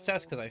the best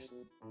test because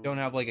I don't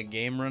have like a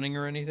game running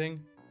or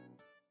anything.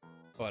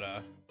 But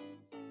all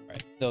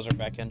right, those are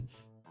back in.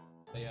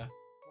 But yeah,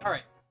 all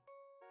right.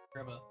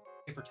 Grab a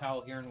paper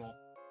towel here and we'll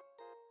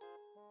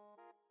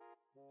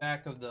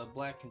back of the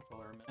black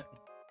controller a minute.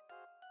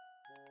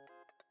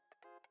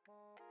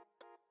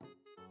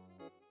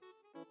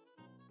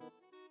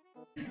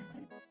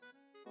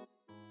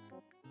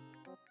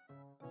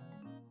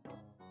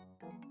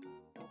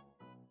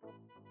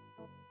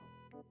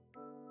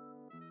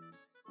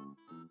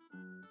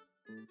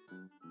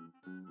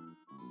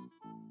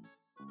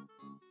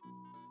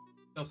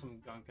 Still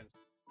some gunk and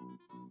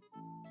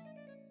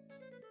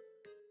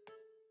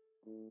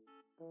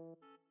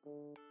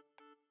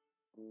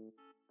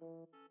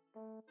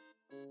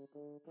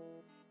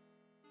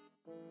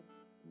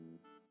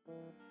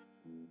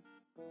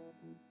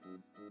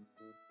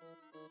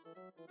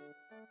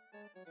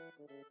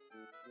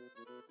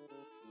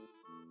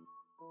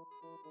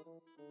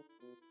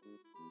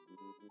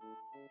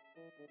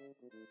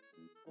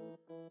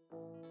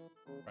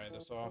pry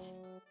this off.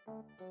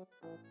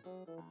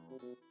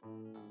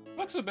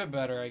 Looks a bit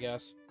better, I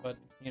guess, but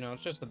you know,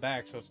 it's just the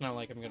back, so it's not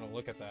like I'm gonna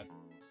look at that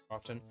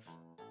often.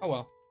 Oh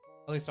well,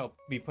 at least I'll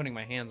be putting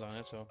my hands on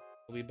it, so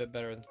it'll be a bit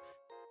better than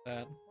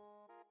that.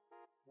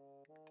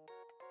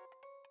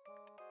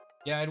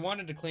 Yeah, I'd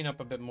wanted to clean up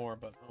a bit more,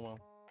 but oh well.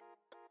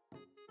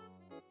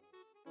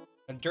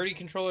 A dirty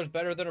controller is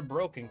better than a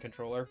broken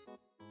controller.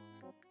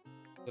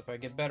 If I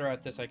get better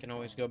at this, I can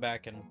always go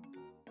back and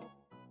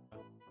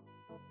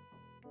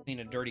clean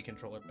a dirty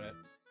controller, but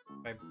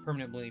if I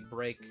permanently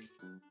break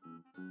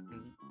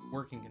a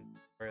working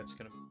controller, it's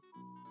gonna be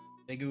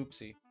a big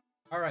oopsie.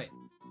 Alright,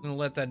 I'm gonna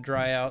let that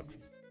dry out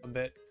a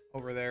bit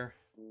over there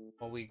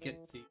while we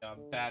get the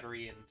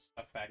battery and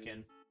stuff back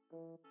in.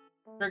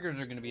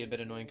 Triggers are gonna be a bit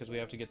annoying because we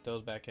have to get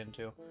those back in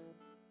too.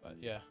 But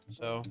yeah,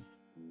 so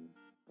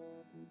I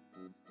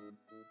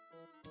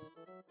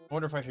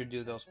wonder if I should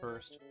do those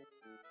first.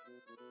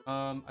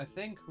 I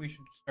think we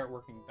should start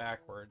working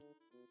backwards.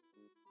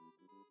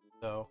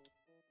 So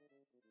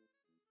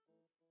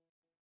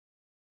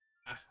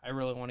I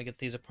really want to get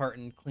these apart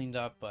and cleaned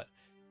up, but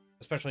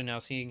especially now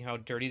seeing how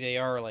dirty they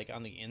are, like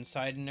on the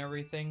inside and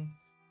everything.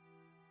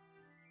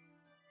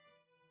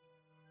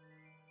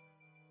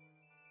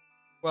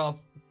 Well,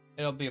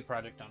 it'll be a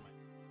project on my.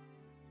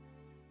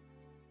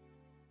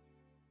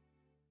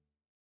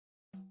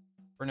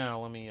 For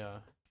now, let me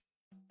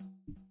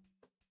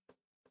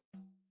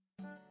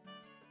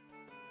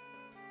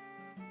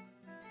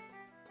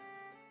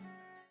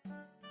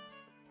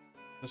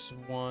this is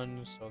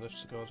one, so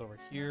this goes over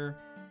here.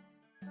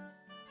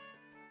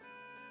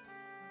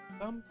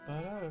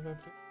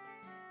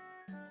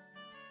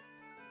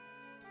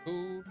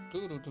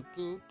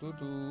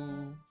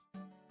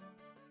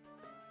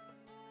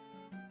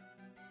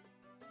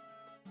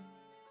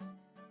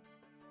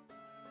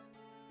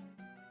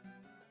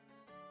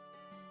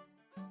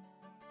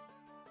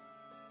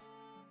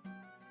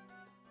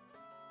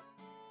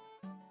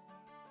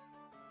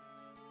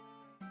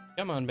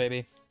 Come on,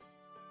 baby.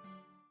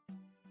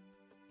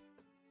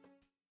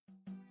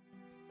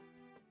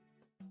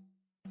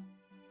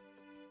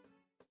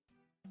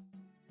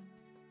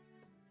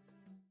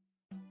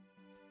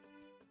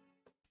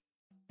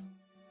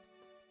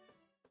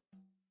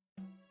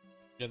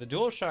 Yeah, the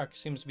Dualshock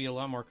seems to be a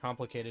lot more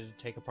complicated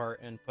to take apart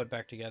and put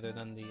back together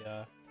than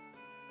the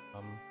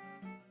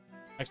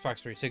Xbox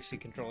 360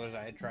 controllers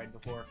I had tried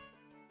before.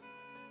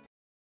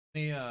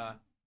 Let me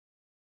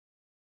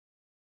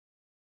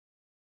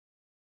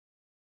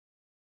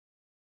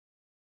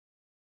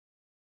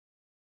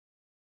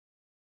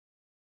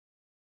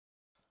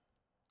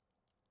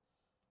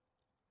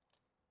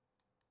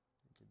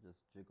Just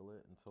jiggle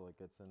it until it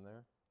gets in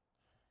there.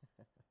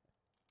 Okay.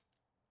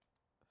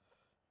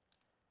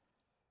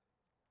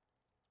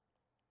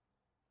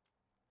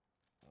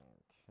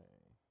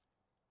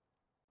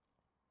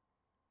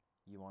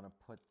 You want to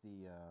put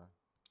the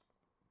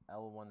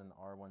L1 and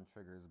R1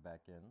 triggers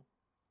back in,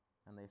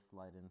 and they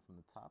slide in from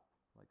the top,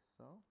 like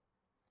so.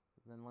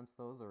 Then once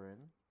those are in,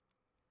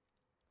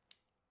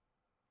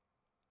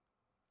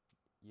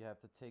 you have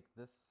to take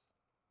this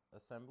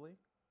assembly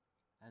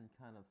and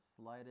kind of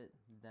slide it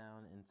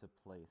down into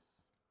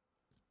place.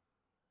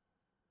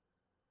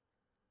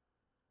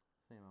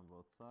 Same on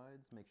both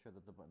sides. Make sure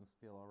that the buttons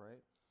feel all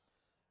right.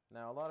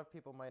 Now, a lot of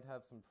people might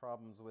have some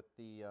problems with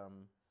the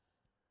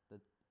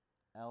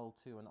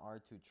L2 and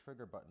R2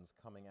 trigger buttons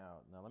coming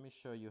out. Now, let me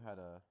show you how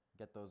to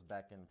get those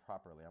back in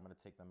properly. I'm going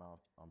to take them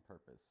out on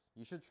purpose.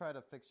 You should try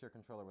to fix your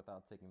controller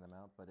without taking them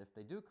out, but if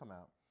they do come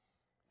out,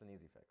 it's an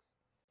easy fix.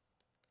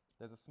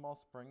 There's a small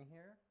spring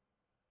here.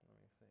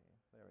 Let me see.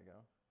 There we go.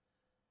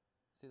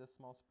 See the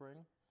small spring?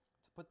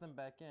 To put them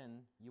back in,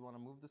 you want to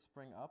move the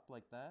spring up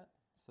like that,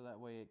 so that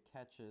way it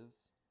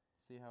catches.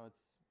 See how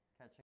it's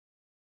catching?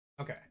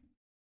 Okay.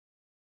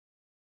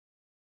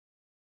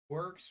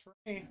 Works for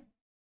me.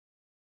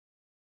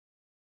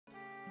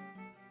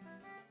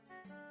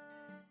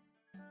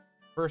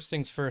 First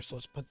things first,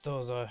 let's put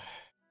those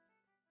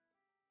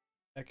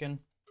back in.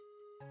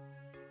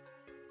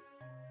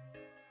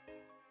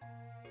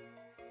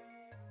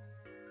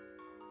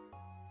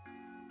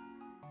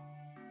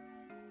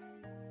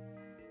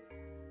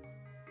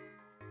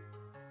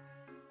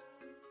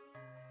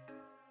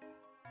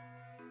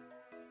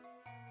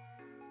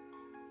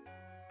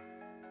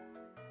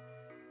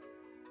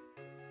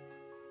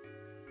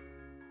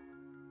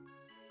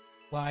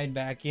 Slide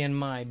back in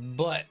my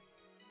butt.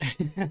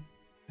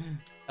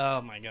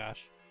 Oh my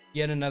gosh.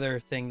 Yet another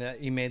thing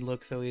that you made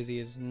look so easy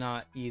is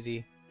not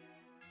easy.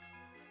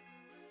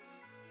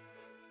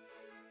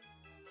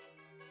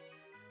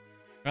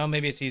 Well,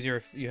 maybe it's easier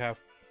if you have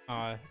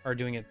are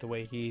doing it the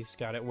way he's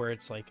got it, where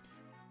it's like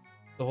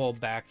the whole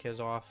back is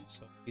off,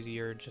 so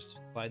easier just to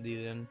slide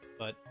these in,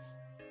 but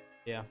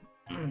yeah.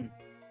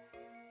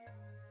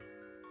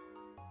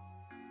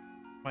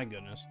 My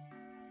goodness.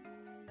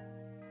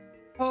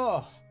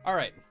 Oh, all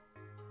right.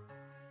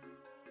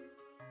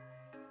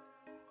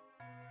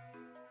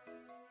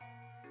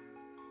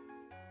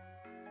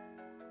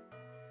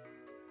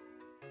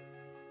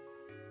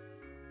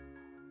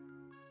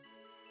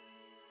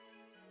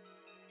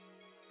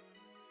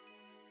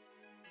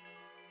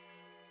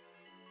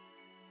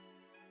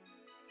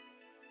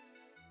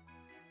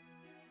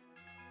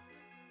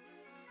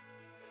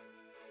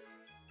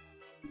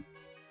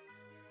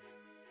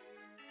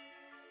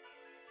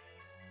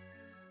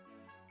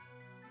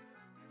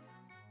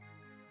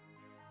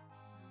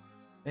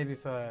 Maybe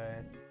if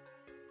I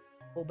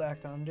pull back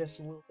on just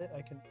a little bit,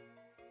 I can.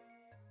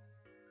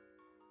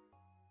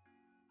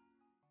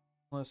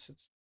 Unless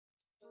it's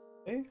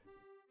okay.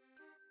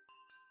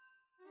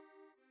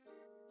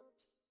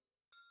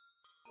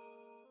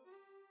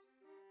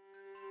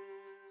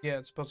 Yeah,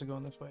 it's supposed to go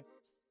in this way.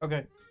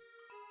 Okay.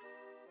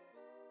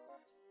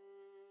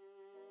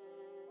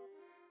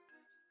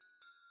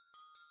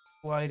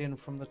 Slide in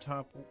from the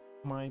top of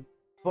my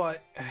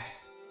butt.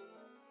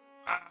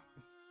 Ah.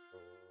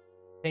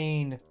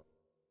 Pain.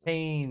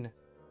 Pain.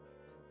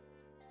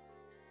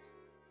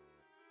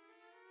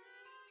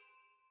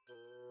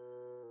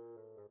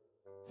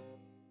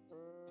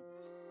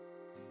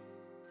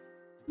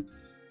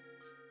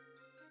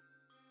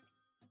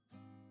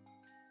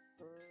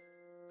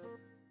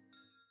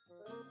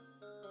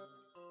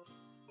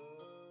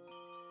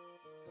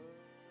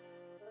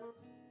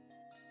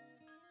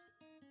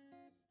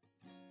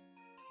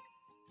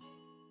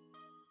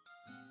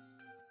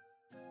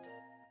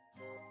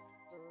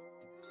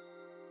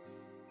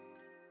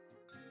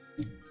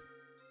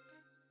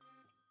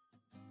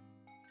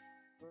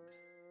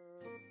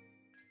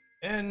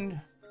 In,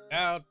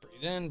 out,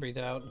 breathe in, breathe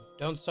out.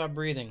 Don't stop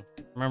breathing.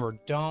 Remember,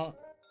 don't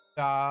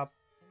stop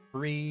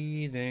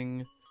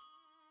breathing.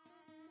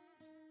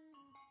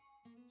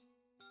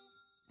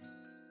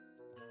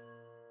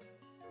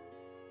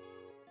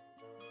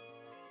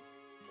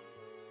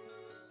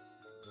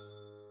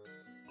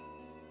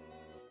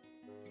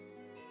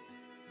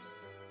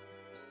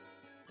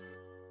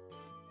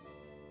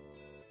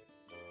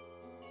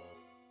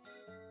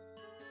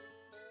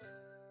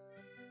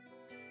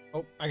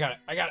 Oh, I got it.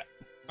 I got it.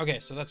 Okay,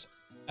 so that's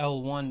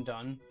L1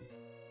 done.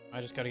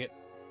 I just gotta get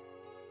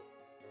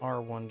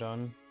R1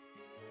 done.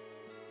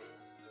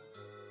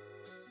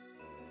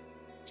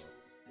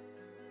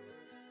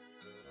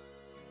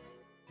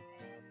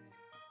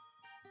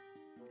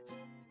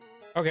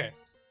 Okay,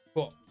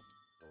 cool.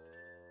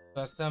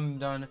 That's them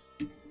done.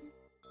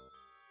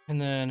 And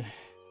then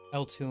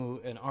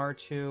L2 and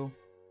R2.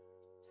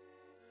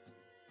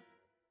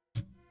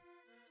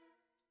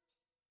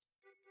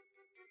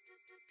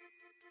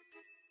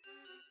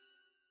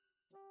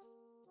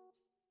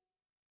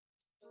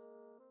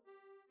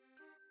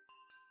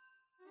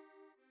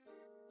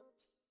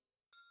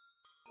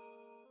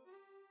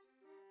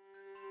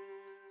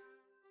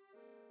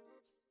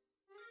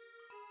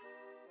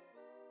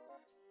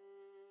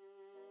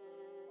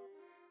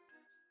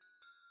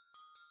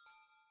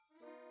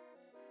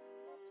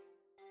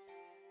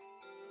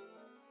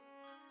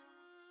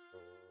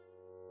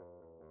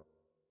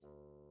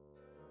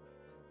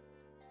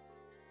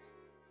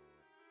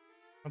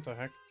 What the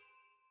heck?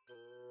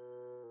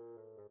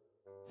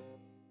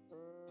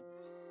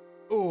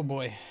 Oh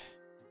boy.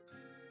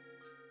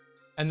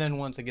 And then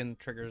once again, the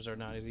triggers are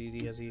not as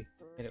easy as he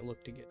made it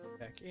look to get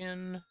back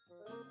in.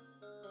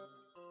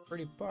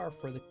 Pretty far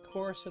for the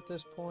course at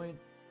this point.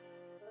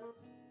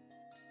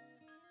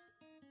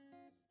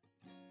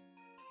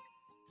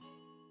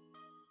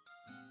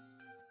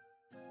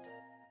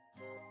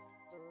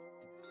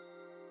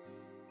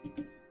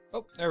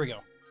 Oh, there we go.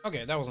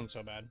 Okay, that wasn't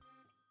so bad.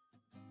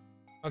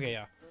 Okay,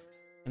 yeah.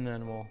 And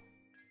then we'll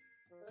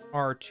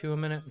R2 a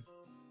minute.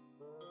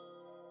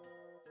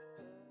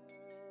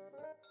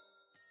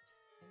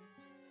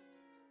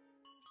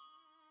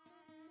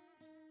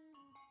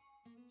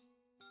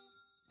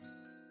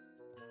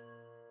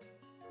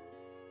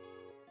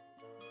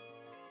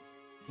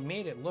 He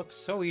made it look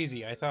so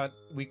easy. I thought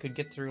we could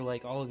get through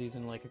like all of these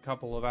in like a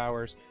couple of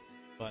hours,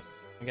 but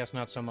I guess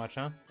not so much,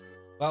 huh?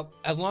 Well,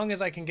 as long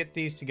as I can get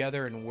these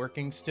together and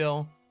working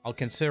still, I'll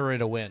consider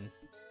it a win.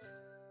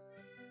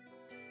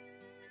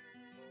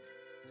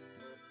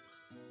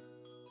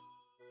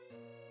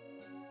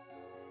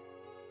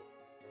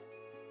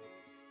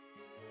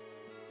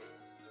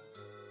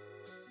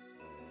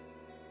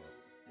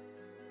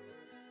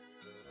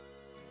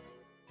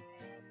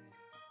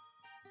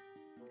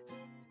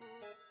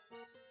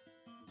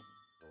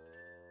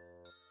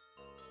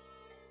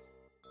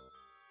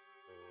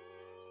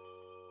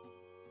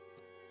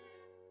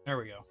 There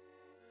we go.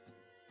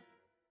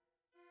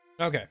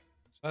 Okay,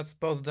 so that's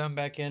both of them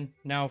back in.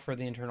 Now for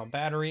the internal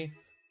battery.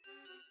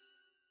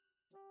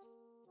 I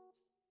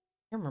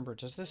can't remember,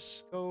 does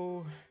this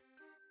go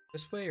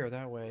this way or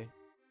that way?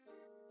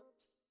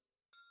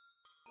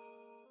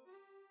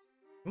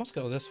 It must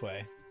go this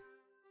way.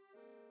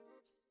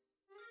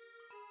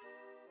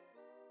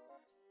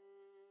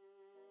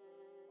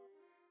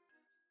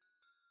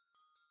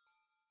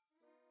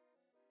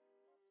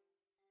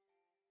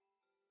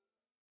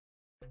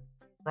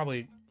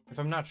 Probably, if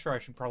I'm not sure, I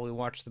should probably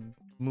watch the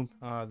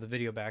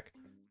video back.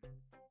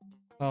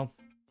 Well,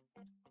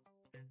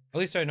 at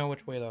least I know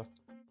which way the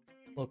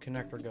little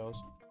connector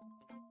goes.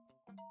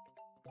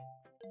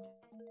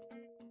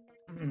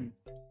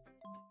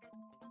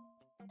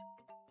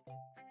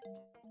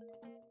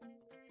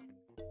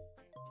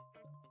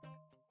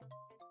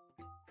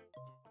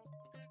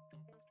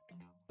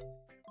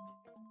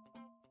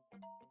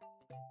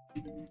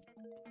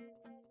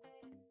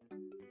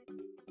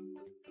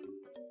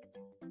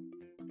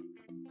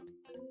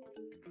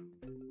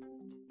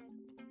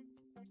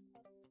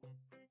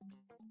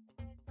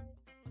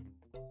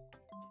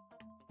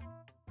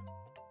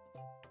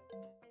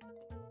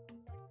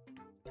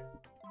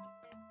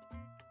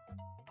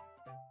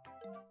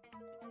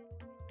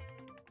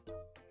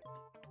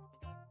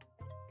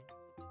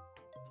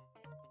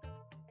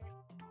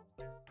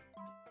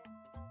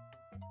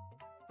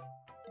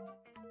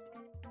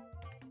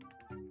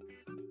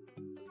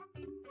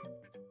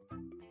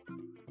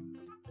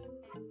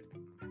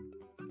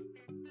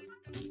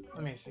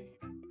 Let me see.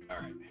 All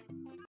right,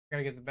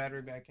 gotta get the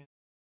battery back in.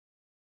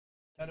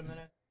 That a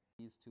minute.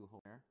 These two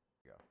holes there.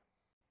 Go.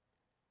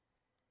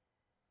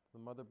 The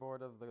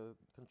motherboard of the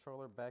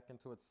controller back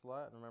into its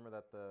slot, and remember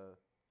that the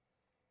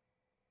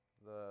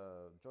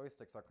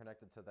joysticks are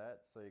connected to that,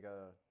 so you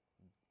gotta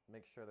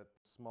make sure that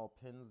small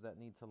pins that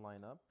need to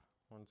line up.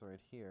 One's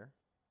right here.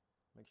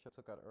 Make sure I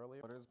took out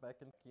earlier. Motors back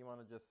in. You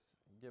want to just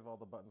give all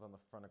the buttons on the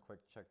front a quick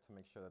check to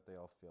make sure that they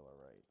all feel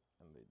alright,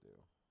 and they do.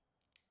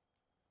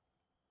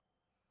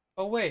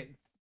 Oh wait,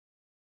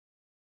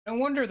 no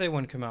wonder they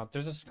wouldn't come out.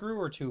 There's a screw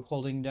or two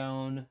holding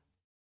down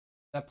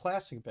that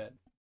plastic bit.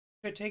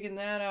 Should have taken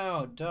that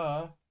out,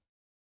 duh.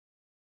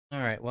 All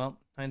right, well,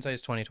 hindsight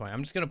is 2020.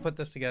 I'm just gonna put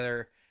this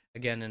together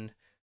again, and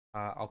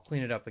I'll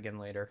clean it up again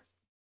later.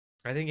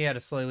 I think he had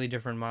a slightly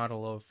different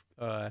model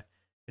of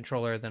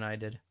controller than I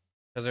did,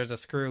 because there's a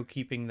screw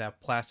keeping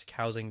that plastic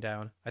housing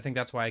down. I think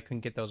that's why I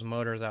couldn't get those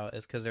motors out,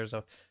 is because there's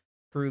a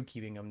screw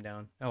keeping them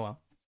down. Oh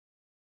well.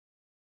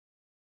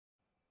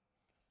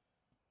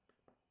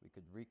 We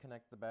could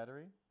reconnect the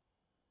battery,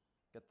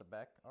 get the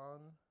back on.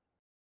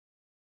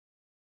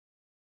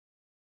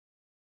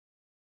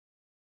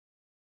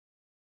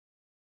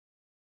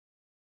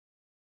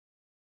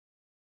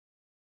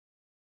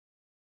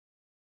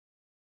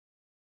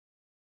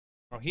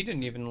 Oh, he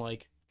didn't even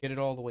like get it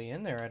all the way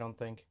in there, I don't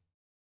think.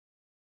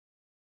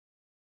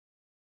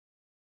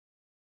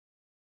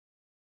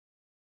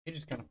 He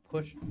just kind of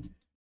pushed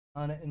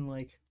on it and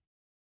like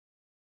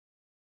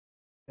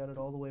got it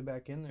all the way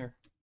back in there.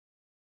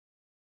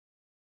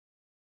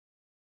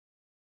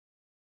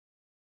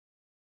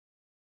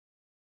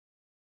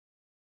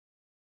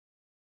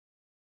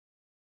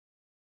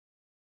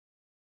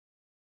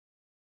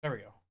 There we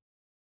go.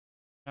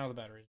 Now the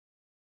battery's.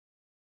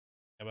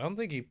 Yeah, but I don't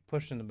think he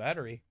pushed in the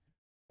battery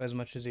as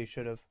much as he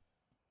should have.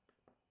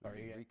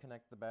 Sorry.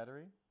 Reconnect the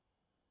battery,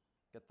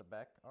 get the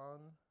back on.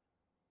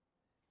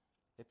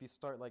 If you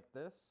start like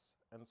this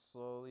and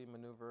slowly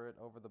maneuver it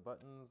over the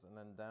buttons and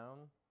then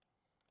down,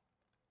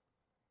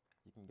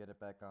 you can get it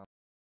back on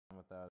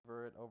without.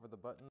 Maneuver it over the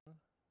button.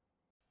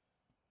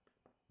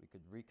 We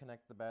could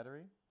reconnect the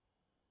battery,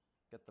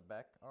 get the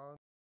back on.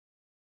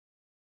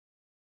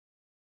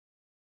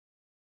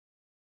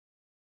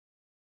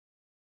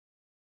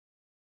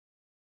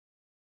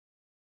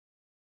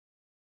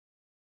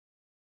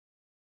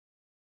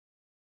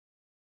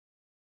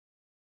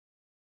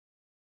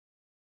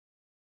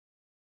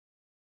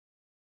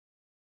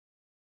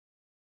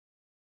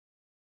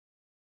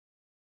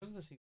 What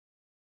does this?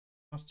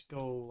 Must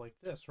go like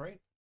this,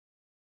 right?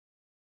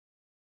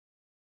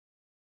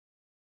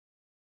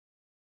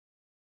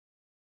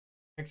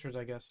 Pictures,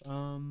 I guess.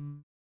 Coulda,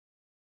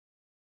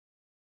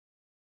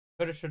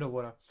 shoulda,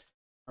 woulda.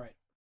 All right.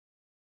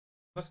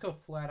 Must go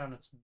flat on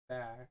its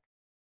back.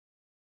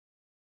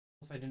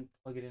 Unless I didn't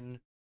plug it in the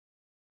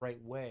right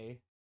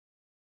way.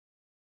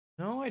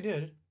 No, I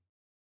did.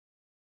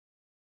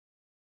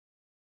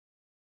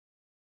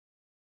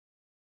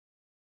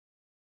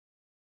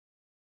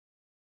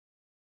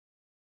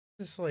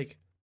 This like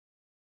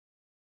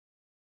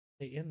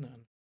stay in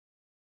then.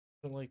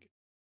 So like,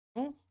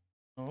 oh,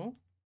 no,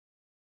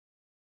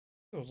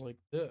 it goes like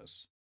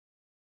this.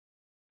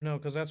 No,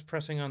 because that's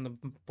pressing on the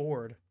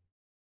board.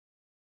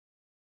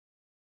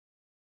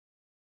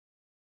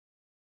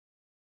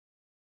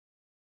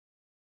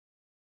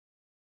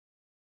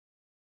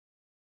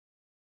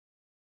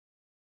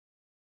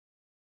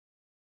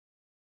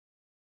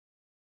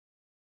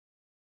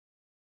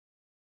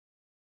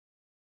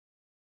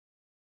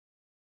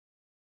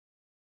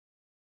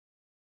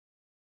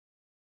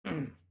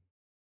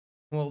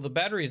 Well, the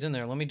battery's in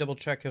there. Let me double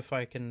check if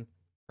I can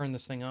turn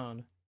this thing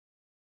on.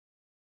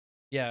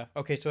 Yeah,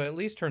 okay, so it at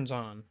least turns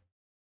on.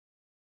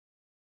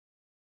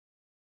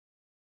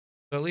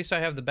 So at least I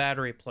have the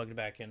battery plugged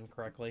back in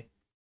correctly.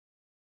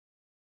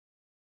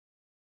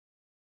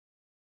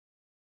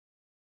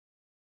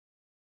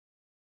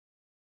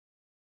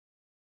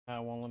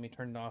 Won't let me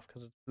turn it off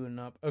because it's booting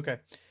up. Okay.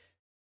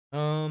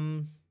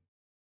 Um.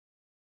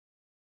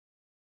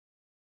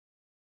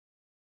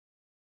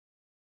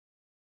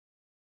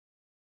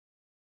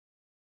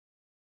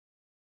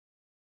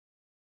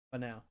 But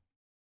now,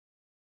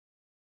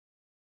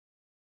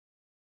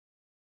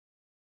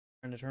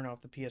 trying to turn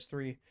off the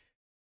PS3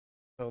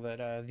 so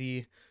that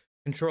the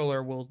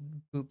controller will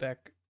boot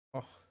back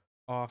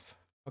off.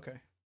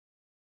 Okay.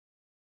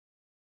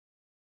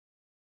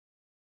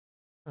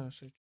 So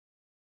it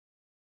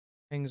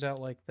hangs out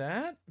like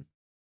that.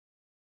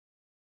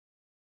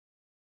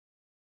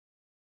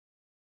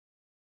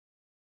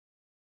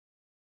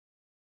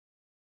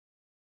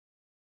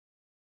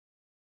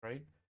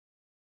 Right?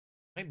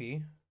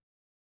 Maybe.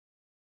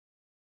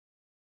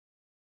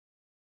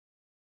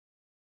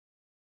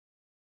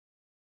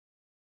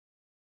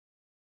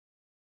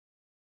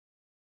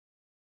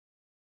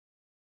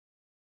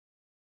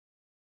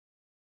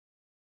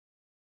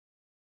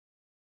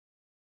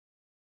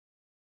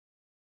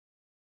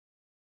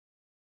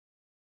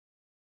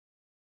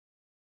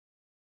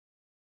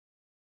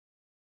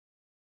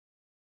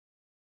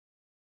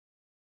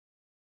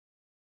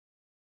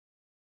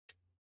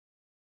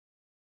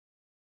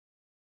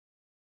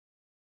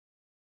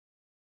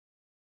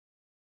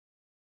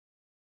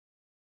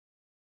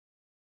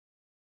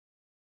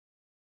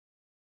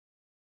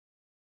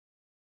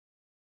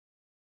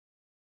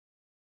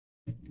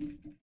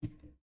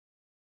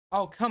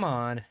 Oh, come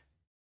on.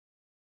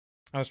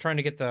 I was trying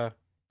to get the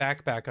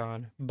back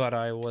on, but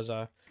I was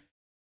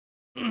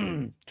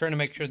trying to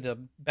make sure the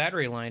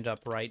battery lined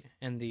up right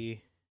and the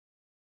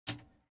one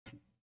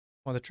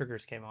of the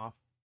triggers came off.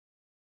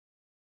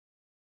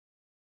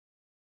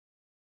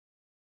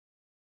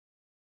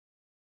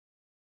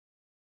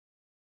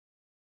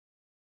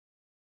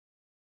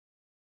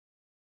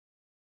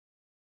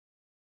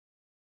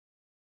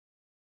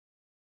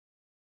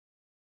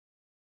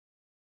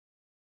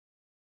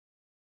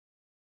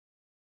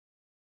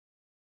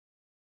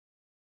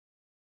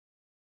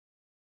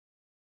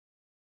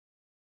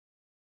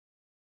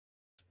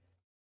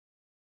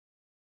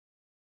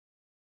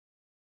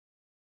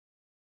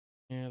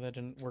 Yeah, that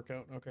didn't work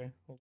out. Okay.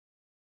 Well,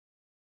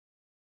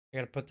 I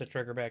gotta put the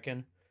trigger back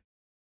in.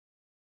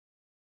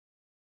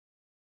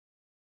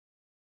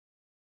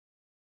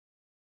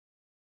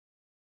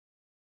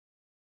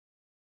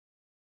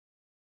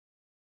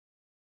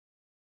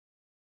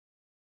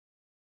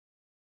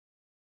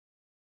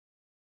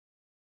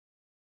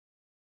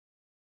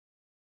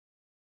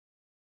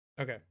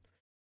 Okay.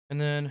 And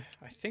then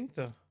I think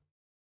the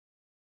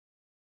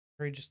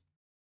just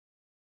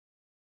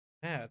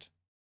that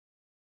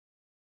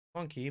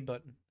funky,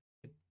 but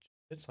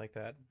it's like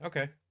that.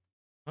 Okay.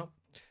 Well,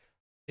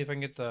 see if I can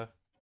get the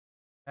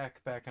back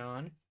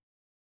on.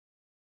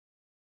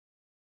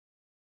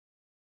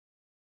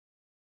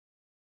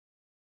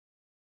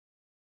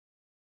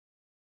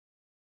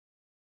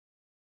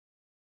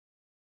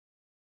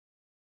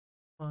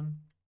 Come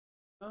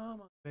on,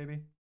 baby.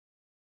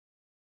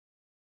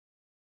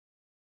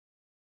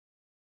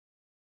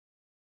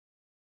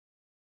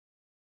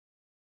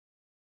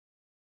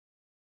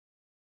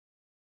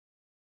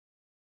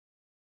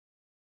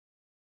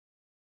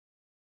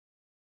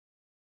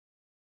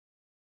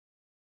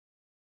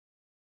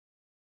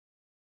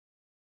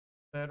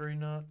 Battery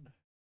not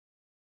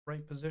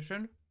right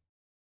position.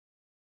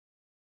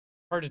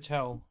 Hard to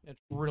tell.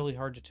 It's really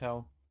hard to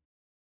tell.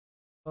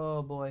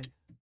 Oh boy.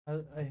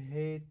 I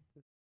hate.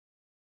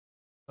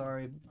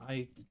 Sorry,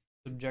 I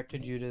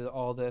subjected you to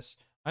all this.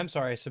 I'm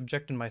sorry, I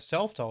subjected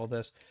myself to all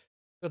this.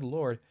 Good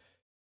lord.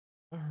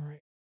 All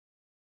right.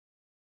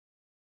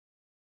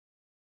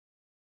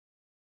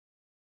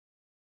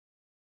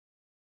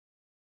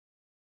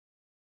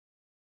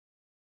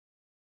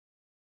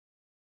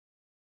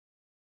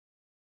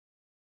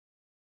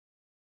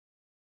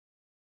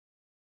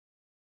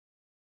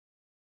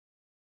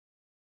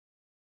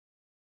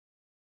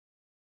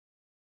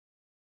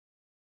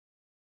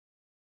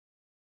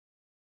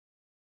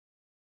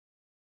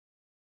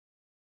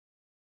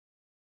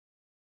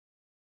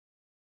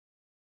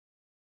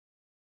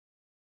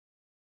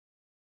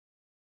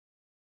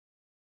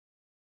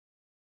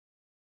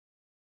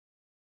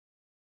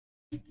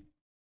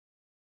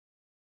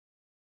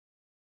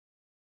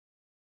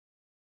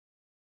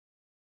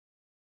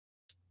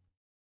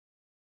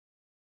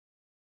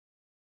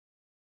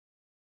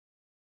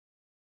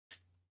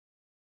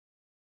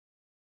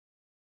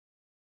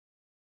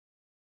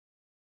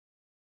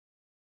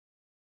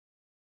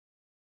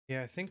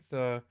 Yeah, I think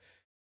the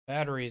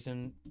battery's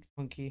in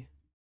funky.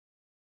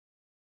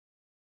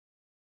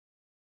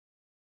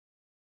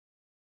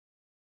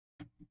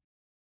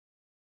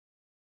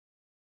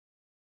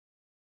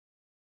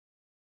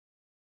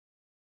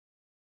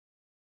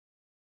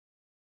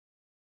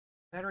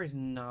 Battery's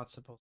not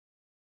supposed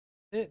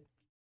to fit.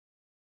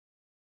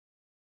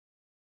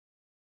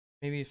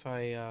 Maybe if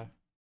I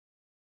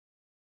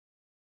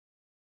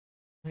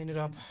clean it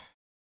up.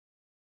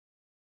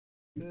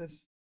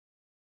 This.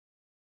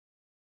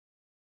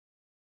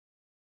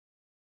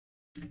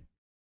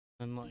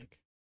 And like,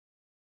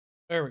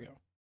 there we go.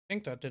 I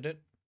think that did it.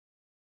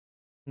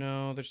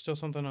 No, there's still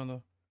something on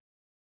the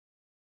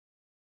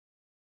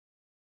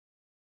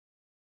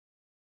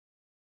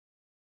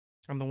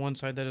one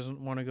side that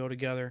doesn't want to go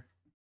together.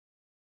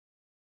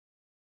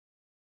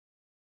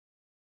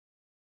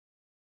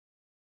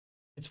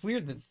 It's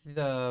weird that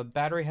the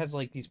battery has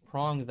like these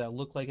prongs that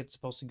look like it's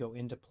supposed to go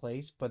into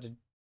place, but it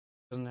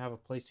doesn't have a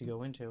place to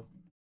go into.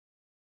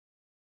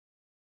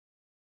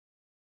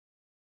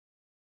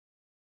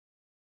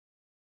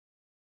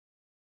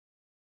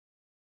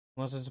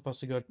 Unless it's supposed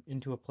to go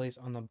into a place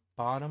on the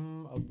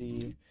bottom of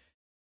the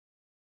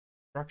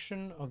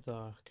direction of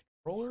the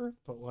controller,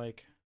 but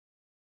like,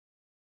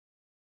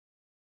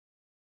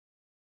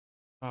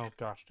 oh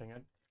gosh dang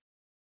it.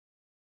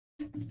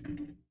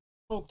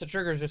 Oh, the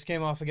trigger just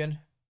came off again.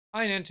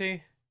 Hi,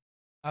 Ninty.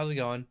 How's it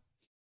going?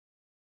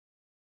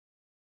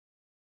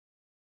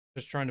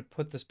 Just trying to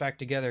put this back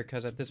together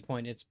because at this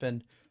point it's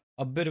been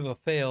a bit of a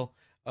fail.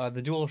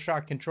 The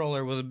DualShock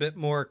controller was a bit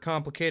more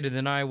complicated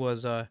than I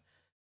was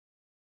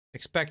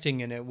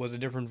expecting, and it was a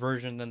different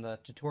version than the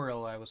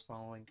tutorial I was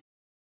following.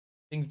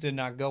 Things did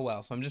not go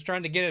well, so I'm just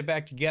trying to get it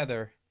back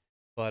together,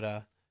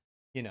 but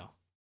you know,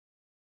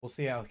 we'll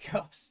see how it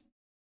goes.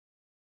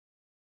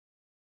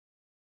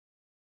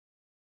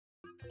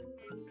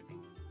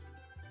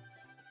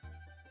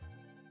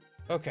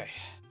 Okay.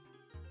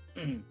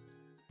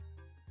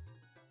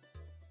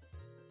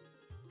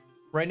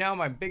 Right now,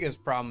 my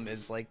biggest problem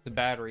is like the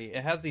battery.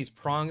 It has these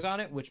prongs on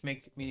it, which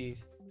make me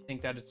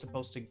think that it's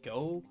supposed to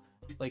go,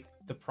 like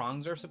the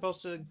prongs are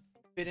supposed to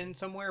fit in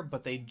somewhere,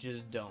 but they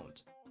just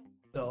don't.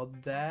 So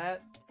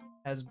that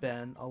has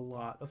been a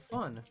lot of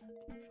fun.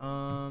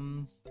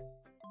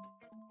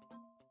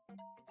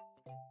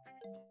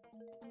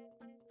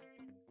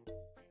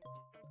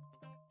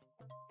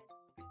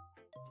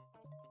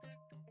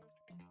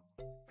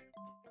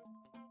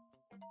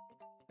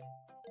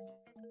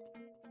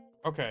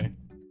 Okay.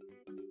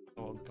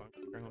 Oh,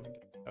 let me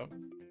get this out.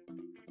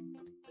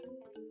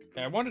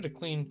 Okay, I wanted to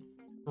clean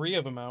 3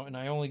 of them out, and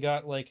I only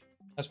got like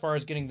as far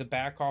as getting the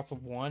back off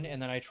of one,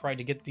 and then I tried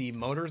to get the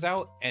motors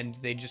out, and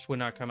they just would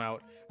not come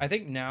out. I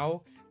think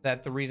now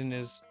that the reason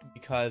is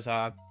because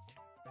I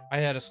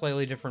had a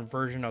slightly different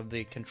version of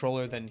the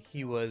controller than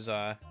he was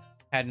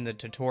had in the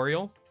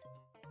tutorial,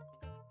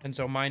 and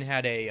so mine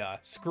had a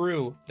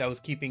screw that was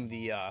keeping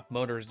the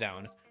motors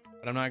down.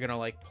 But I'm not gonna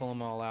like pull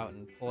them all out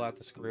and pull out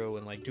the screw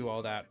and like do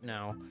all that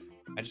now.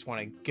 I just want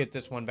to get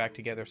this one back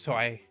together so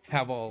I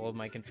have all of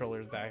my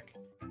controllers back.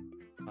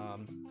 I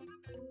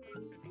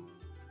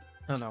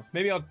don't know.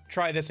 Maybe I'll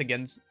try this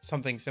again,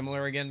 something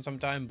similar again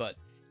sometime, but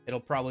it'll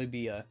probably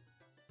be a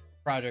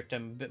project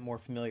I'm a bit more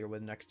familiar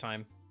with next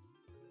time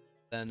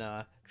than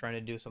trying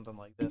to do something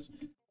like this.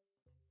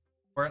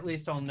 Or at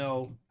least I'll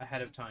know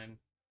ahead of time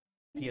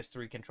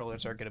PS3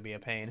 controllers are going to be a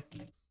pain.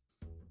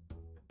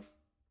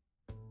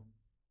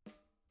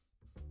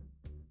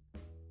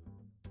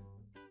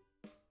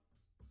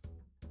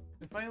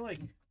 If I like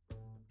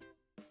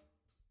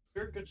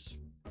circuits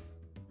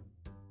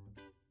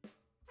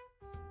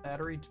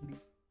battery to be,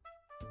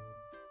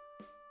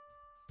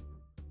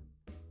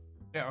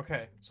 yeah,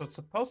 okay, so it's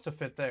supposed to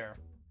fit there.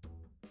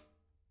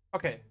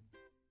 Okay,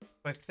 so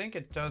I think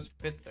it does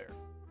fit there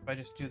if I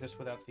just do this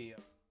without the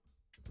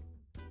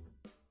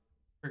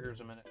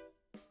triggers a minute.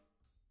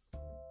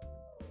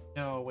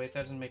 No, wait,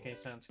 that doesn't make any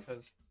sense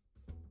because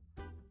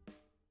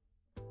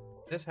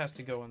this has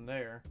to go in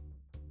there.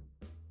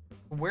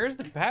 Where's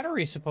the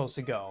battery supposed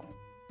to go?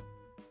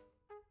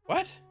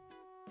 What?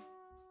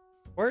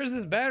 Where is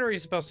this battery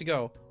supposed to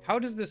go? How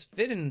does this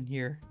fit in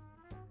here?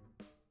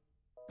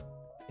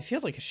 It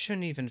feels like it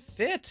shouldn't even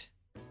fit.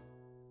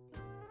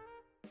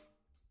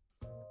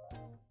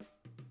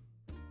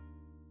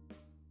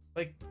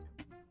 Like,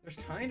 there's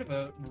kind of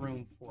a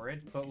room for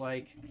it, but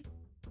like,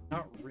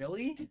 not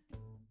really.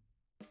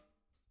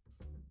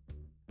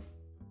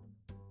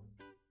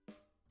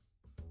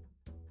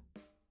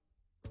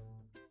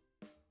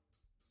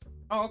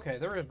 Oh, okay,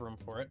 there is room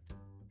for it.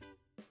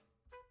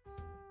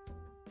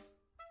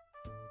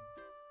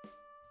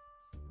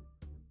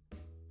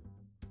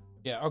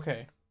 Yeah,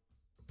 okay.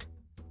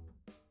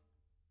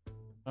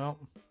 Well,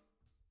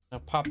 I'll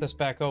pop this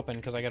back open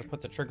because I got to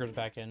put the triggers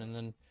back in and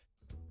then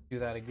do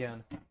that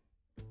again.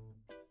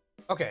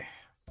 Okay,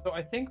 so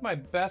I think my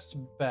best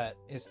bet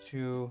is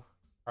to...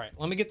 All right,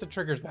 let me get the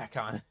triggers back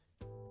on.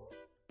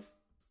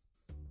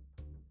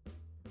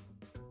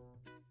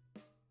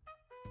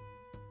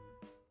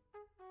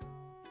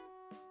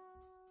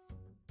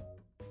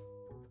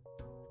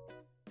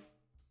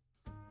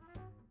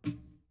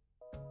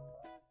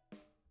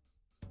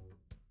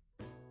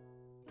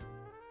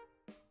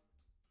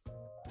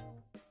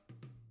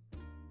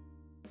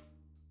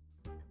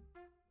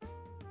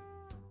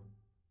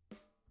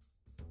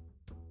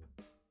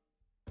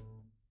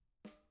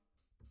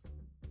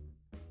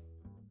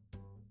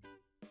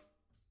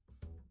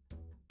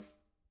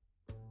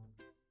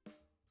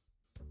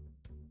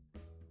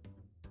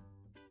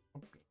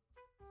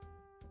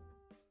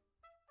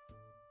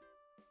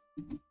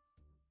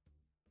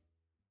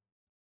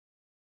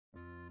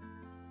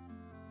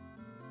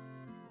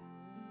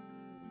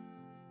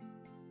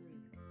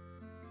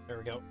 There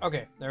we go.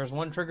 Okay, there's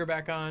one trigger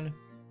back on.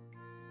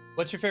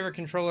 What's your favorite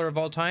controller of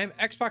all time?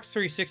 Xbox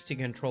 360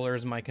 controller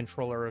is my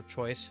controller of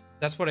choice.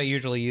 That's what I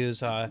usually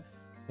use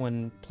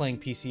when playing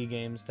PC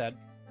games that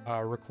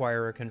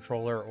require a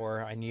controller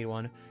or I need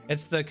one.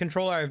 It's the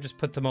controller I've just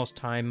put the most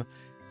time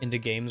into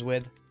games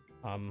with,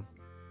 and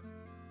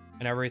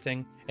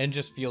everything, and it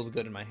just feels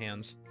good in my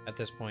hands at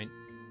this point.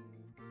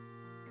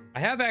 I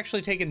have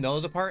actually taken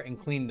those apart and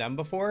cleaned them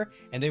before,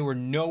 and they were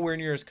nowhere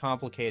near as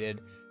complicated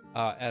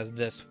as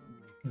this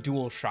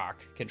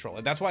DualShock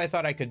controller. That's why I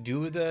thought I could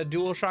do the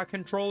DualShock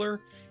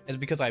controller, is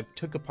because I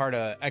took apart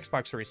a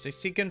Xbox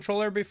 360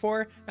 controller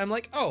before. And I'm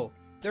like, oh,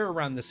 they're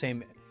around the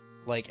same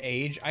like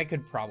age. I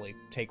could probably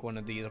take one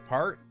of these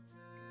apart.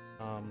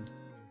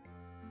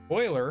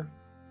 Spoiler,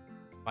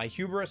 my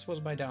hubris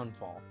was my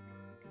downfall.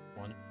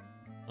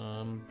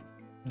 One.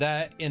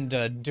 That and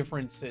a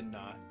difference in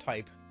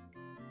type.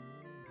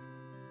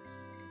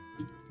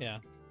 Yeah.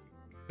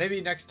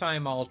 Maybe next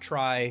time I'll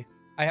try.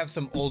 I have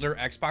some older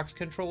Xbox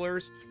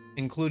controllers,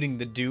 including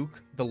the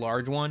Duke, the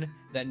large one,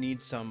 that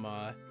needs some,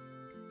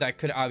 that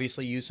could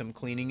obviously use some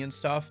cleaning and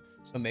stuff.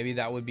 So maybe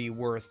that would be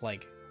worth,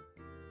 like,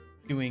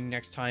 doing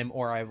next time.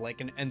 Or I have,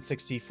 like, an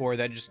N64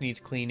 that just needs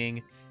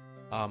cleaning,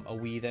 a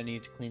Wii that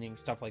needs cleaning,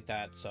 stuff like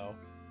that. So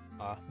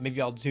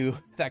maybe I'll do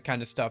that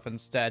kind of stuff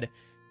instead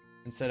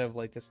of,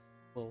 like, this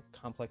little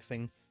complex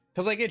thing.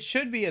 Because, like, it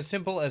should be as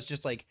simple as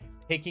just, like,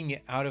 taking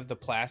it out of the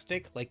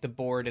plastic, like the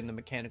board and the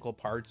mechanical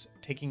parts,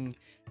 taking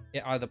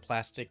it out of the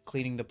plastic,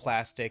 cleaning the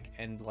plastic,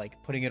 and,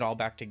 like, putting it all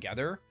back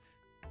together.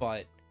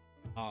 But,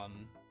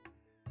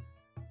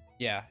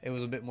 yeah, it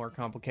was a bit more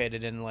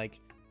complicated, and, like,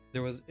 it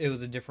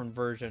was a different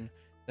version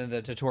than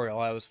the tutorial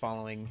I was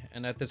following.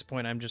 And at this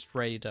point, I'm just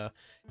ready to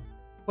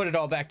put it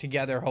all back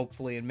together,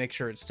 hopefully, and make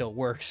sure it still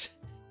works,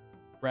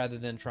 rather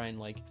than try and,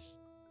 like,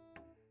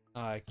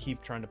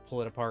 keep trying to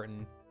pull it apart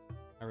and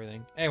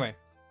everything. Anyway,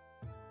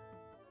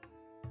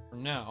 for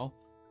now,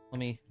 let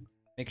me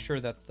make sure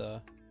that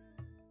the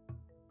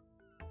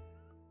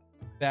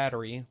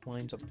battery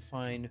lines up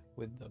fine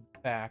with the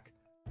back.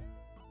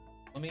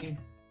 Okay,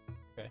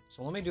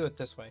 so let me do it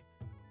this way.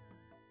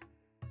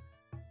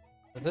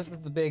 So this is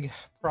the big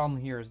problem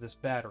here, is this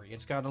battery.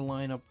 It's got to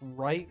line up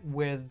right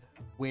with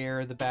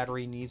where the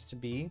battery needs to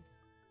be.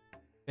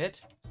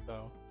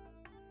 So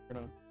we're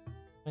gonna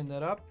line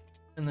that up,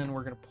 and then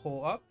we're gonna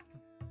pull up.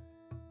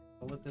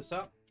 I'll lift this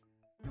up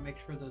and make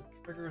sure the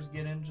triggers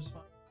get in just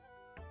fine.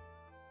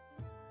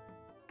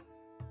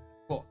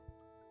 Cool.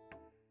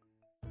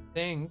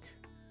 Think.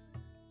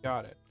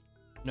 Got it.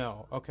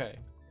 No. Okay.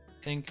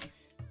 Think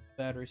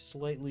battery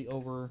slightly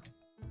over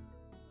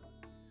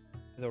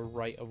to the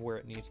right of where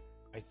it needs.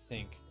 I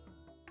think.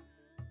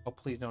 Oh,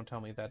 please don't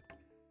tell me that.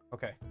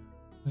 Okay.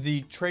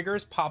 The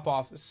triggers pop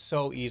off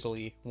so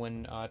easily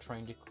when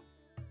trying to,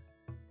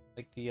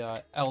 like, the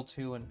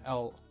L2 and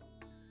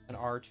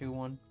R2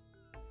 one.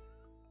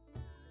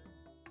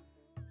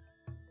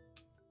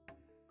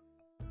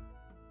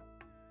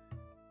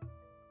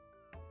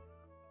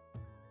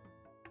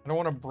 I don't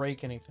want to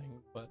break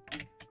anything, but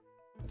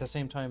at the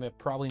same time, it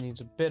probably needs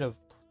a bit of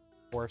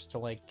force to,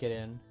 like, get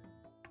in.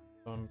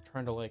 So I'm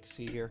trying to, like,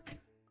 see here.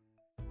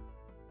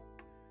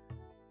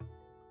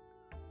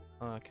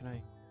 Can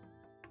I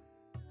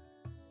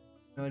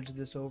nudge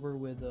this over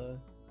with a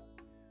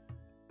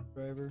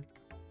driver?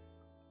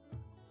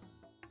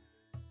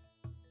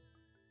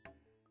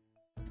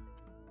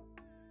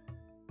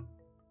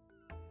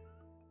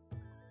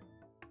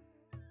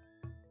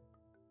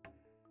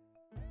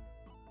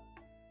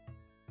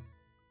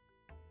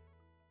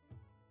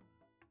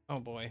 Oh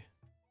boy.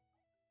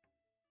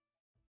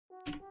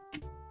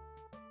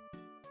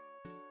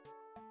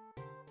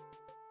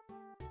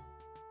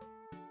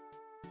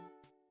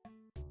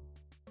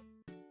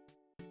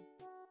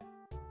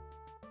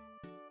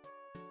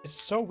 It's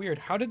so weird.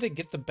 How did they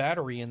get the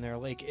battery in there?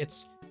 Like,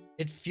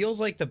 it feels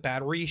like the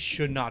battery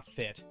should not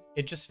fit.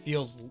 It just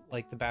feels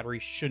like the battery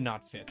should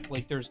not fit.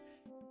 Like, there's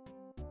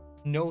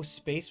no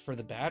space for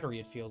the battery,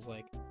 it feels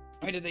like.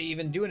 Why did they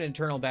even do an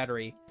internal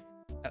battery?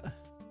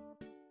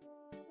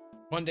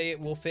 One day it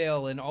will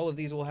fail, and all of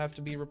these will have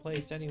to be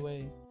replaced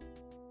anyway.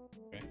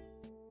 Okay.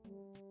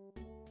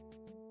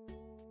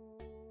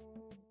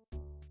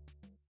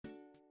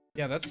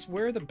 Yeah, that's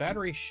where the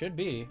battery should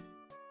be.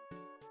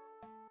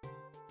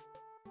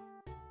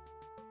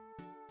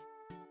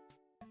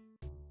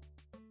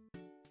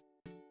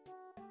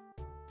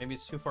 Maybe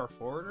it's too far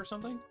forward or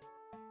something?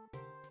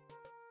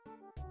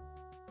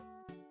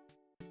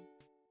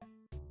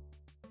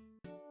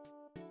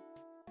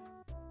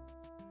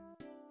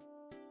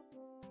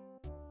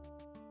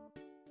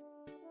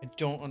 I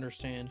don't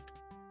understand.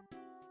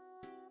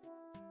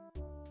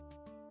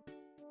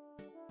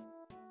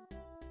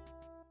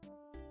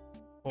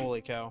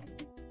 Holy cow.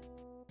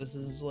 This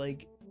is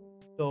like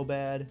so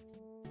bad.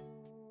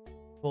 The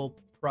whole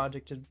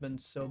project has been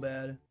so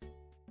bad.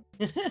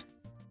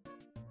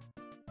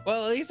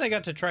 Well, at least I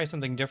got to try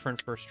something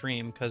different for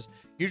stream, because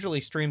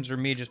usually streams are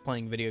me just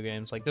playing video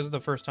games. Like, this is the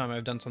first time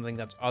I've done something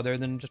that's other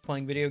than just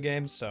playing video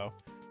games, so,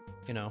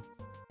 you know,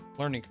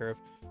 learning curve.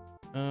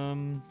 I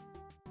don't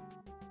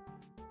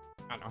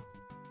know.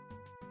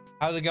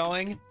 How's it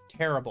going?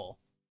 Terrible.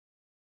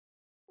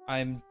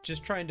 I'm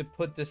just trying to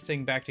put this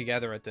thing back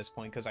together at this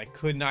point, because I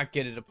could not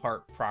get it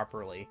apart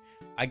properly.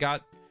 I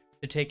got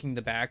to taking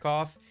the back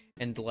off,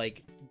 and,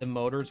 like, the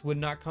motors would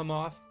not come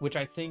off, which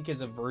I think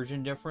is a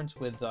version difference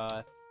with,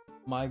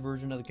 my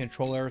version of the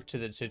controller to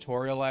the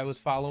tutorial I was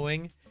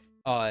following.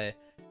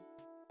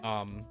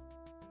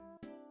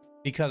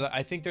 Because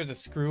I think there's a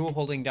screw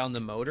holding down the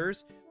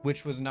motors,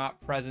 which was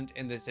not present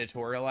in the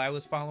tutorial I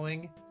was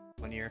following.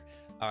 One year.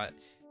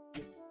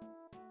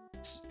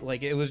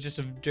 Like, it was just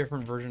a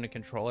different version of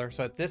controller.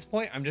 So at this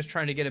point, I'm just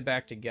trying to get it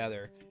back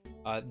together.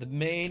 The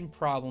main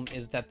problem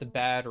is that the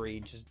battery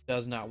just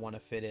does not want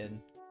to fit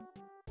in.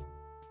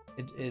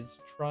 It is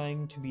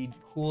trying to be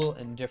cool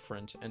and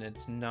different, and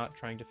it's not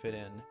trying to fit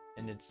in.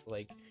 And it's,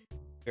 like,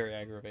 very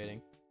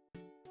aggravating.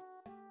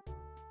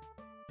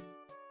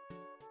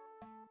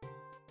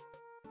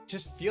 It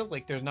just feels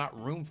like there's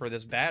not room for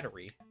this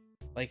battery.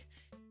 Like,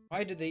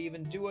 why did they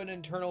even do an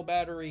internal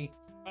battery?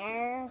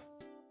 Okay.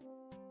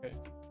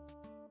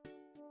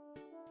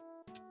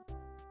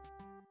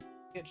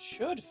 It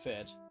should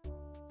fit.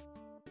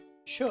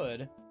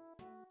 Should.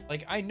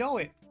 Like, I know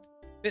it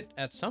fit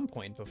at some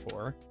point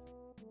before.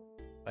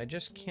 I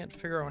just can't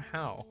figure out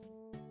how.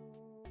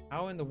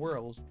 How in the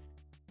world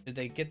did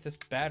they get this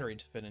battery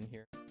to fit in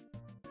here?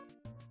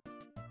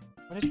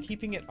 What is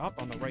keeping it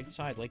up on the right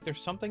side? Like, there's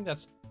something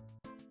that's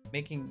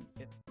making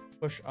it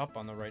push up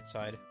on the right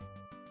side.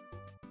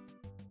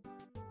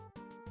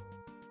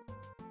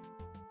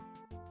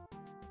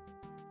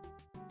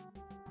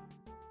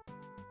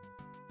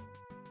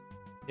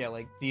 Yeah,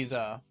 like these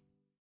here.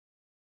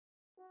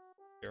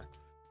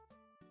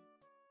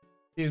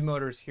 These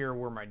motors here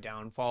were my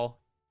downfall.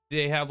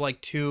 They have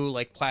like two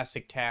like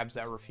plastic tabs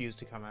that refuse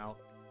to come out.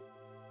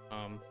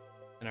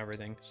 And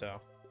everything,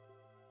 so.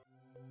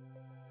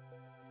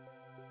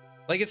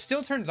 Like, it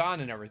still turns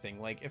on and everything.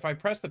 Like, if I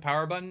press the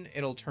power button,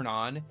 it'll turn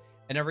on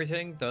and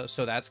everything,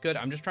 so that's good.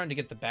 I'm just trying to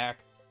get the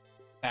back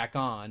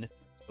on,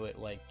 so it,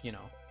 like, you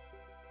know,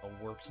 all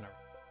works and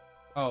everything.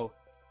 Oh,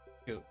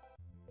 shoot.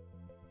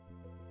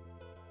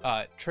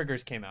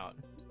 Triggers came out,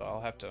 so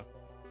I'll have to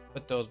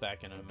put those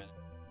back in a minute.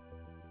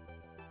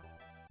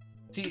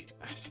 See,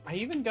 I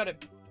even got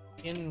it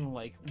in,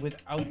 like,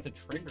 without the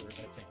triggers,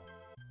 I think.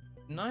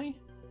 Didn't I?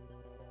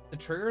 The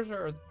triggers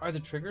are the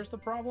triggers the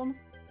problem?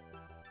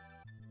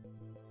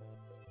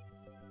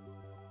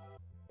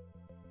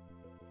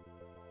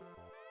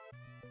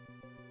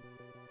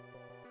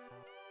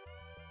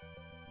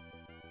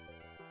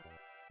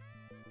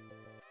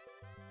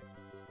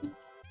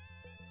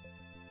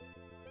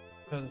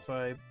 Because if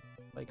I,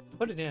 like,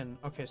 put it in...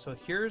 Okay, so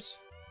here's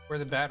where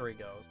the battery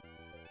goes.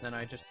 Then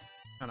I just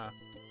kind of...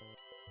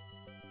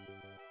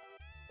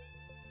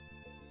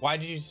 Why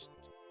did you...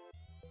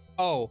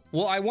 Oh,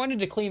 well, I wanted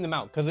to clean them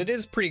out, because it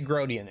is pretty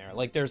grody in there.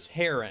 Like, there's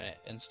hair in it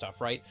and stuff,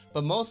 right?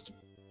 But most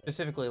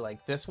specifically,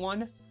 like, this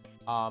one,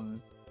 I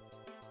don't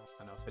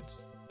know if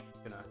it's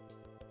gonna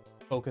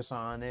focus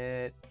on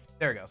it.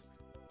 There it goes.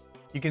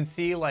 You can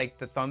see, like,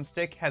 the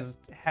thumbstick has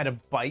had a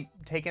bite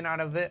taken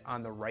out of it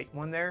on the right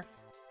one there.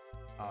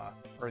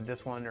 Or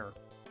this one, or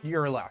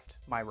your left,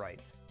 my right.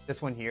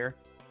 This one here,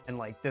 and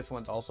like this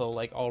one's also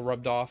like all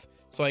rubbed off.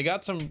 So I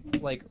got some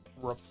like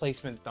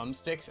replacement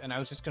thumbsticks, and I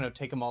was just gonna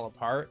take them all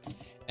apart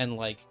and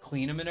like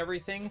clean them and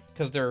everything,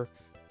 because they're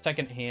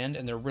secondhand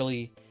and they're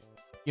really,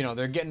 you know,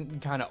 they're getting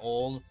kind of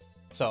old.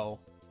 So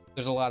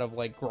there's a lot of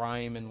like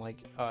grime and like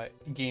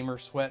gamer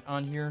sweat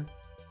on here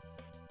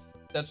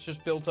that's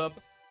just built up.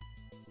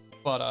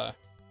 But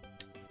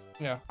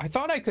yeah, I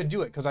thought I could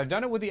do it because I've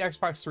done it with the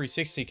Xbox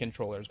 360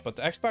 controllers, but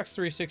the Xbox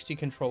 360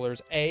 controllers,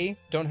 A,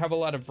 don't have a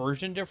lot of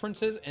version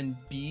differences, and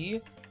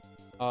B,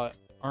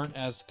 aren't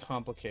as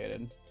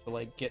complicated to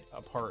like get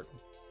apart.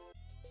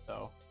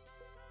 So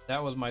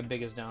that was my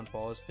biggest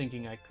downfall, is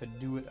thinking I could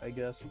do it, I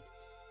guess,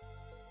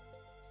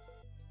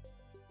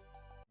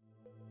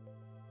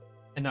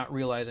 and not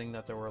realizing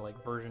that there were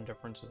like version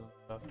differences and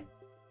stuff.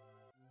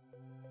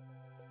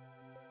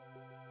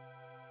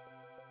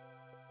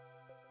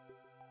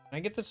 Can I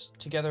get this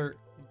together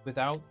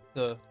without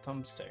the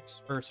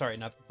thumbsticks? Or sorry,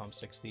 not the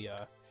thumbsticks, the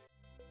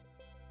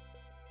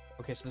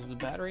okay, so the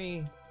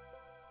battery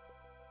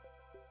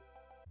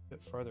a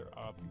bit farther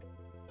up.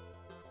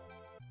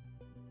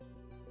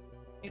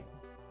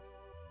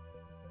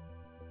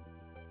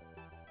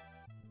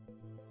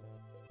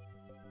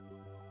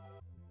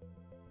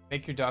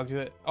 Make your dog do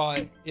it? Oh,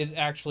 it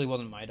actually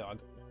wasn't my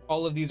dog.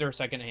 All of these are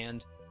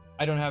secondhand.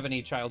 I don't have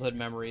any childhood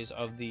memories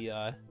of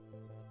the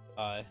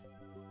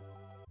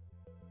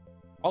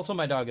also,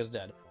 my dog is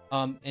dead.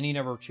 And he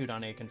never chewed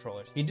on any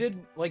controllers. He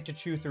did like to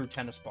chew through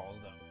tennis balls,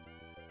 though.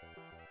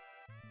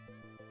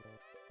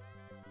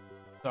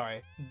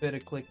 Sorry, bit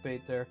of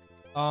clickbait there.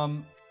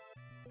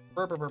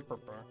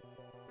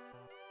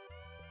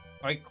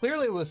 Like,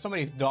 clearly it was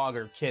somebody's dog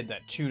or kid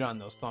that chewed on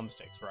those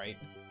thumbsticks, right?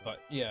 But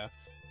yeah,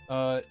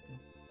 holy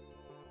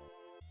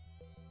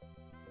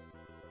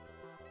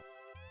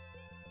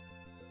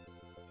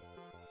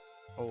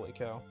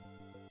cow.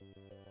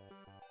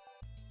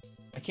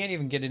 I can't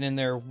even get it in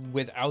there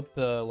without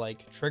the,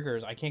 like,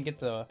 triggers. I can't get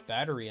the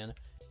battery in.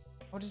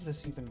 How does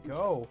this even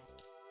go?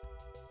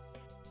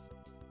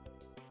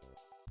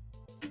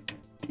 I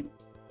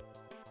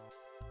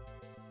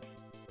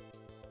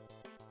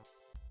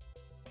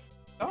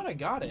thought I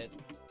got it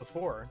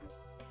before.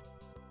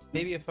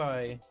 Maybe if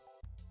I...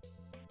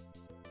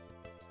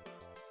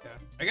 Yeah.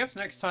 I guess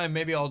next time,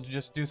 maybe I'll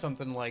just do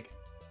something like...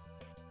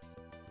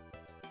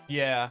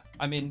 Yeah,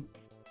 I mean...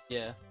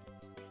 Yeah.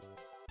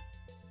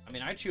 I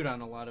mean, I chewed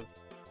on a lot of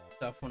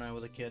stuff when I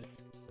was a kid.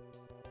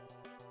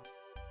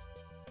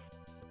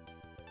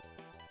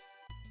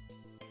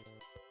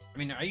 I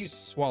mean, I used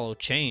to swallow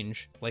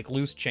change, like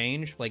loose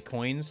change, like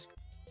coins.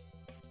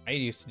 I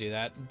used to do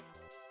that.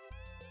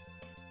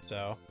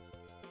 So,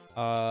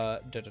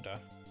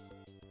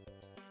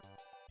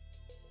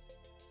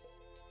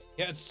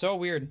 Yeah, it's so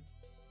weird.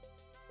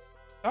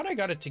 I thought I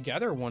got it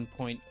together at one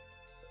point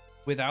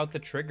without the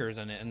triggers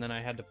in it, and then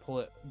I had to pull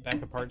it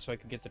back apart so I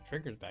could get the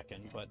triggers back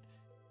in, but...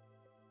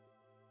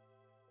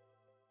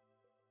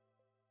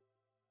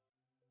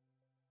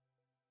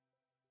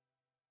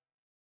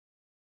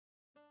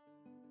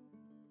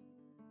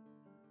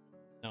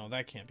 No,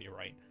 that can't be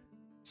right.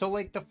 So,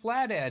 like, the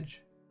flat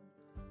edge...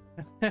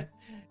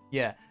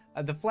 Yeah,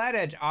 the flat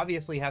edge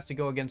obviously has to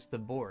go against the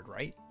board,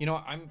 right? You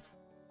know,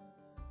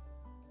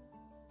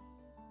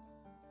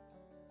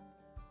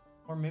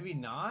 or maybe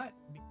not,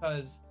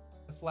 because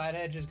the flat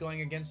edge is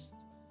going against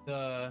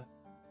the...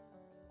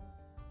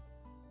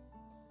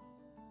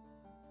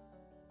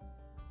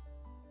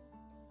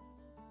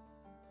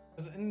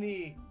 Because in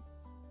the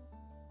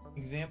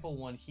example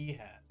one he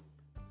had...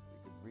 You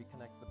could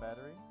reconnect the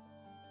battery.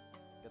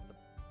 Get the...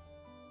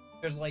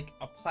 There's like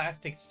a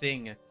plastic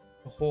thing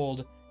to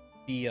hold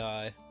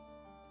the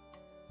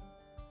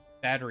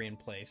battery in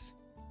place.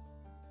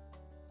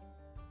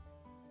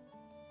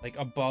 Like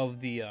above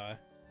the...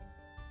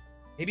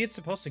 Maybe it's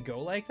supposed to go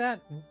like that?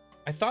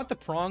 I thought the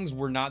prongs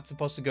were not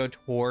supposed to go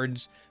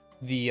towards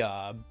the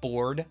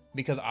board,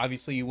 because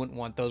obviously you wouldn't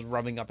want those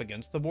rubbing up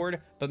against the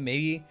board, but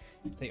maybe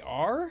they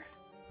are?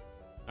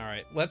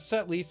 Alright, let's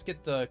at least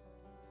get the...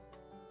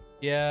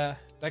 Yeah,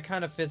 that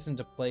kind of fits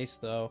into place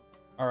though.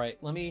 Alright,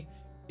 let me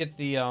get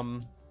the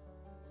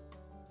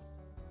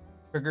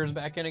triggers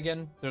back in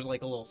again. There's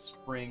like a little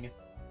spring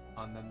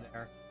on them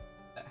there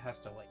that has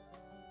to, like,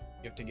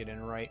 you have to get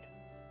in right.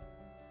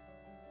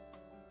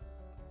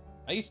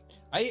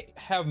 I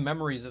have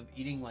memories of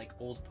eating like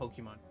old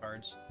Pokemon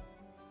cards.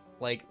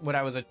 Like when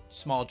I was a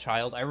small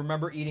child, I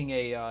remember eating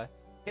a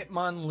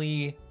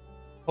Hitmonlee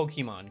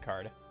Pokemon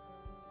card.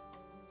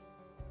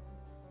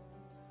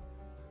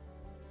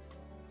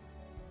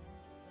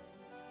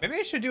 Maybe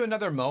I should do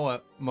another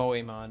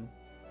Moemon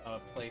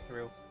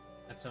playthrough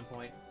at some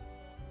point.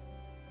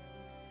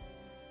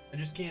 I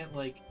just can't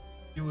like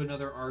do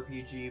another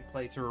RPG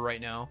playthrough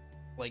right now,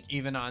 like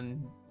even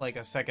on like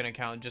a second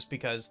account, just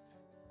because.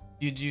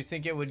 Did you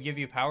think it would give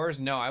you powers?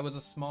 No, I was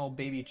a small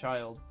baby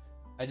child.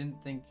 I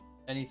didn't think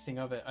anything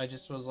of it. I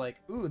just was like,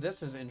 ooh,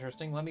 this is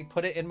interesting. Let me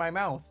put it in my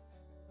mouth.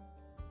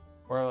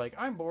 Or like,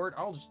 I'm bored.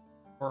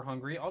 Or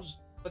hungry. I'll just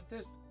put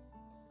this.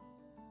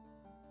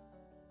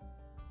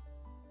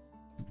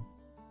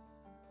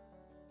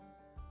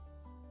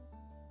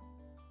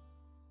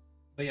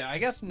 But yeah, I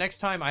guess next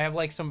time I have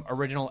like some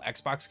original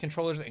Xbox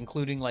controllers,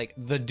 including like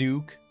the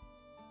Duke,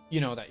 you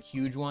know, that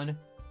huge one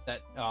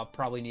that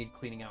probably need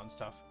cleaning out and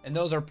stuff. And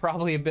those are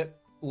probably a bit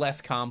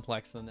less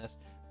complex than this.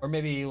 Or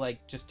maybe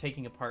like just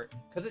taking apart,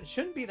 because it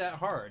shouldn't be that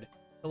hard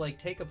to like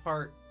take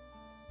apart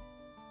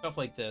stuff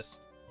like this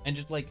and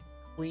just like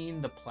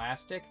clean the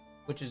plastic,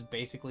 which is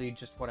basically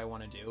just what I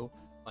want to do.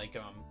 Like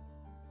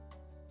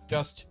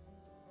just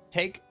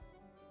take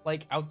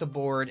like out the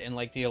board and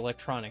like the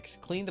electronics,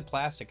 clean the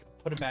plastic,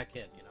 put it back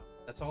in, you know.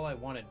 That's all I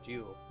want to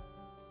do.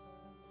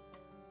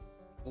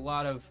 A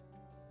lot of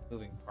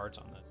moving parts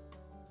on that.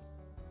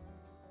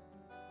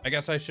 I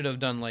guess I should have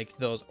done like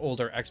those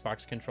older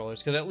Xbox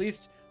controllers, because at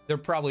least they're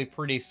probably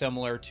pretty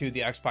similar to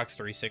the Xbox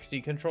 360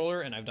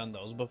 controller, and I've done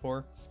those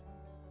before.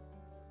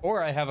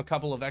 Or I have a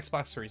couple of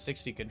Xbox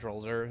 360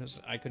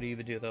 controllers. I could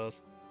even do those.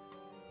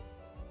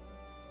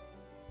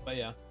 But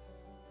yeah.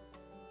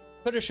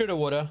 Coulda, shoulda,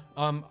 woulda.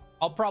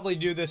 I'll probably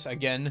do this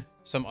again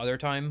some other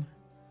time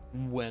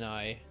when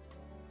I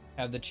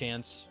have the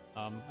chance.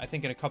 I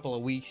think in a couple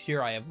of weeks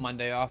here, I have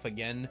Monday off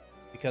again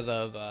because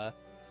of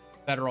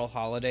federal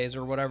holidays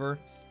or whatever.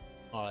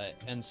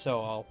 And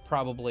so I'll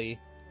probably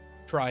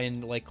try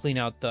and like clean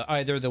out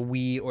either the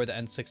Wii or the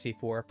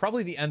N64.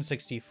 Probably the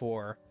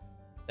N64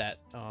 that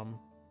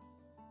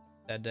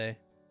day.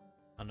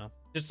 I don't know.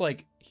 Just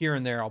like here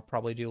and there, I'll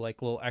probably do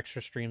like little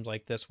extra streams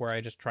like this where I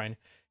just try and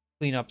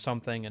clean up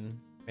something and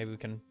maybe we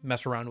can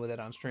mess around with it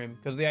on stream.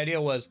 Because the idea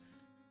was,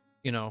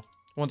 you know,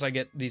 once I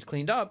get these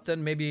cleaned up,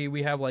 then maybe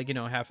we have like, you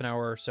know, half an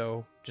hour or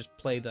so, just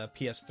play the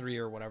PS3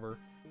 or whatever.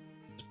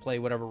 Just play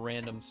whatever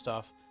random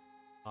stuff.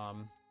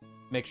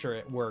 Make sure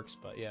it works,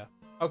 but yeah.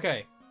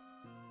 Okay.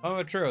 Oh,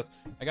 the truth.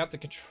 I got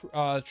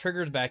the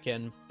triggers back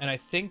in, and I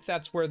think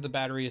that's where the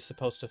battery is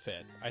supposed to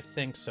fit. I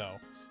think so.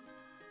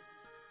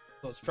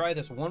 So let's try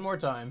this one more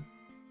time.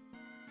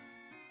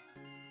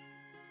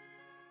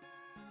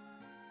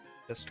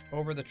 Just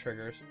over the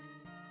triggers.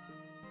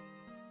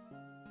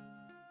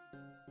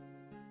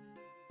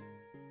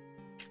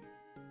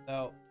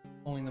 Without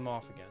pulling them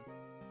off again.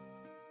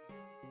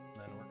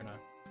 And then we're gonna...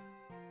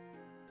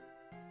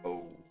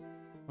 Oh.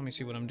 Let me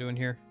see what I'm doing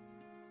here.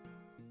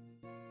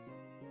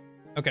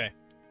 Okay.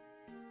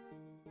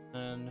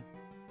 And...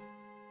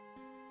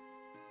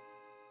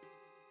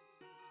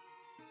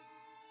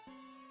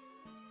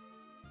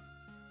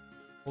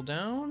 pull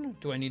down?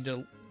 Do I need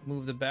to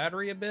move the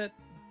battery a bit?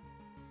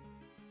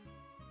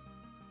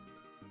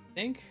 I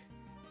think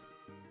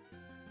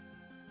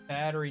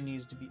battery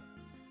needs to be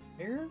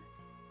here.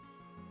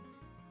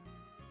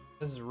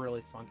 This is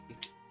really funky.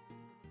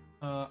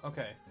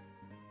 Okay.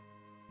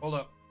 Hold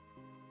up.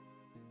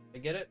 I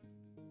get it?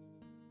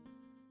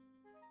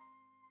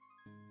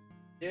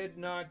 Did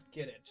not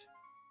get it.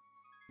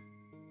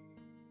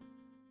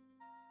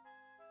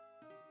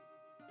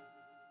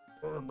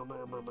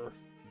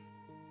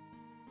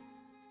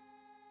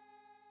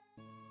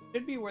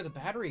 Should be where the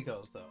battery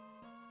goes, though.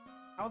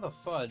 How the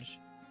fudge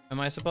am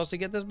I supposed to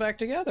get this back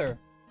together?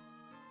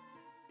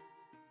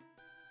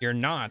 You're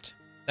not.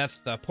 That's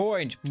the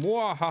point.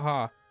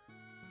 Mwahaha.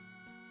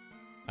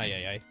 Ay,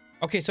 ay, ay.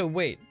 Okay, so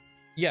wait.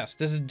 Yes,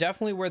 this is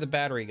definitely where the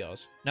battery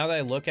goes. Now that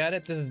I look at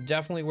it, this is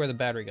definitely where the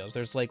battery goes.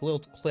 There's like little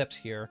clips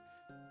here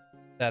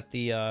that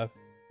the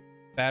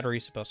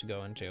battery's supposed to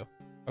go into.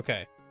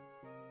 Okay.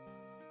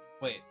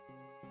 Wait.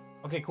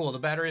 Okay, cool. The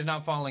battery's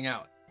not falling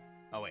out.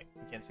 Oh, wait.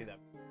 You can't see that.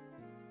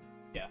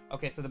 Yeah.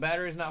 Okay, so the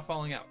battery is not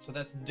falling out. So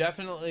that's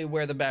definitely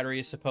where the battery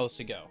is supposed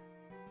to go.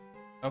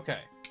 Okay.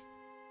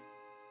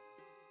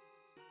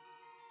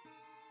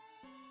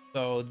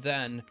 So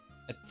then,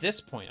 at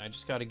this point, I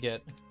just got to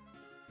get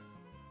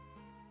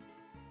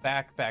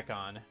back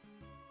on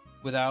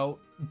without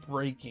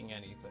breaking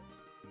anything.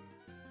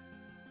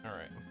 All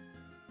right.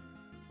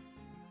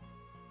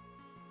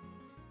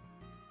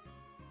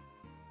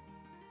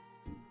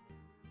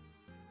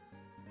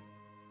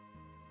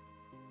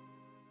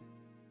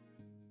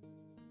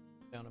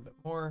 Down a bit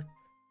more.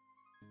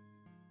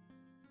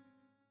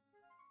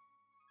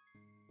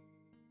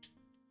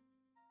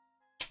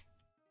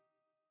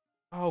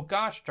 Oh,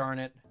 gosh darn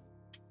it.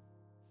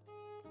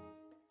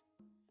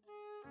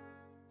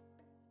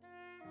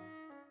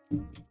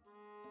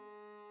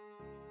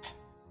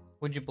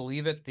 Would you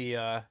believe it?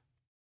 The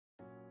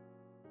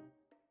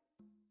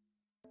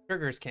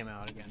triggers came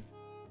out again.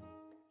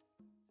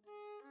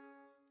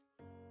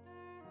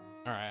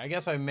 All right, I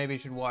guess I maybe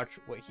should watch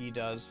what he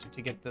does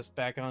to get this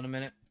back on a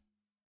minute.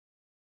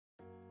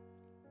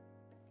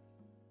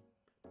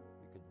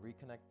 We could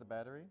reconnect the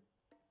battery.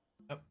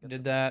 Oh,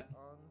 did that.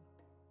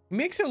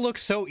 Makes it look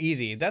so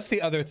easy. That's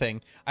the other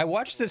thing. I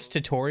watched this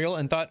tutorial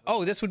and thought,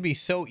 oh, this would be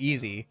so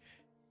easy.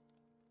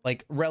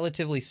 Like,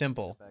 relatively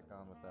simple. Back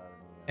on without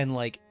any, and,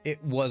 like,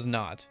 it was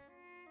not.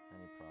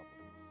 any problems.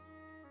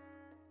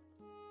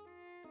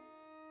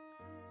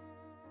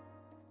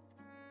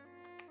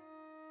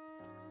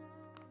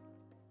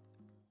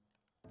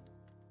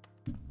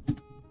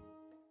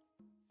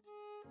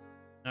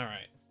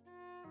 Alright.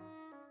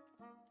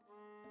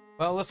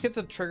 Well, let's get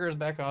the triggers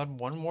back on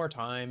one more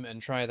time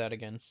and try that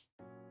again.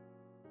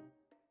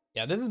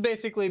 Yeah, this has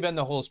basically been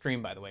the whole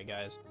stream, by the way,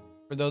 guys.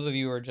 For those of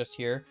you who are just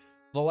here,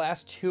 the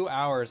last 2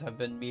 hours have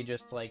been me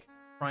just like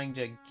trying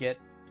to get.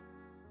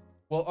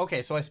 Well,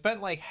 okay, so I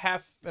spent like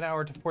half an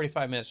hour to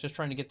 45 minutes just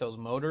trying to get those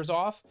motors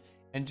off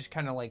and just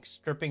kind of like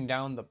stripping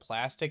down the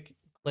plastic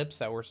clips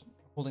that were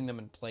holding them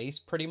in place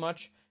pretty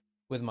much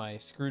with my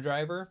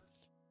screwdriver.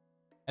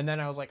 And then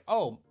I was like,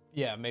 oh,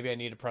 yeah, maybe I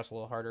need to press a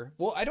little harder.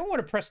 Well, I don't want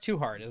to press too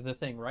hard is the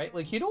thing, right?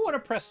 Like, you don't want to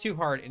press too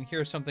hard and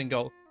hear something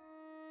go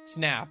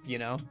snap, you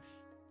know?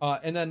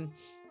 And then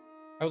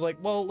I was like,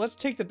 well, let's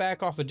take the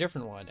back off a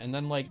different one. And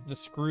then, like, the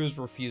screws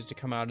refused to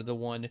come out of the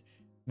one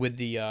with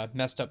the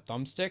messed up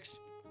thumbsticks.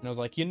 And I was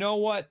like, you know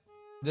what?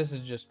 This is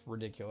just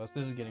ridiculous.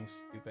 This is getting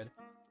stupid.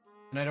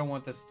 And I don't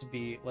want this to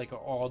be, like, an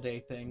all-day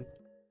thing.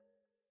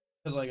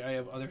 Because, like, I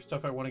have other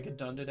stuff I want to get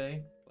done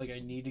today. Like, I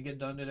need to get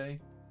done today.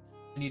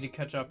 I need to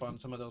catch up on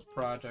some of those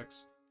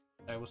projects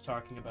that I was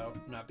talking about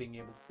not being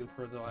able to do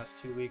for the last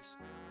 2 weeks.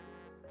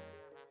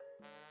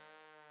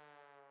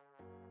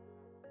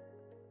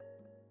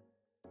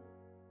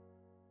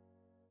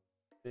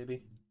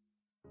 Baby.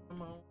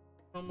 Come on.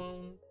 Come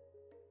on.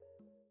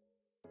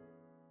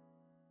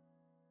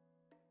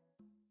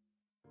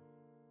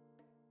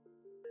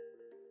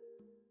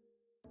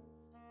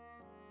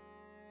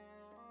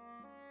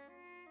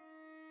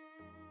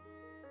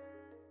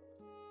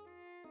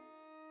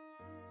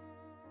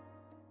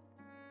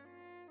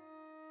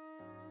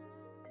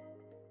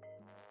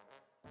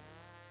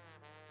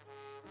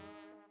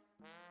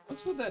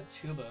 What's with that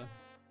tuba?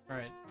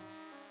 Alright.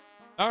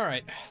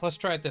 Alright, let's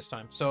try it this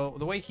time. So,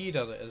 the way he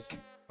does it is...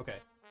 Okay.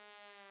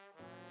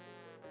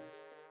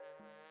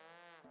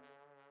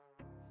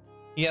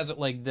 He has it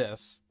like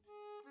this.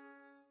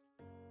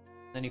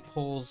 Then he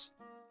pulls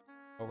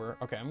over.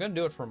 Okay, I'm gonna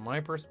do it from my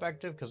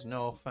perspective, because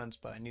no offense,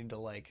 but I need to,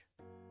 like...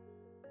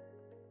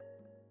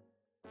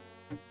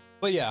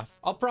 But yeah,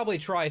 I'll probably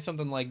try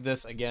something like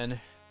this again.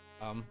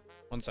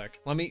 One sec.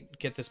 Let me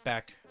get this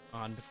back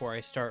on before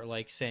I start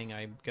like saying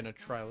I'm gonna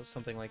try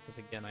something like this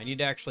again. I need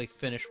to actually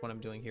finish what I'm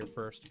doing here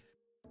first.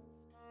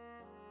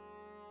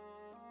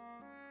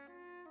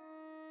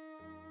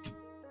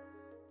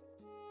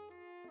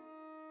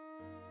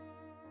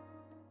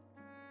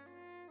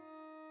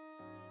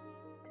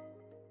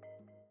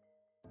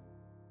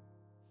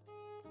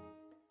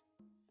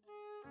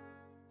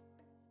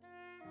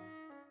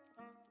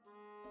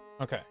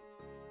 Okay.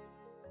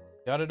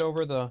 Got it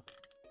over the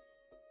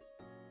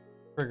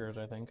triggers,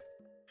 I think.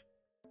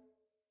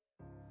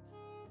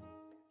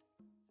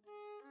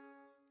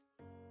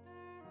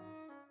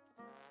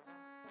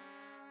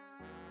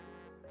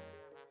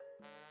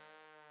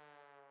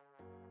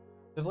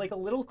 There's like a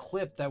little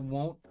clip that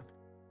won't...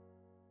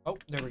 Oh,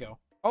 there we go.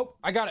 Oh,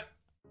 I got it.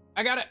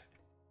 I got it.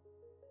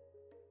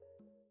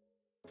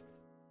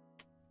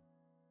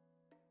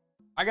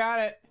 I got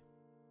it.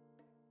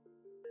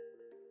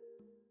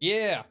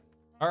 Yeah.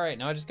 All right,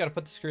 now I just got to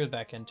put the screws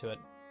back into it.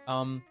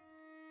 Hold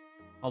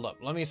up.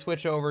 Let me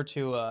switch over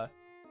to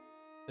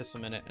this a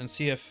minute and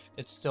see if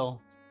it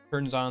still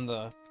turns on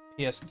the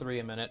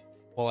PS3 a minute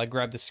while I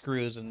grab the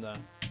screws and the...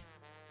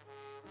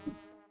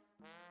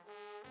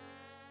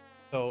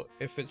 So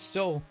if it's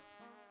still...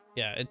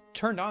 Yeah, it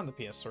turned on the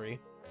PS3.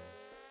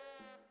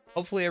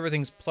 Hopefully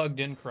everything's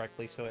plugged in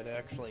correctly so it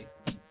actually...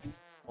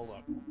 Hold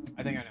up.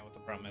 I think I know what the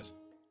problem is.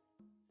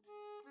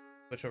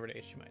 Switch over to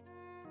HDMI.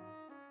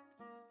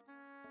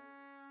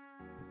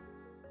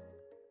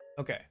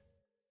 Okay.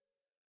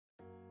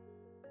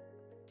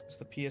 Is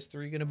the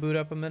PS3 gonna boot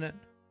up a minute?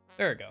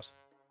 There it goes.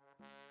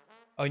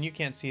 Oh, and you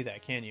can't see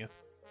that, can you?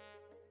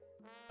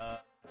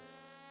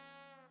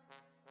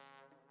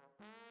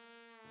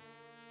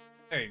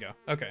 There you go.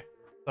 Okay.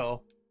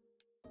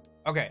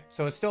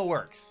 So it still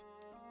works.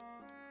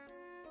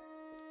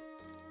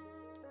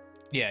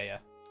 Yeah.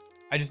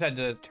 I just had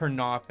to turn it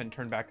off and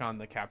turn back on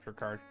the capture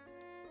card.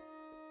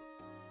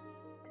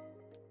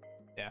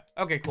 Yeah.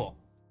 Okay, cool.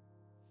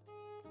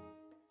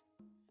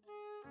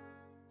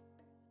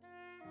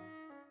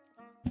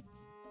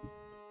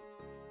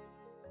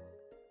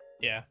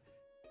 Yeah.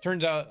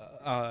 Turns out,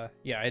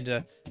 yeah, I had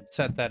to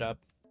set that up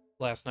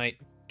last night.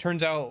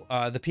 Turns out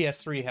the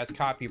PS3 has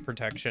copy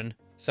protection,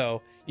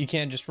 so you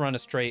can't just run a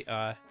straight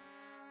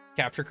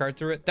capture card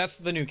through it. That's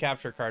the new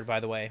capture card, by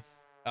the way.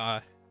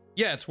 Yeah,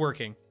 it's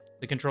working.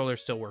 The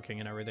controller's still working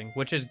and everything,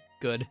 which is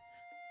good.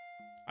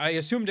 I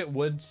assumed it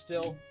would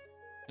still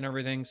and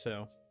everything,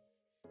 so...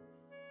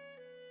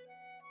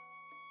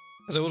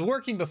 Because it was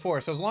working before,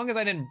 so as long as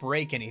I didn't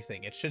break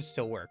anything, it should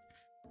still work.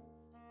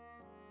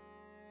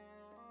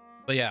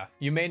 But yeah,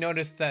 you may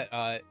notice that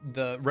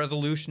the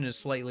resolution is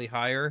slightly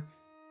higher.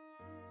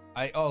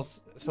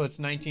 So it's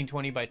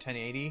 1920 by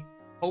 1080.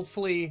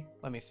 Hopefully,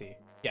 let me see.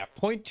 Yeah,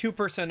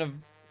 0.2% of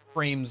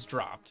frames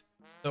dropped.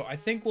 So I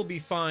think we'll be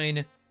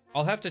fine.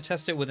 I'll have to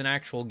test it with an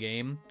actual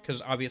game,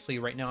 because obviously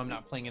right now I'm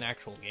not playing an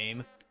actual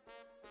game.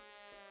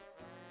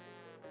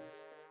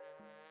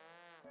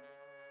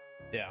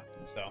 Yeah,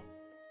 so.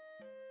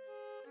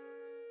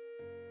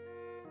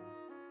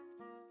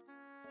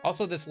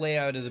 Also, this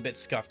layout is a bit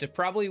scuffed. It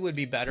probably would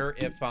be better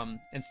if,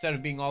 instead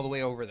of being all the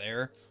way over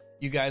there,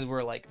 you guys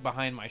were like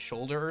behind my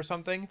shoulder or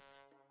something.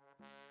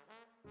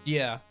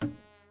 Yeah.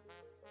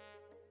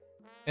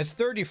 It's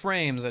 30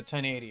 frames at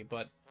 1080,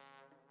 but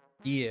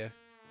yeah.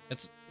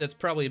 It's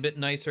probably a bit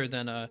nicer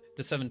than the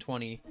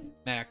 720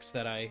 max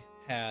that I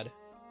had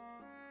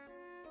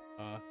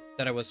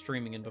that I was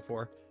streaming in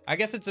before. I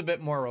guess it's a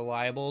bit more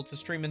reliable to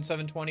stream in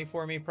 720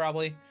 for me,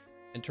 probably,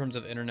 in terms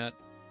of internet.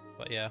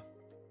 But yeah.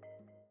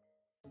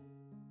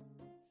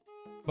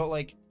 But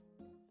like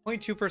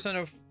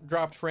 0.2% of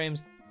dropped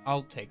frames,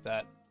 I'll take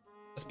that.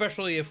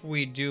 Especially if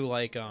we do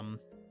like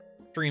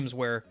streams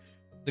where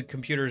the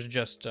computer's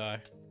just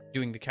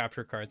doing the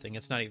capture card thing.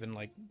 It's not even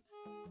like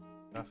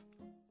enough.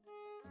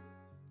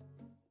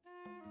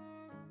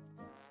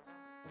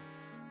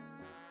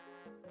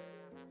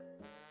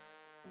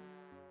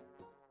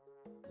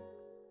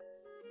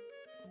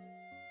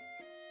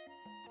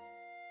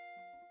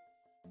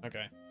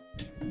 Okay.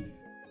 Good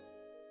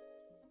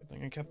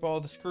thing I kept all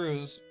the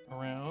screws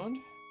around.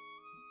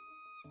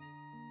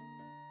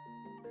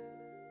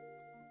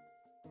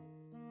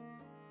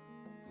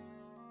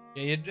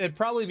 Yeah, it'd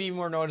probably be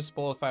more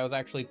noticeable if I was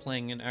actually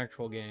playing an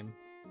actual game.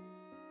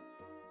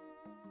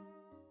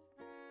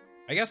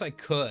 I guess I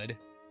could,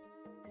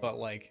 but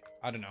like,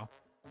 I don't know.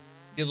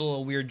 Feels a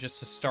little weird just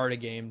to start a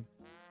game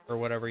or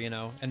whatever, you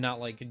know, and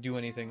not like do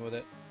anything with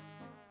it.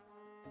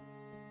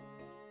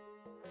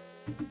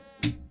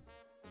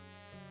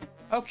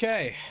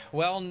 Okay,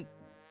 well,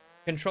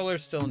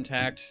 controller's still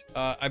intact.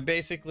 I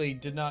basically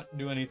did not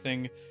do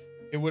anything.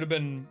 It would have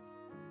been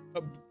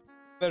a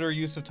better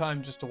use of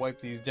time just to wipe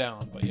these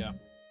down, but yeah.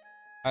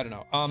 I don't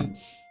know.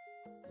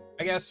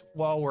 I guess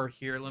while we're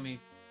here, let me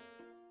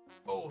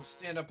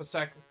stand up a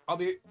sec.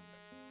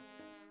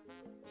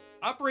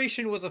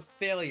 Operation was a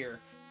failure.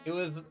 It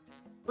was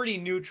pretty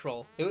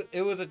neutral.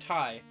 It was a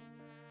tie.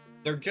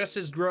 They're just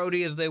as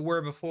grody as they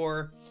were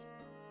before,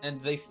 and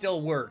they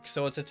still work,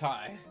 so it's a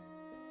tie.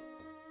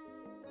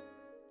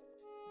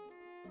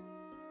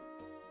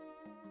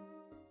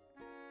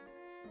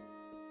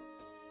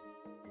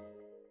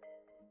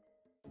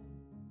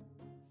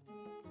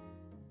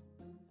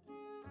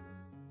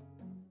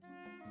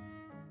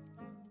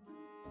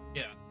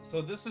 Yeah,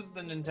 so this is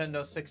the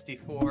Nintendo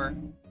 64.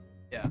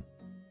 Yeah.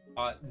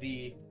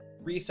 The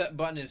reset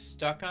button is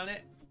stuck on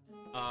it.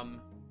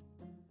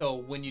 So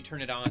when you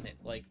turn it on, it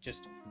like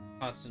just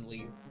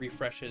constantly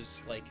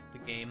refreshes like the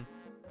game.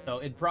 So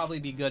it'd probably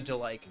be good to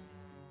like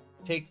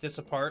take this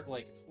apart.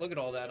 Like, look at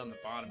all that on the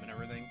bottom and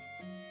everything.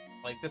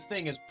 Like, this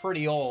thing is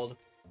pretty old.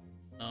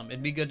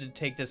 It'd be good to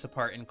take this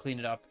apart and clean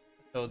it up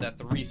so that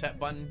the reset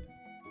button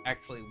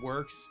actually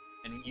works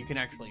and you can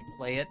actually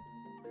play it.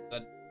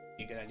 That'd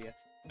be a good idea.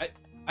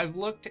 I've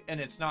looked and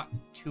it's not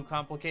too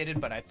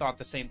complicated, but I thought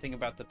the same thing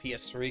about the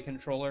PS3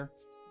 controller.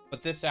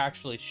 But this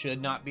actually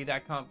should not be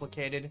that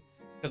complicated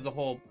because the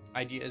whole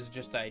idea is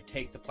just I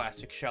take the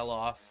plastic shell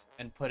off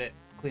and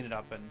clean it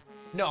up, and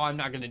no, I'm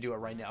not going to do it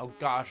right now.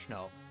 Gosh,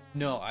 no.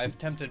 No, I've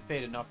tempted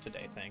fate enough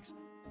today, thanks.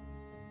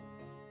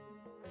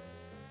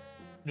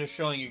 I'm just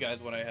showing you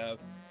guys what I have.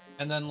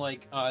 And then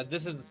like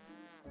this is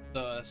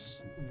the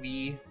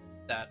Wii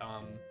that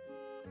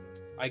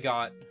I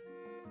got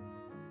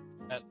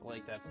at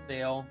like that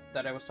sale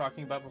that I was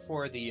talking about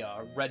before, the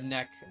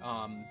redneck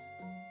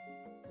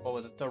what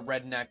was it, the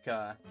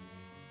redneck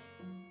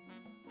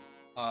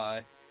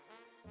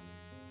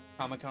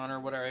Comic-Con or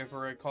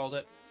whatever I called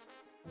it.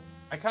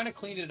 I kind of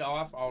cleaned it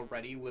off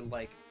already with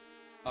like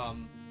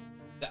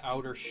the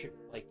outer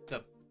like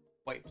the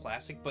white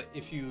plastic, but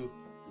if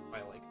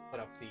I like put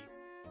up the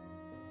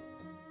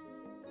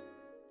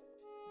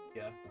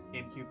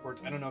GameCube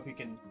ports, I don't know if you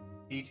can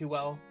see too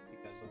well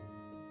because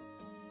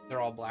they're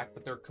all black,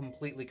 but they're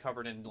completely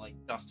covered in like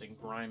dust and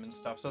grime and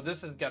stuff. So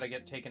this has got to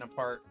get taken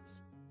apart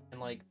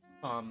and like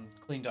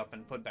cleaned up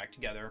and put back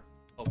together.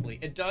 Hopefully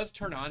it does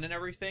turn on and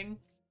everything,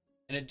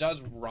 and it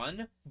does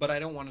run, but I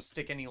don't want to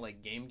stick any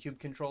like GameCube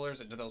controllers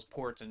into those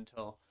ports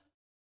until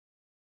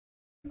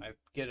I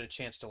get a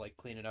chance to like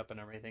clean it up and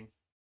everything.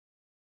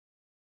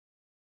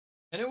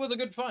 And it was a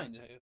good find.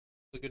 It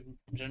was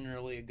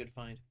generally a good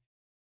find.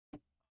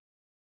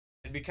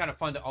 It'd be kind of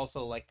fun to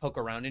also like poke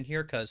around in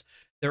here because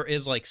there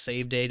is like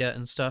save data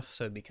and stuff,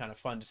 so it'd be kind of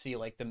fun to see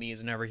like the Mii's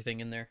and everything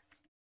in there.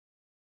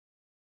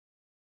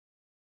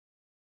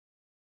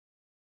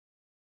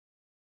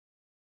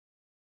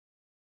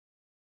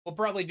 We'll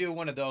probably do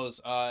one of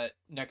those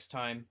next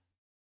time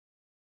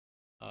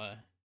I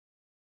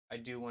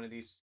do one of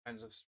these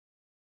kinds of.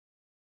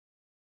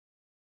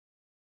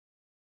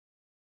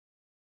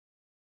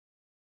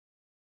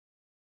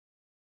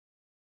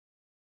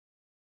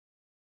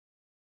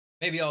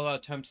 Maybe I'll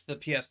attempt the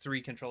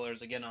PS3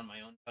 controllers again on my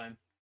own time.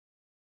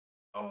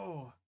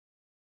 Oh.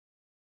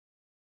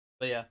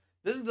 But yeah,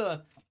 this is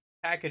the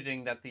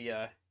packaging that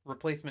the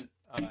replacement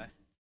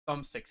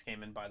thumbsticks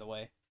came in, by the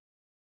way.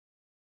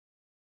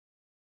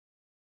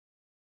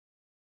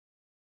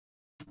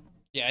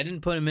 Yeah, I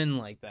didn't put them in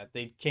like that.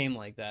 They came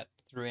like that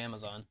through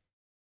Amazon.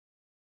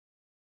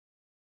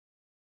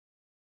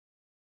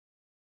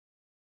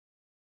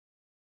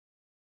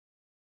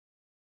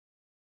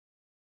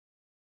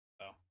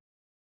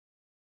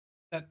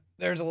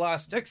 There's a lot of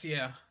sticks,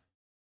 yeah.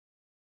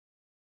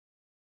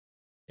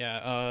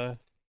 Yeah,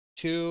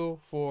 2,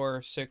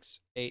 4, 6,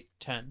 8,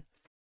 10.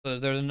 So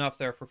there's enough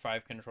there for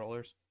 5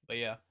 controllers. But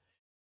yeah,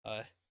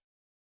 uh,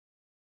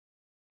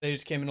 they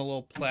just came in a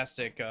little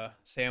plastic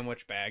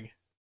sandwich bag.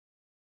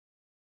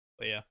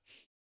 But yeah.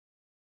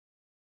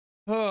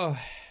 Oh.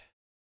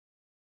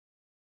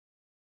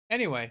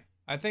 Anyway,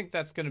 I think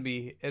that's gonna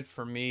be it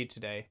for me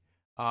today.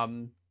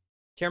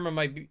 Camera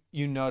might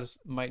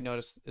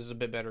notice is a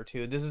bit better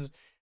too.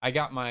 I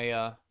got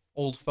my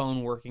old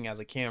phone working as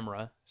a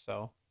camera,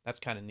 so that's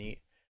kind of neat.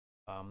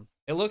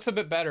 It looks a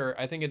bit better.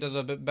 I think it does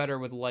a bit better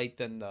with light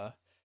than the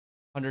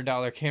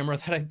 $100 camera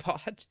that I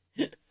bought.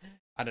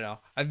 I don't know.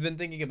 I've been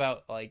thinking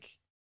about like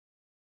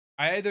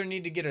I either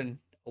need to get a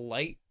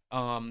light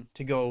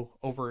to go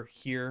over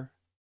here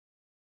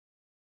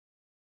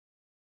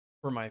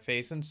for my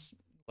face and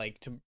like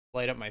to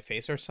light up my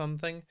face or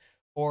something,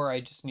 or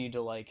I just need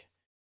to like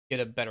get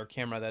a better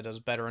camera that does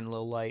better in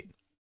low light.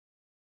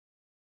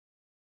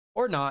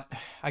 Or not.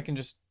 I can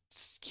just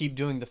keep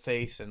doing the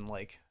face and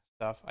like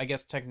stuff. I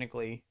guess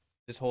technically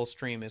this whole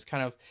stream is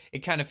kind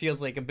of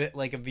feels like a bit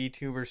like a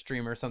VTuber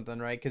stream or something,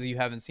 right? Because you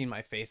haven't seen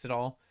my face at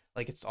all.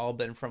 Like it's all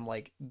been from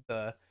like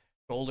the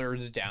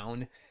shoulders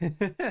down.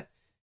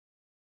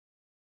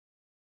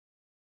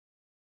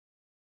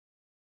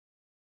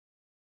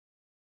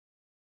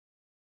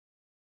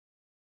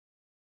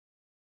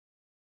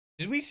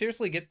 Did we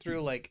seriously get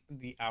through like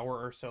the hour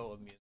or so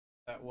of music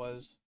that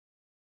was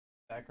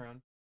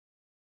background?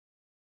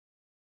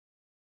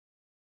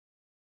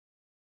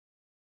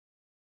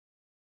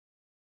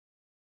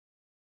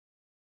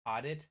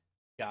 Audit?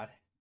 Got it.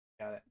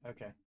 Got it.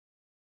 Okay.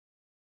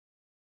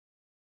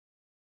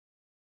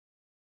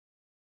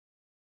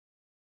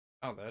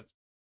 Oh, that's.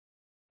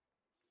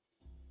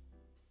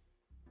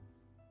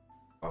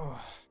 Oh.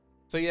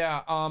 So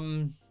yeah,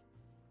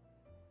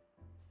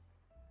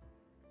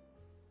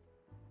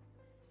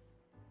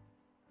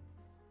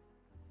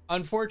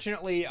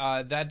 unfortunately,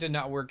 that did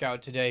not work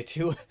out today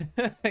to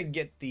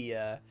get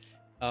the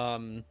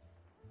um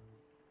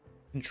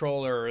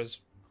controllers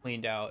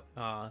cleaned out.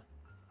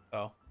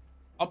 So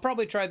I'll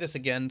probably try this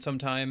again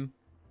sometime.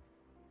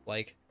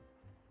 Like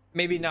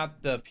maybe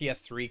not the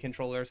PS3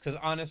 controllers, because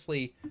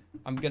honestly,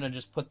 I'm gonna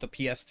just put the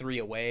PS3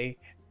 away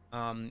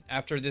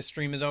after this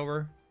stream is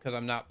over, because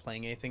I'm not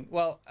playing anything.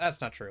 Well,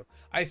 that's not true.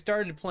 I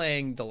started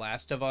playing The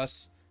Last of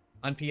Us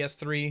on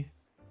PS3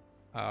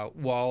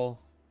 while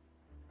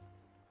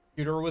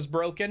computer was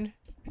broken.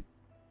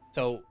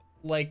 So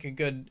like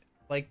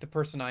the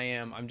person I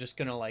am, I'm just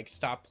gonna like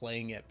stop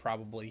playing it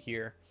probably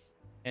here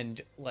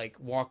and like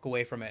walk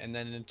away from it, and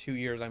then in 2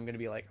 years I'm gonna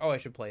be like, oh, I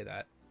should play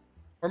that.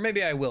 Or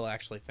maybe I will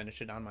actually finish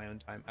it on my own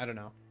time. I don't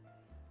know.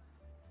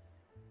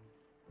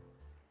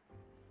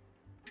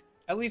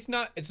 At least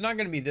not, it's not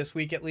gonna be this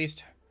week at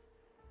least.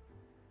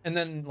 And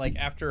then like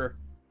after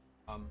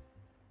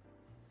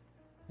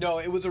no,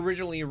 it was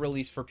originally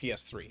released for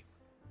PS3.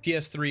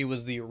 PS3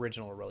 was the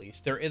original release.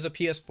 There is a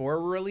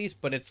PS4 release,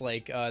 but it's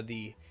like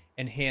the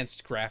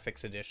enhanced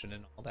graphics edition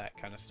and all that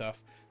kind of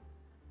stuff.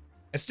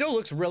 It still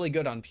looks really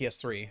good on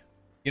PS3.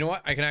 You know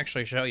what? I can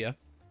actually show you. Let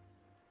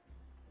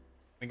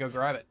me go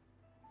grab it.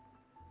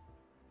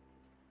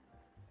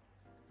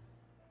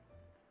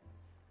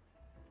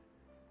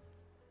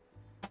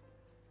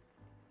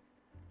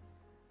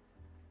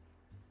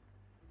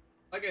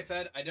 Like I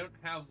said, I don't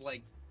have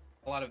like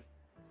a lot of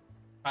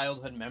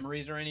childhood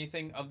memories or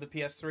anything of the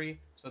PS3,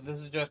 so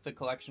this is just a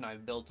collection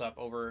I've built up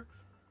over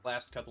the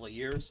last couple of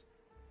years.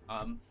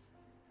 I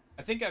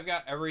think I've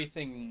got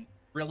everything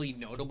really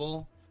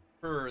notable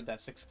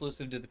that's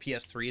exclusive to the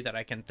PS3 that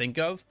I can think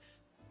of.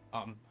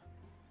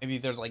 Maybe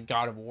there's like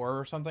God of War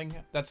or something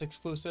that's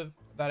exclusive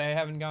that I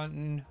haven't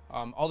gotten.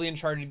 All the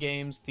Uncharted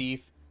games,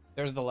 Thief,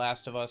 there's The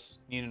Last of Us,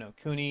 Ni no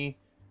Kuni,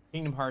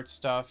 Kingdom Hearts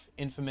stuff,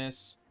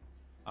 Infamous,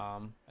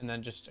 and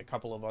then just a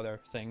couple of other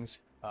things.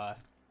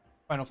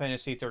 Final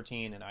Fantasy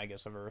 13 and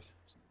Aegis of Earth.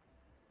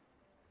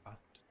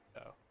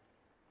 So,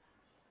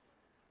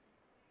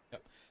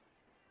 yep.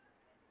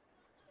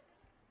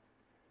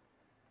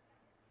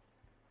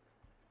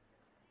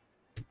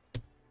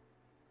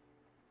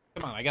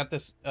 Come on, I got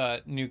this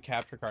new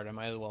capture card. I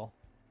might as well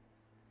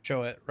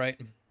show it, right?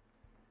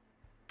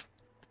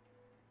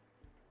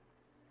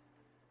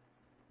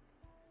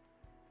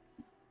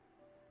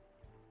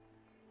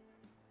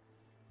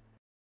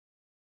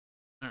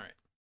 All right.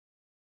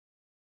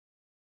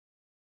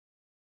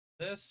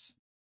 This.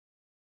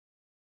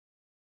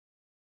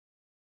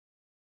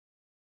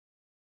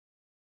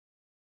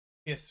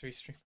 PS3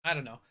 stream. I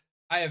don't know.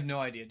 I have no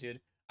idea, dude.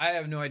 I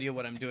have no idea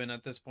what I'm doing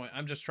at this point.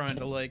 I'm just trying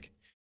to like.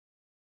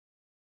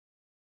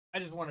 I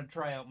just want to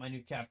try out my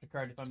new capture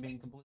card if I'm being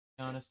completely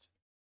honest.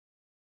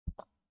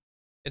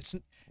 It's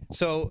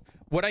so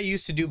what I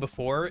used to do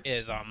before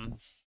is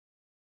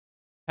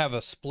have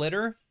a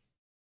splitter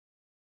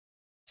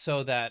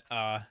so that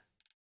yeah,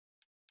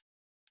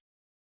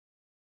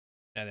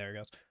 there it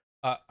goes.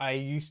 I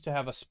used to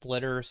have a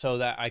splitter so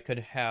that I could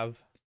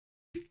have,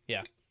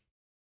 yeah.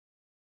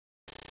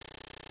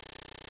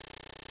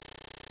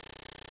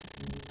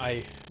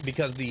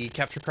 because the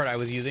capture card I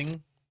was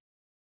using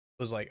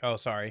was like, oh,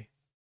 sorry.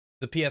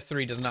 The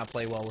PS3 does not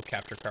play well with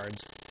capture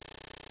cards.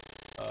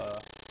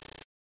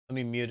 Let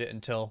me mute it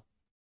until...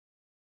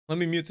 Let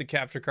me mute the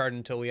capture card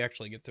until we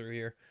actually get through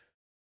here.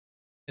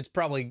 It's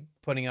probably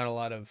putting out a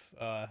lot of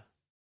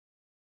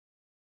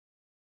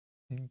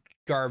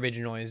garbage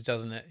noise,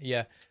 doesn't it?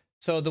 Yeah.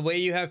 So the way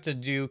you have to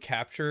do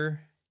capture...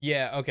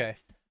 Yeah, okay.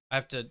 I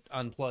have to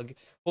unplug.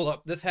 Hold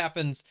up. This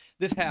happens.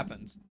 This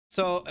happens.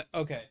 So,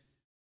 okay.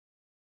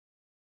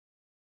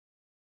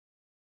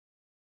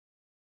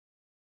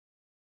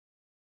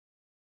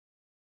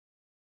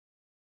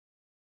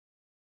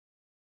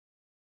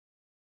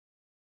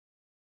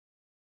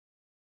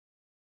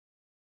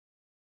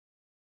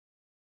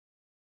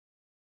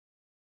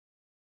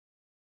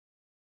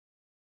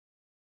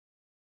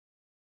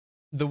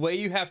 The way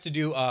you have to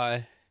do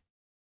uh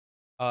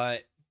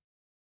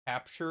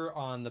capture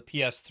on the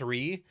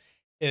PS3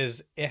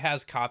 is it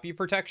has copy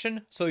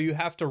protection, so you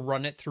have to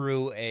run it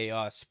through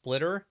a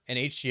splitter, an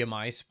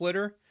HDMI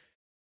splitter,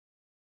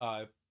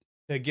 uh,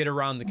 to get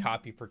around the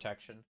copy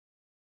protection.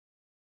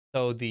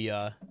 So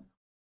the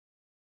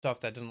stuff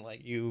that doesn't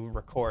let you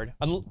record,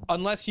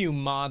 unless you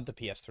mod the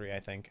PS3, I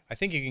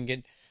think you can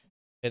get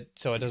it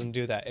so it doesn't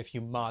do that if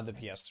you mod the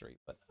PS3.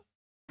 But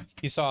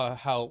you saw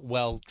how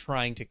well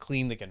trying to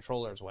clean the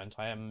controllers went.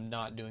 I am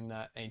not doing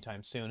that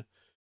anytime soon.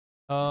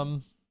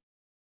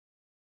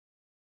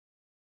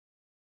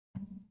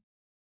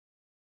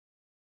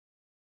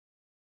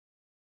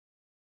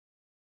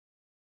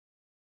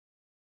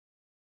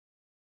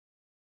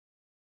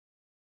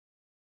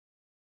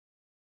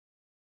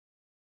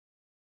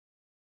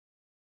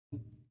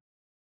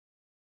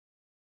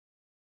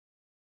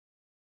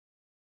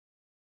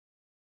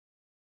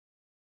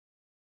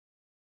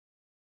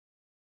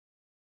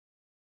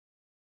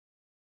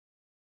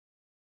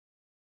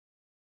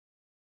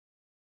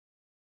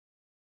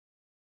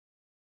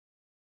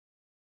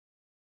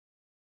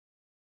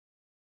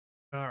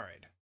 All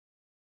right.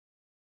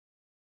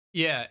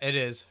 Yeah, it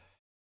is.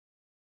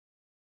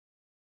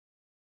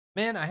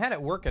 Man, I had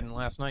it working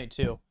last night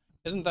too.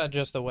 Isn't that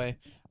just the way?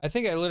 I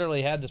think I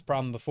literally had this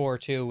problem before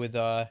too with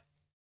the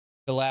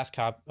last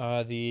capture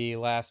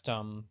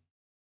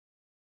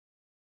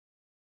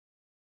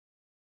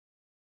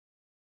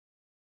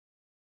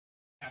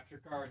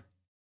card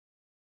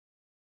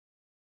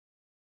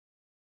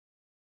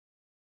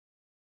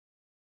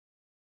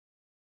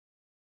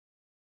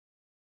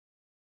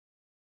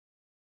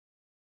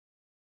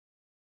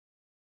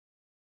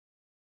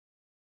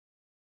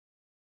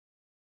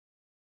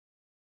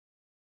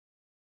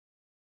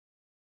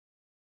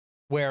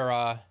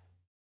where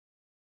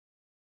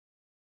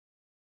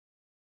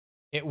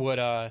it would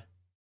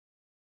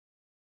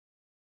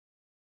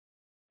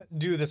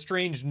do the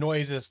strange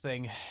noises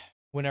thing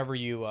whenever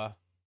you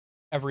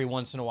every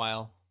once in a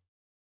while.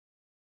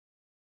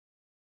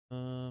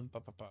 Ba,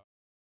 ba, ba.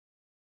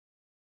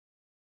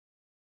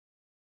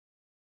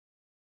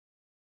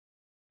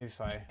 If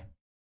I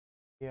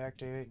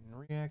deactivate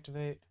and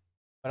reactivate,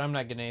 but I'm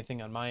not getting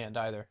anything on my end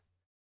either.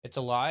 It's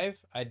alive?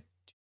 I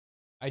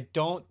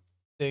don't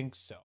think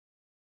so.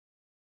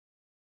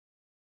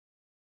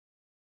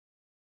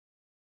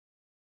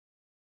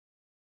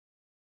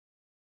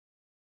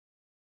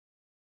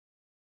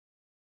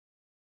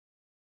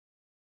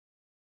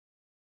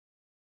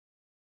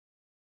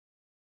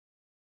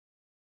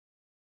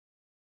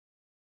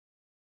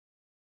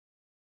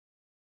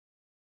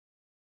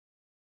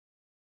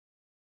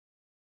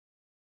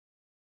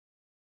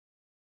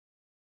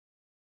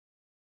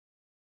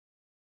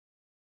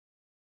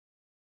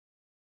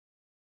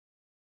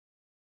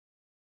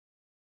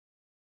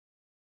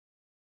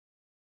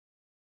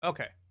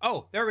 Okay.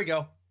 Oh, there we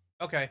go.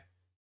 Okay.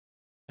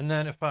 And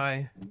then if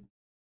I...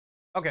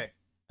 Okay.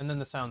 And then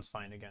the sound's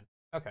fine again.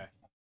 Okay.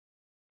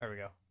 There we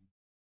go.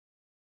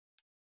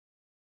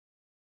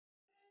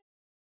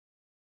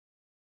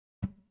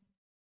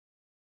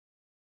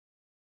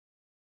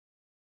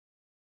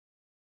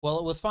 Well,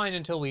 it was fine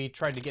until we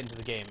tried to get into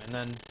the game, and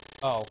then...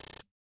 Oh.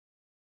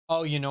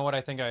 Oh, you know what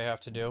I think I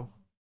have to do?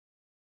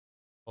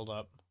 Hold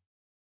up.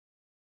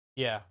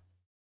 Yeah.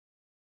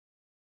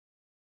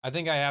 I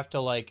think I have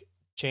to, like,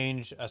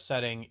 change a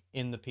setting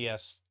in the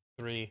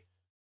PS3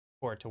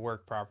 for it to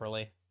work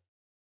properly.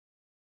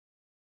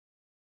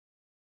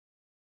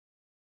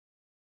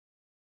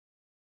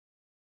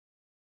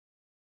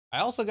 I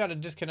also got to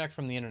disconnect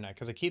from the internet,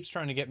 because it keeps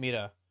trying to get me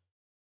to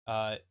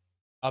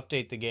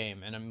update the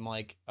game, and I'm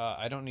like,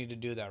 I don't need to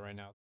do that right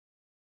now.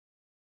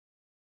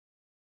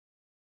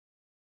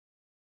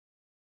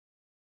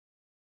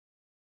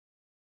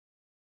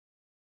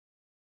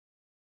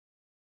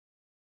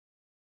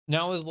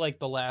 Now is, like,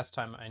 the last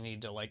time I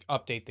need to, like,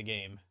 update the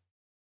game.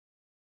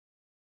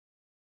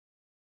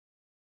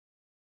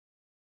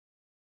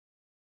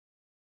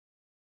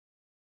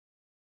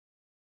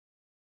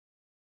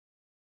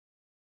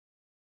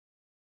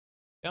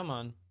 Come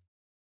on.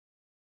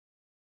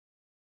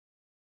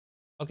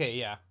 Okay,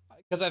 yeah.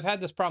 Because I've had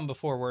this problem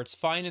before where it's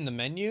fine in the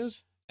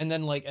menus, and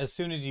then, like, as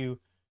soon as you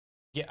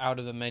get out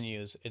of the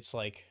menus, it's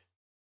like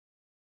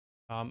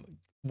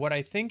What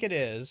I think it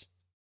is,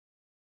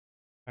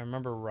 if I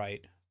remember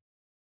right.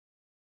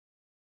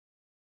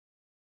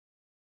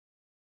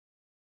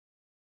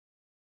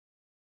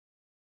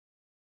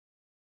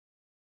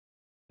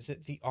 Is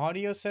it the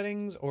audio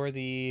settings or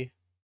the...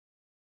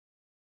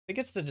 I think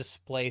it's the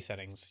display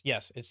settings.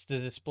 Yes, it's the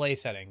display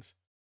settings.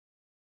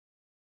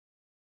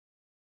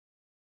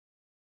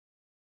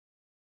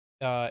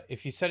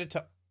 If you set it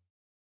to...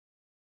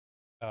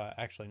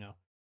 actually, no.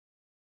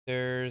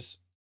 There's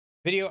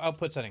video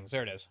output settings.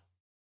 There it is.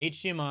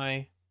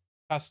 HDMI,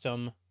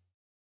 custom,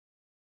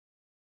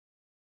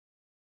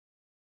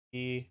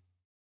 the...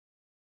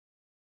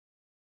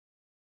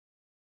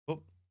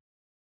 Oh,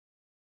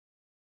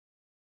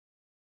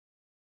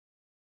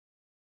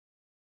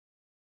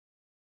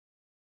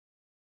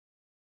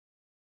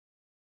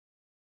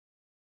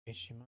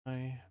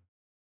 HDMI.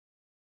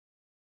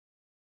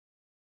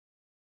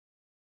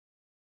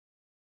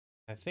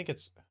 I think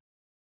it's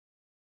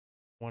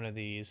one of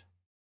these.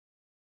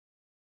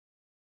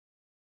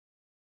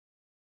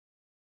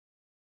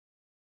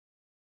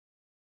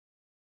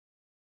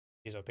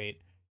 These up 8.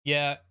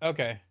 Yeah,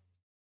 okay.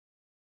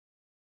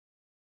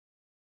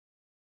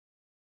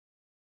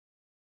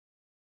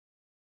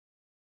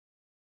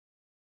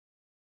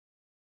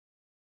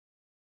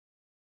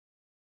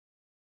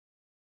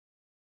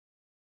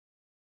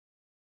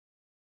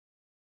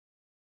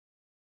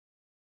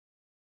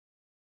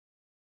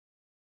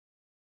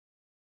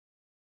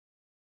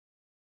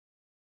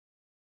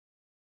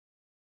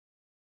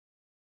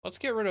 Let's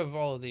get rid of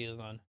all of these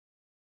then.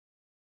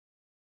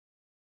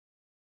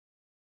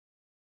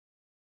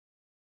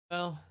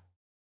 Well,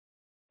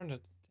 because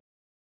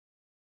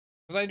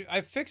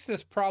I fixed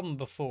this problem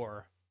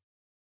before.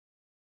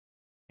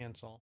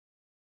 Cancel.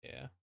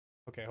 Yeah.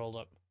 Okay, hold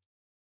up.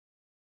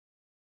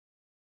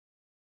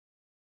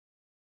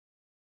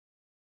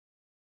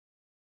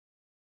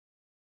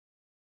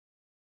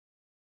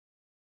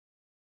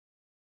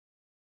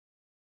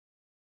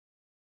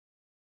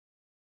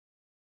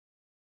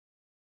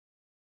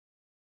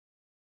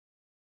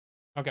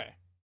 Okay. Does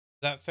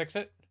that fix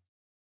it?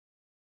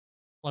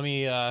 Let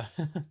me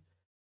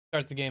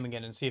start the game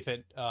again and see if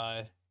it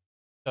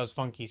does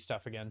funky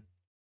stuff again.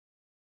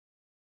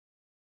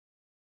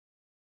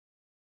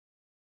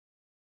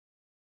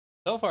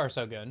 So far,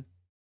 so good.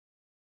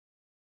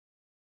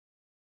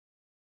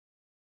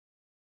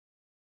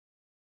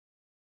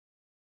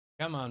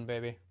 Come on,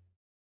 baby.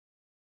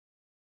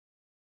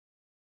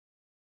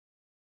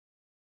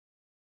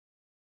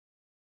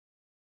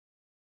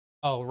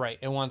 Oh, right.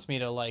 It wants me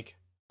to, like,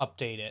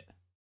 update it.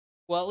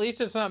 Well, at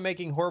least it's not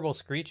making horrible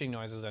screeching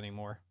noises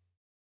anymore.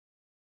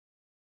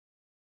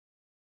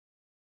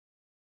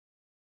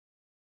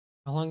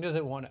 How long does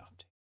it want to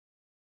update?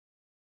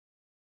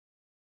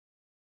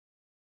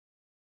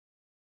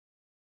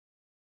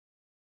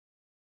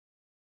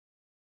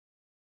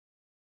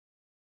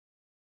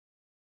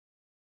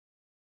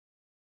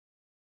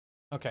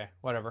 Okay,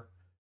 whatever.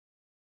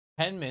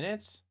 10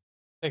 minutes?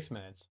 6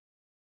 minutes.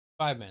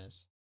 5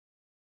 minutes.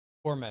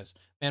 4 minutes.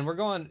 Man, we're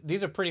going...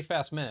 These are pretty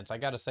fast minutes, I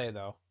gotta say,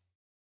 though.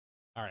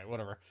 Alright,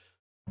 whatever.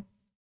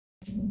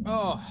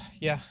 Oh,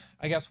 yeah.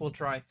 I guess we'll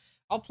try.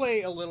 I'll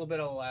play a little bit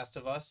of Last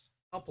of Us.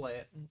 I'll play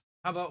it.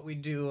 How about we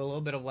do a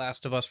little bit of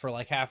Last of Us for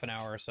like half an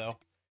hour or so?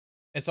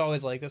 It's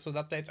always like this with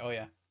updates. Oh,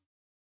 yeah.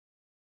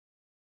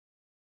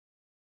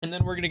 And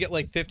then we're going to get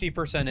like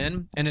 50%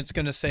 in, and it's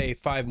going to say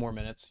 5 more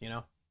minutes, you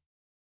know?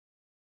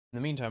 In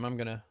the meantime, I'm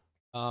going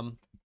to...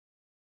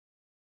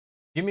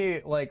 Give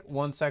me like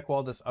 1 sec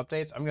while this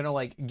updates. I'm going to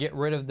like get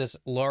rid of this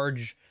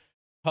large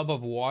tub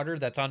of water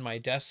that's on my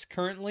desk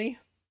currently,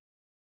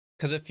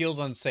 because it feels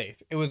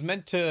unsafe. It was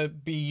meant to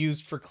be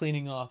used for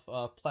cleaning off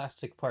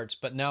plastic parts,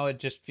 but now it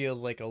just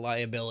feels like a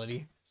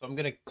liability. So I'm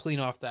going to clean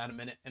off that in a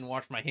minute and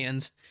wash my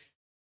hands.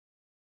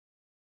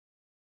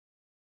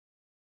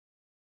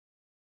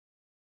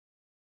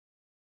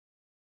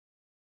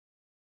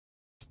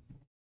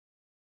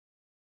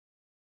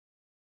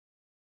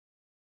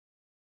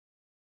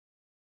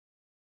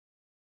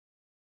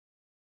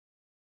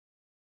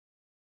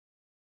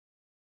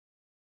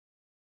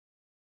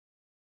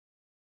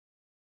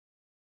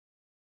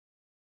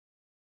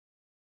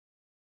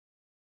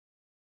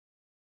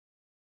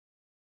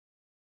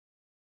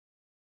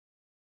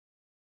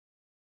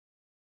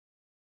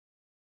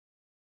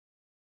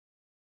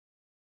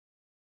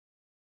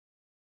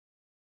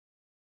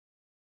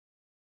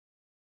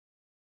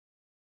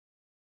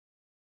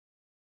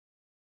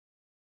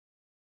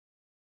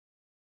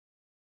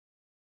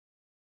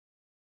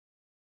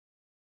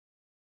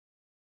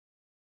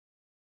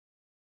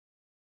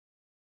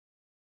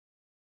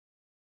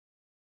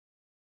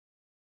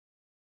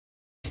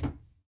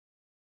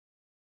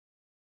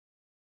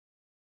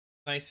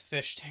 Nice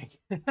fish tank.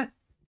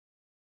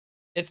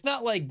 It's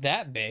not like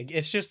that big.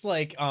 It's just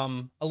like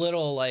a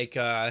little like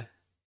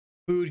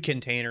food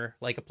container,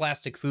 like a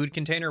plastic food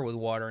container with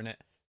water in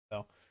it.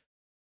 So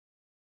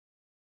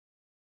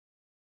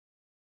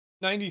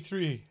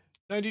 93,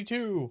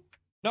 92,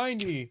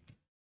 90,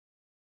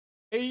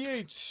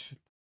 88.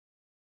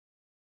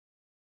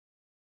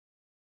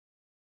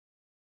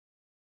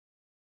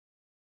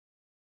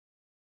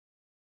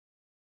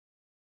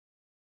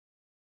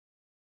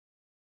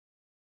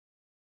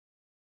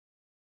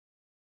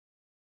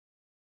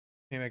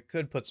 Maybe I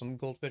could put some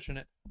goldfish in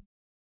it.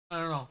 I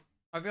don't know.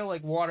 I feel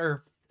like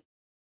water,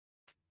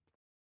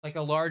 like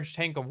a large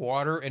tank of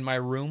water in my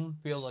room,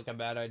 feels like a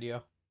bad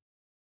idea.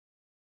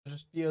 It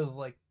just feels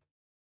like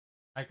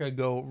I could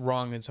go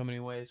wrong in so many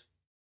ways.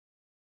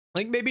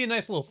 Like maybe a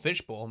nice little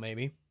fishbowl,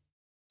 maybe.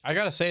 I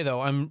gotta say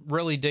though, I'm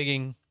really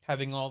digging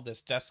having all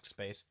this desk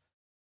space.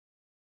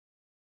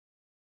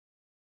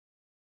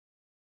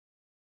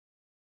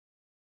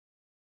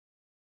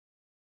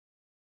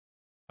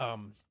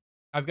 Um,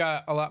 I've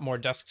got a lot more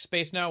desk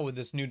space now with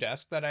this new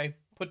desk that I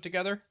put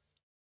together.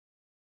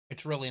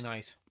 It's really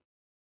nice.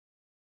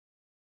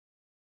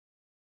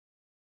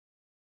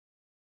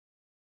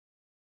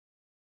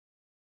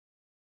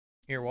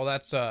 Here, while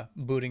that's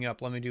booting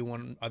up, let me do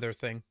one other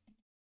thing.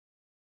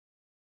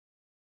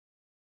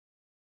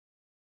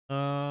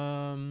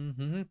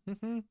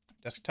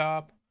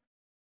 Desktop.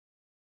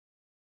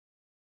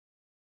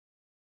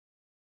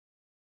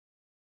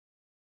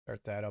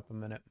 Start that up a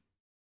minute.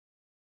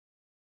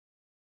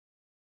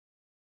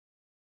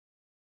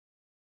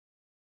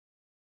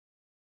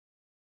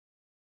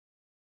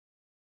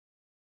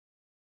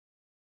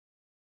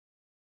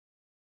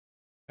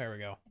 There we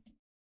go.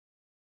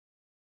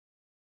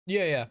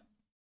 Yeah, yeah.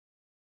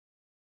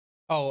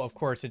 Oh, of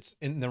course, it's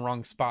in the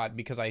wrong spot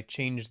because I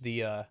changed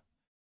the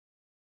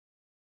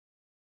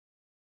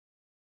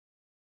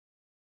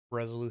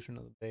resolution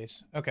of the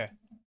base. Okay.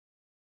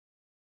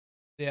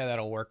 Yeah,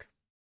 that'll work.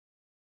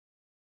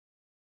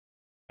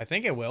 I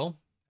think it will,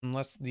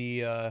 unless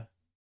the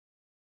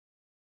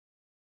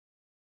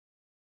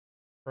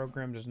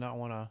program does not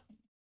want to.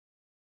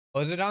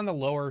 Oh, is it on the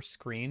lower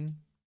screen?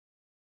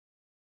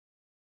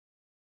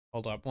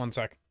 Hold up, one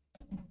sec.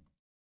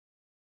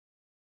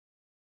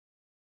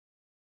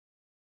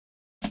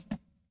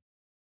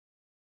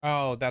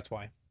 Oh, that's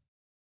why.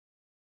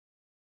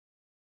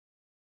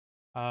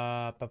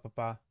 A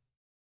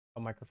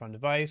microphone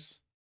device.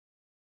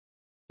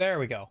 There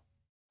we go.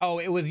 Oh,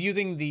 it was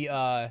using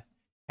the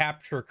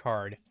capture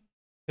card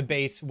to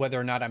base whether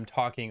or not I'm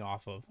talking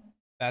off of.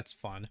 That's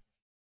fun.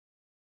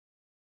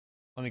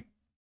 Let me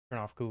turn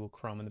off Google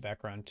Chrome in the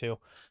background too.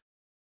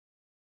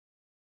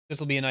 This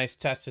will be a nice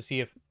test to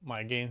see if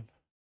my game,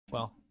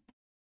 well,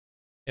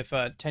 if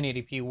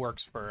 1080p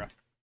works for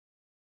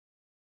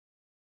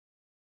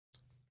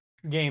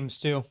games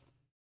too.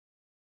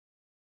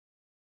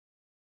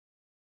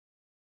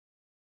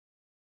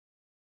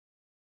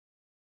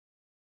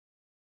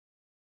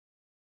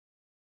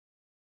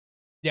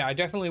 Yeah, I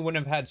definitely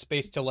wouldn't have had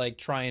space to like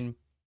try and,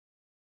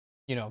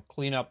 you know,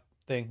 clean up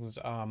things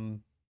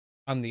on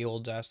the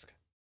old desk.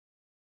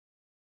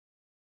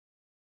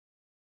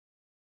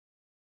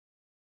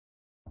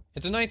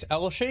 It's a nice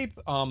L shape,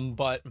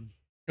 but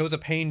it was a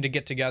pain to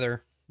get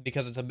together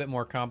because it's a bit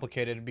more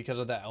complicated because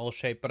of that L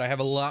shape, but I have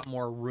a lot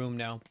more room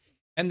now.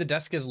 And the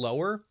desk is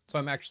lower, so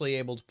I'm actually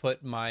able to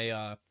put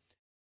my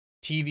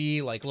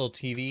TV, like little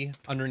TV,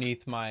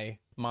 underneath my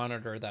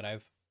monitor that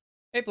I've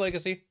Ape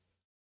Legacy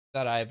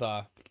that I've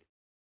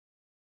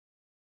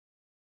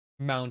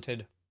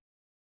mounted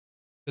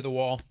to the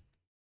wall.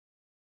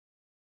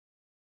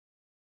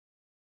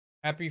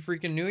 Happy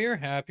freaking New Year.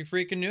 Happy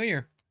freaking New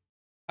Year.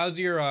 How was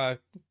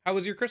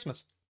your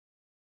Christmas?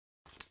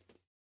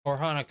 Or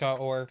Hanukkah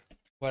or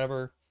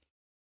whatever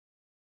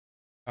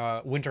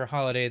winter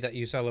holiday that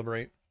you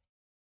celebrate?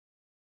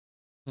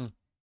 Hmm.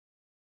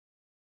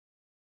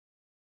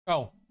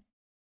 Oh,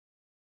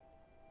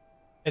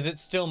 is it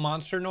still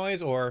monster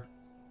noise or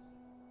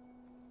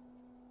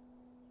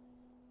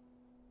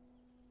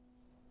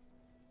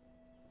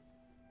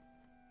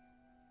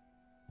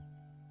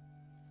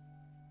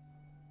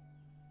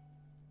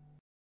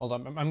hold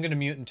on, I'm gonna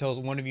mute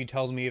until one of you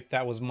tells me if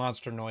that was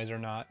monster noise or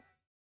not.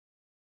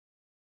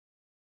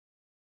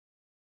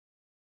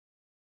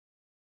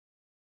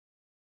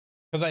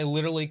 Because I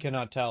literally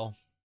cannot tell.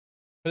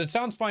 Because it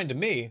sounds fine to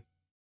me,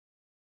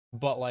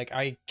 but like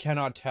I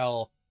cannot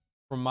tell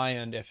from my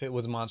end if it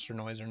was monster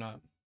noise or not.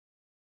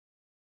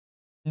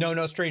 No,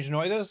 no strange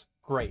noises?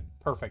 Great.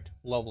 Perfect.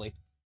 Lovely.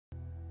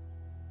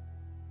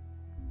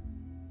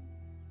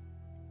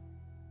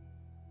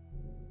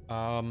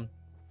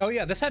 Oh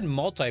yeah, this had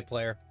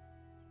multiplayer.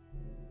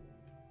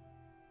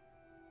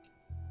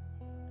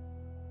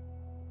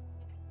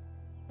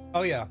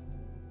 Oh yeah.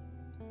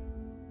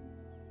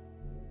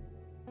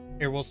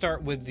 Here, we'll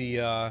start with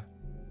the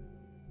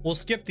we'll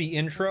skip the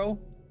intro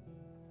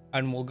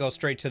and we'll go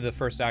straight to the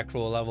first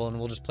actual level and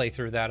we'll just play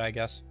through that, I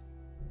guess.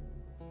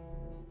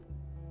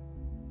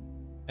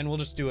 And we'll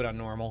just do it on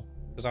normal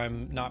because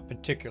I'm not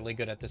particularly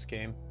good at this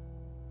game.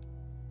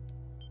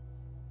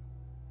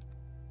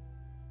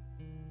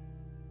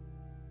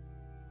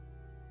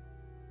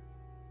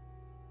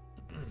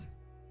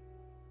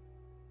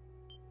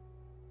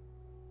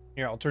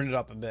 Here, I'll turn it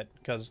up a bit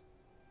because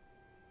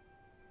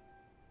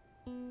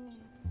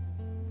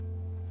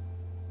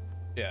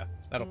yeah,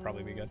 that'll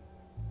probably be good.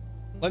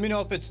 Let me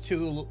know if it's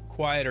too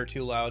quiet or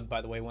too loud,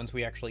 by the way, once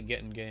we actually get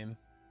in game.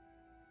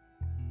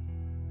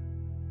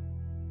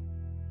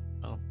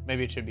 Oh,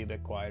 maybe it should be a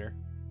bit quieter.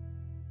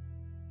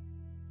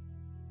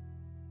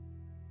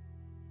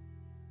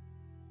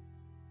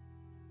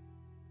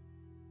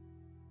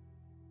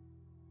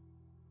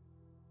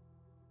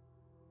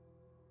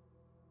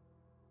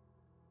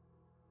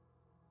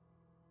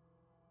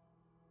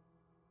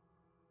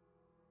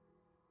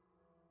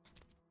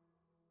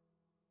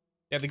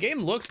 Yeah, the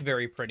game looks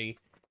very pretty.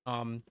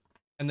 And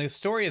the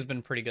story has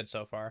been pretty good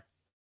so far.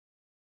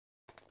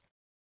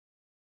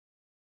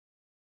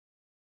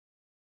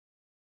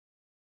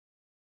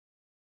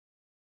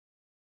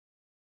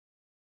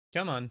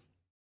 Come on.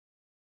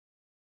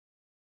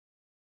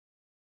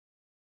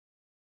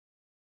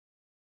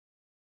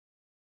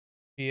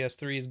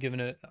 PS3 is giving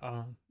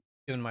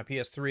my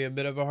PS3 a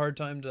bit of a hard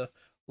time to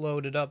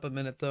load it up a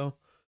minute though.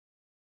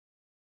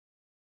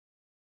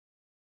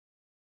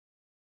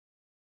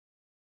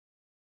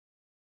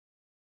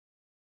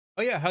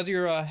 Oh yeah, how's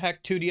your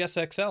Hack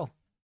 2DS XL?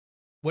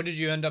 What did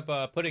you end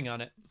up putting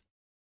on it?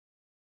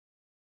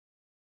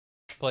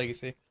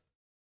 Legacy.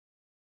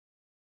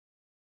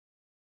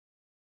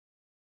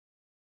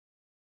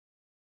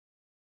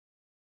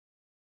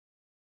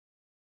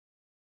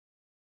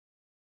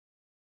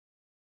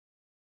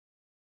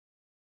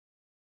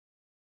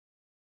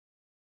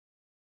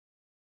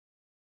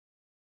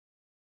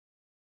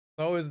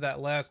 Always that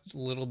last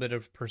little bit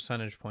of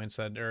percentage points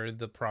that are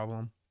the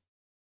problem.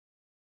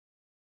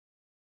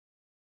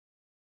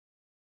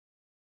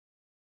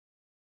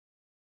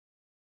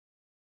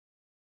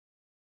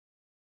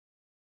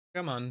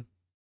 Come on.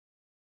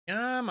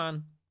 Come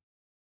on.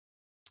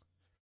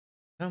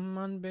 Come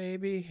on,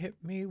 baby.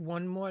 Hit me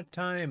one more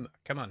time.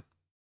 Come on.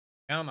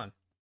 Come on.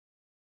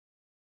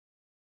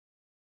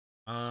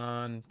 Come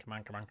on. Come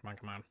on, come on, come on,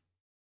 come on.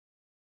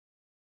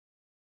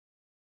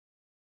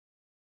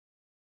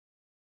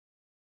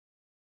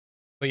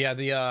 But yeah,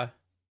 the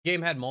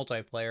game had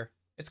multiplayer.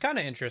 It's kind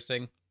of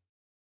interesting.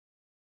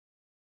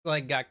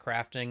 Like got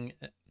crafting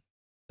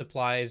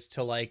supplies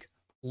to like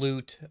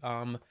loot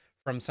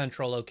from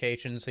central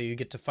locations, so you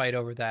get to fight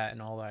over that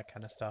and all that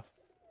kind of stuff.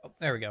 Oh,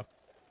 there we go.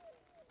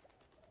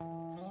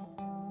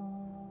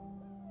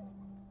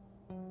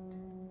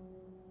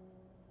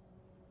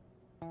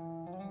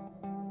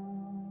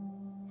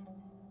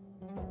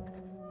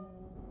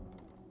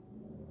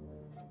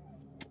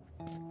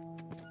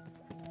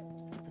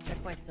 The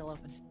checkpoint's still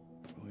open.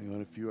 Only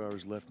got a few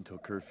hours left until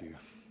curfew.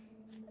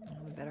 Well,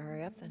 we better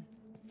hurry up then.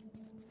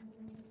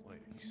 Wait,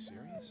 are you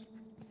serious?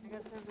 I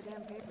got served the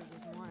damn papers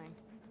this morning.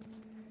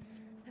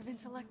 I've been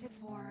selected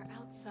for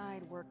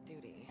outside work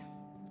duty.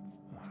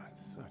 Oh, that's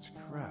such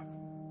crap.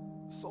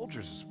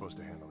 Soldiers are supposed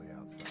to handle the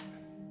outside.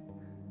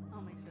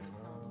 I'll make sure to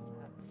tell them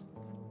that.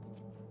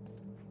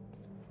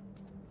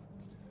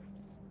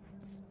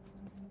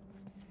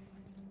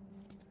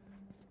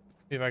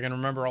 See if I can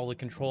remember all the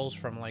controls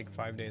from like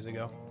 5 days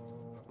ago.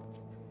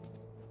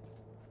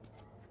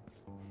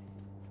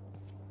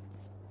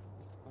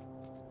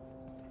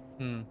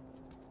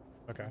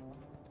 Okay.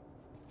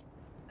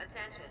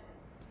 Attention.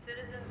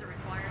 Citizens are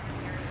required to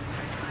carry a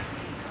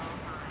ID at all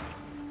times.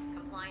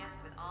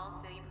 Compliance with all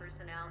city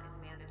personnel is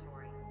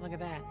mandatory. Look at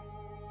that.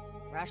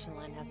 Ration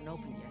line hasn't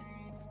opened yet.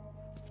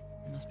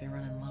 Must be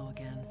running low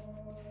again.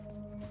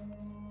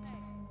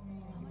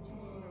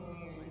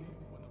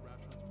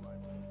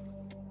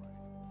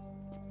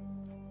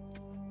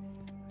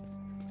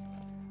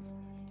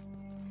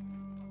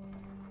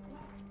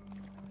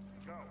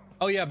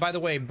 Oh yeah, by the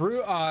way,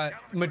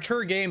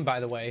 mature game, by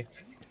the way.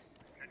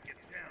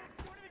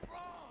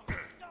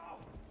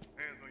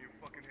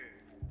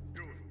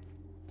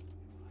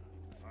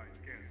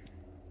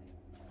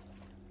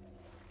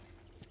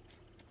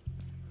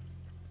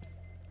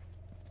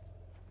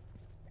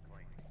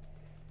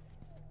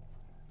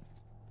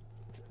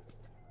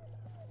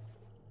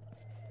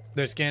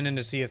 They're scanning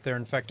to see if they're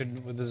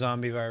infected with the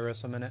zombie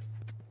virus a minute.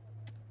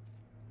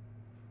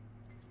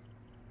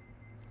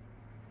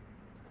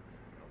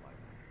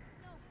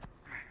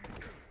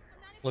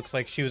 Looks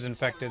like she was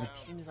infected.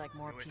 Seems like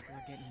more people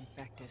are getting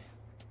infected.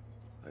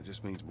 That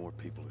just means more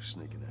people are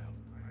sneaking out.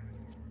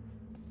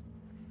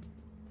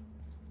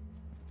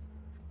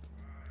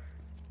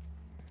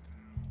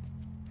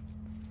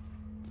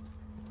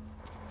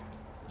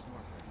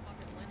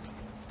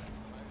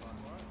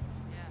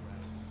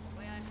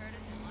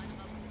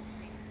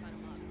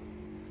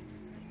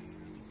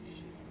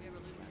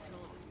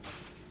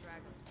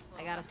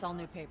 I got us all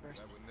new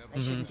papers.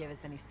 They shouldn't give us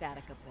any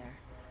static up there.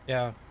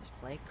 Yeah. Just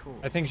play cool.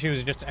 I think she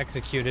was just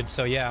executed,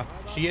 so yeah,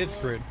 she is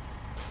screwed.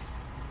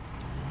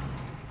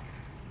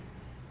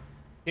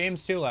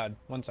 Game's too loud.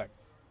 1 sec.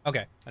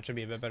 Okay, that should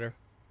be a bit better.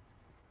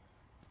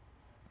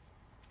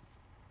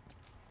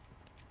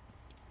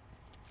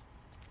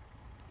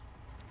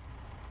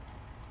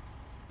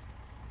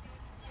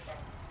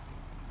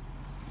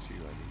 See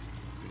your ID.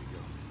 There you go.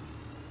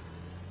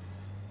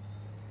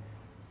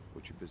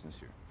 What's your business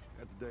here?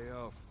 Got the day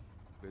off.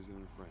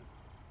 Visiting a friend.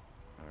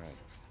 All right,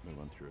 move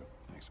on through.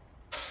 Thanks.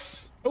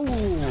 Ooh. Get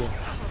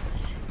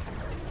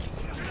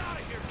out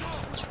of here! Go!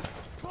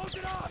 Close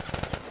it up!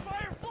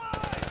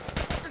 Firefly!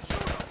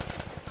 Shoot them!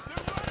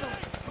 They're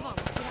running! Come on,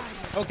 let's get out of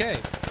here. Okay.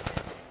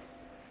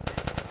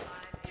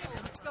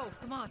 Let's go,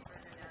 come on.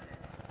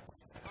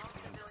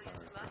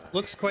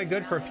 Looks quite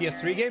good for a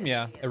PS3 game.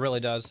 Yeah, it really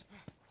does.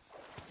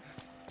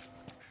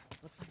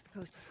 Looks like the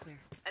coast is clear.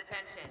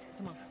 Attention.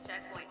 Come on.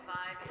 Checkpoint 5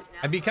 is now.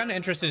 I'd be kind of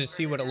interested to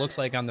see what it looks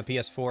like on the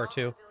PS4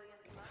 too.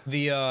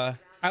 The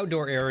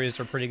outdoor areas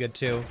are pretty good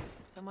too,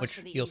 So much which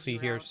for the you'll easy see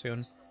here route.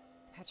 soon.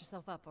 Patch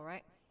yourself up, all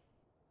right?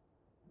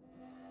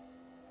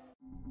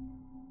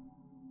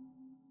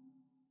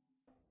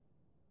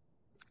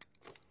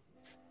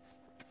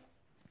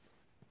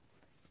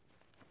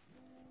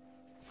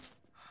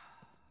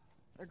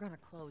 They're gonna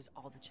close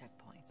all the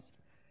checkpoints.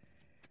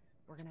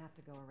 We're gonna have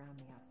to go around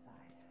the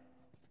outside.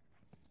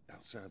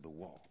 Outside the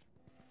wall.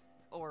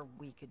 Or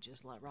we could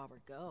just let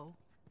Robert go.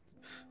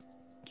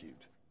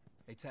 Cute.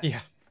 Hey, Tech.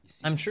 Yeah, You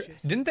see I'm this sure. shit?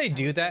 Didn't they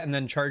do that and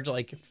then charge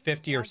like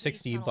 50 or How's the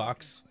 60 tunnel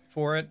bucks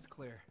for it? It's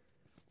clear.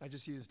 I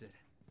just used it.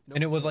 No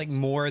And it was like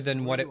controls. more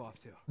than Where what are it you off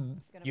to?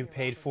 Gonna you be a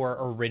paid Robert for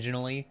go.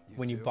 originally You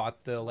when you too?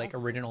 bought the like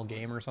Must. original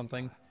game or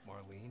something.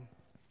 Marlene?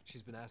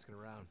 She's been asking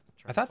around.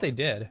 I thought they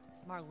did.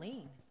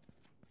 Marlene.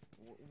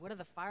 What do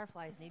the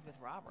Fireflies need with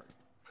Robert?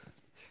 You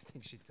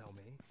think she'd tell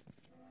me?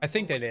 I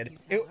think they What did did.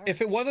 you tell her?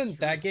 If it wasn't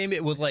that game,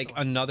 it was like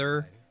No, another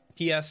exciting.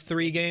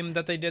 PS3 game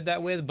that they did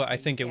that with, but I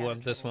think it Stay out was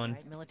of this trouble, one.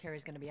 Right?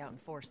 Military's gonna be out in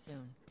force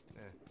soon.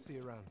 Yeah, see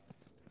you around.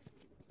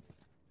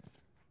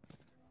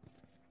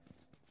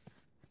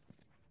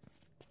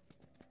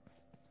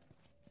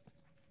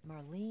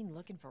 Marlene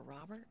looking for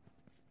Robert?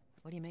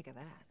 What do you make of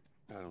that?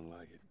 I don't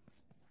like it.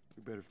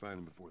 We better find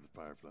him before the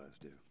Fireflies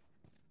do.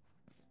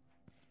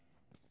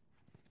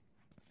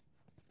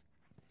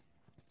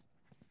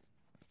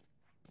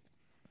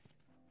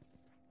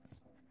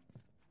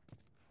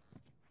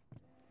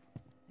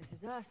 This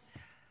is us.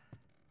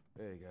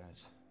 Hey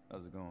guys,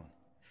 how's it going?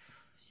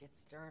 Shit's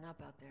stirring up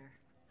out there.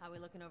 How we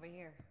looking over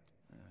here?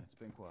 It's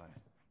been quiet.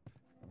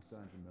 No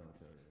signs of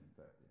military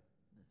infected.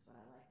 That's what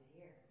I like to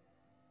hear.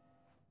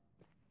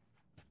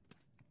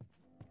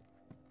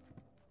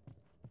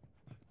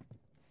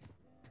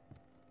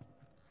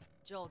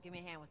 Joel, give me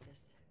a hand with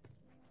this.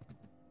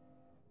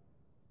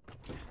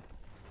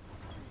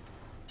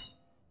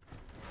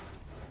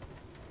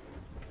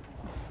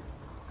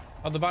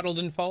 Oh, the bottle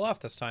didn't fall off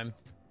this time.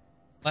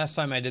 Last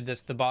time I did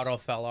this, the bottle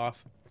fell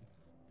off.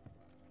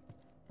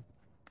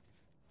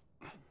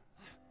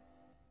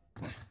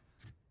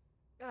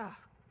 Oh,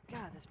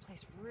 God, this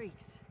place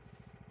reeks.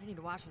 I need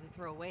to watch what they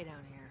throw away down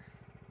here.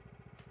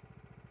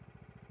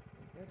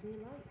 There'd be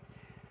light.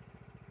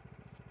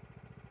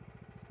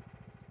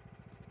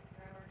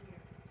 Try over here.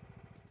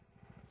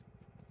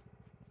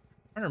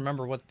 I don't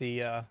remember what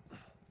the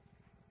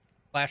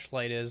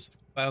flashlight is.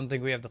 I don't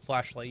think we have the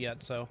flashlight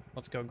yet, so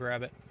let's go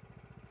grab it.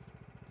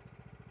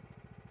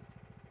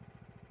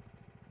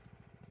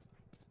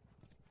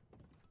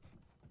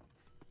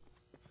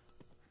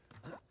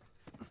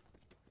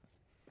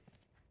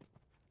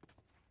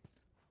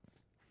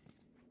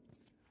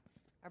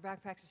 Our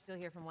backpacks are still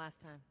here from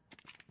last time.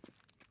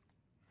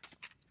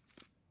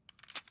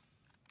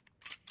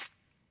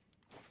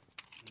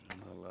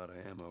 Not a lot of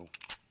ammo.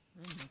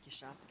 Make your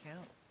shots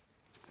count.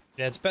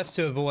 Yeah, it's best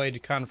to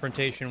avoid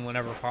confrontation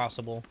whenever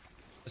possible,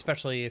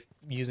 especially if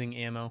using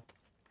ammo.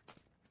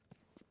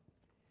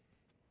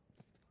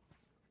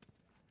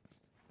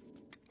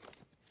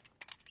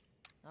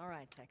 All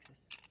right, Texas.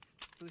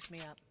 Boost me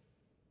up.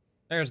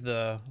 There's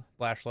the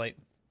flashlight.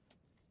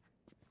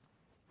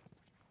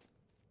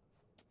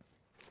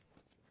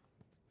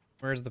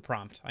 Where's the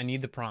prompt? I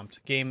need the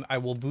prompt. Game, I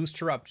will boost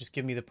her up. Just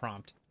give me the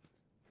prompt.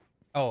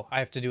 Oh, I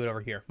have to do it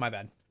over here. My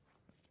bad.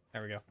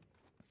 There we go.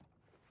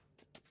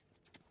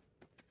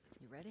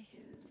 You ready?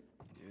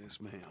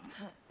 Yes, ma'am.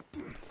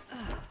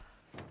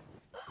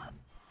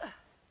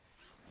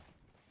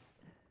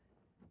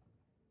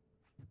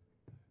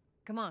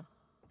 Come on.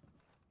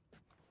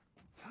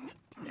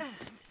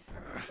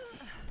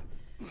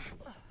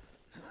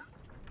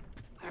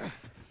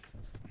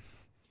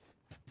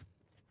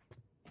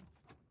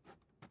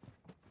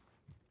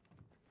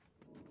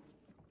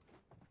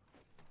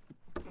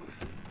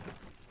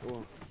 Go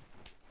on.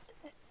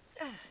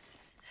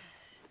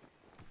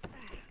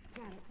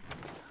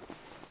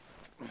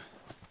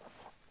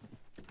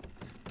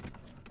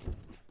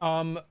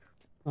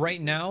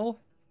 Right now,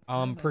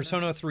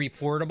 Persona 3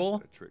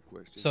 Portable. A trick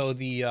question. So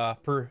the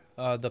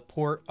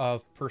port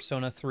of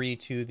Persona 3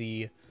 to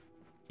the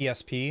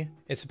PSP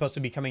is supposed to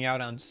be coming out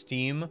on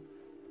Steam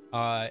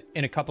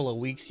in a couple of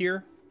weeks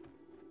here.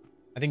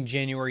 I think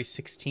January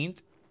 16th,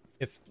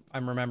 if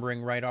I'm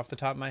remembering right off the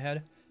top of my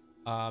head.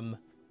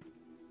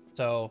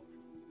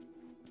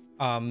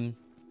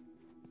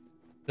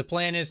 The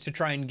plan is to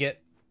try and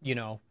get, you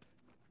know,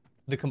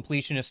 the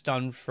completionist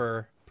done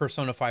for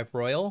Persona 5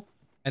 Royal,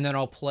 and then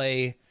I'll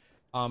play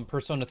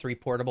Persona 3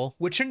 Portable,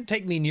 which shouldn't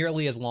take me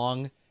nearly as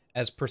long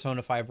as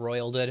Persona 5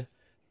 Royal did.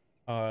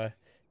 And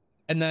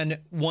then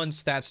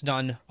once that's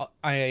done,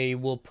 I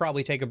will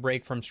probably take a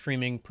break from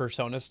streaming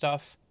Persona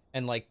stuff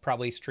and like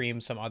probably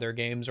stream some other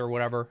games or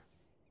whatever.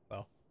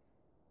 So,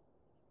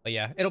 but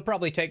yeah, it'll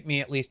probably take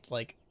me at least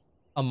like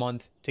a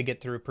month to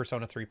get through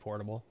Persona 3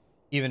 Portable,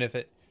 even if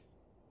it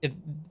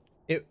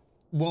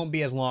won't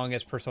be as long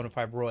as Persona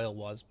 5 Royal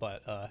was,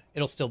 but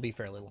it'll still be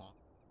fairly long.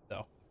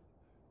 So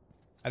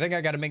I think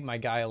I got to make my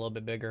guy a little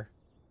bit bigger.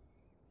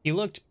 He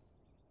looked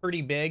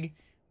pretty big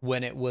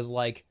when it was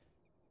like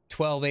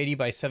 1280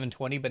 by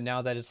 720, but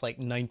now that it's like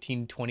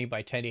 1920 by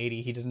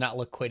 1080, he does not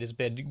look quite as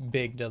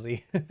big, does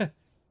he?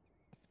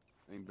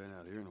 Ain't been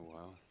out here in a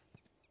while.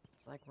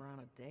 It's like we're on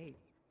a date.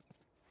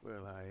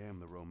 Well, I am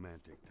the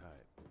romantic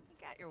type. You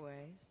got your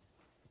ways.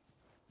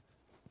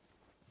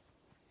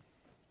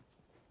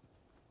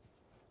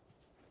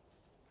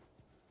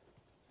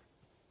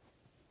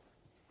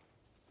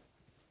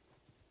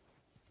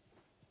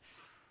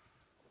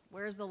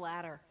 Where's the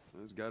ladder?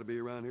 It's got to be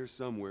around here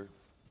somewhere.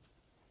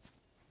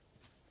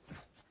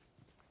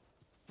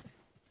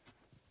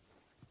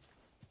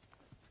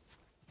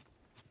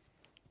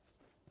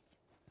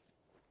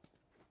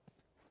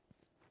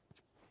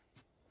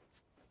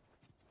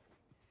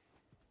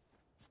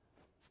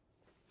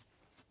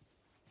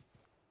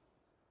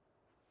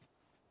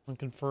 I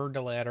conferred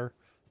the ladder.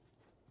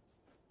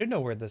 You know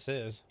where this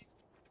is.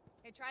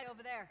 Hey, try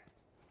over there.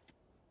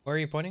 Where are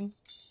you pointing?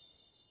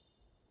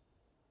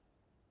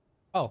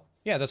 Oh,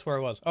 yeah, that's where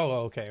it was. Oh,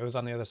 okay. It was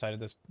on the other side of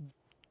this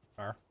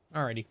car.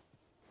 Alrighty.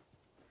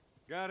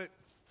 Got it.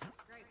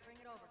 Great, bring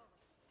it over.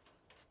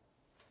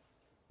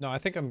 No, I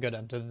think I'm good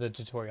onto the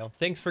tutorial.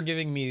 Thanks for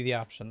giving me the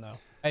option, though.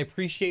 I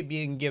appreciate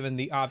being given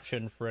the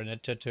option for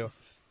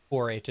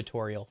a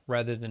tutorial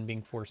rather than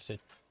being forced to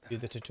do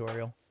the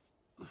tutorial.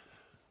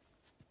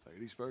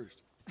 Ladies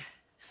first.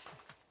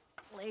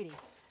 Lady,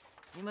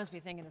 you must be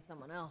thinking of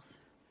someone else.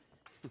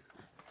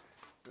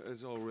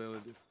 That's all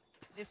relative.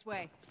 This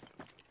way.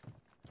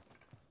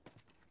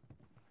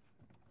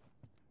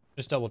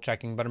 Just double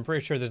checking, but I'm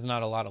pretty sure there's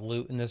not a lot of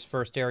loot in this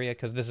first area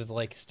because this is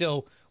like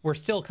we're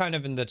still kind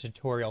of in the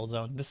tutorial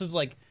zone. This is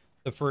like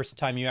the first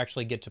time you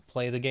actually get to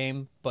play the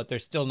game, but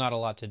there's still not a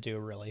lot to do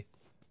really.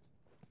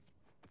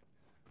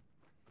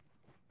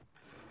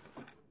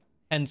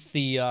 Hence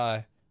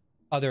the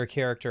other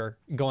character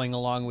going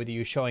along with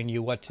you, showing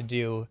you what to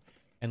do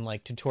and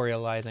like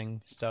tutorializing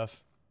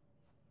stuff.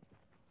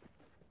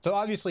 So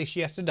obviously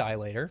she has to die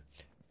later.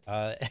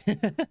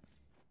 Because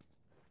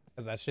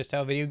that's just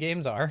how video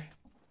games are.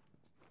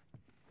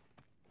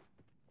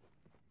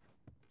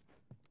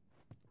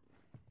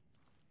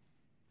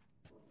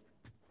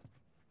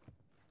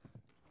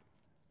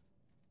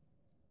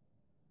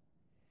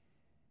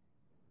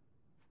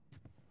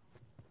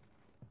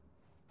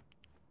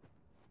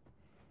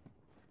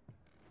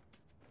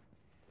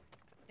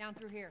 Down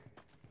through here.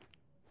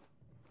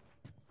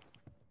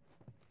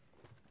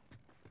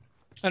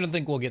 I don't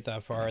think we'll get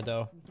that far,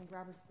 though. You think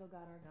Robert's still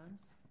got our guns?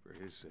 For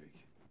his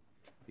sake,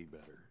 he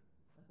better.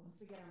 But once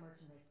we get our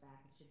merchandise back,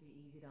 it should be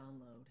easy to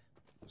unload.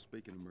 Well,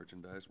 speaking of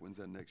merchandise, when's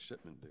that next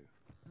shipment due?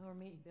 Oh, we're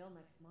meeting Bill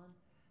next month.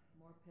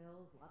 More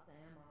pills, lots of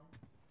ammo.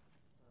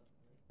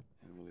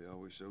 Supposedly. Emily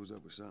always shows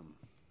up with something.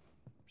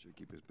 Should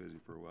keep us busy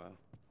for a while.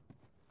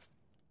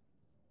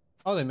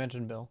 Oh, they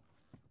mentioned Bill.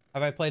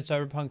 Have I played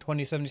Cyberpunk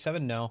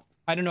 2077? No.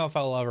 I don't know if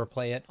I'll ever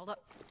play it. Hold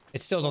up.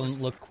 It still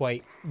doesn't look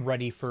quite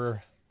ready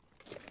for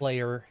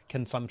player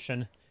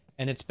consumption.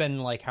 And it's been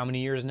like how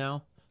many years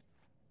now?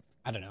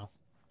 I don't know.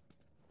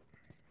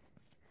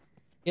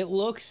 It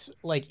looks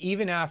like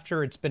even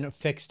after it's been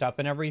fixed up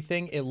and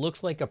everything, it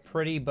looks like a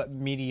pretty but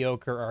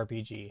mediocre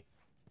RPG.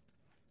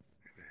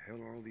 Where the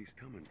hell are all these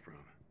coming from?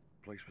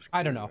 Place was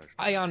I don't know.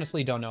 I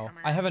honestly don't know.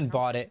 I haven't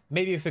bought it.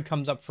 Maybe if it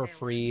comes up for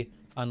free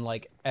on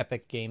like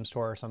Epic Game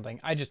Store or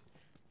something.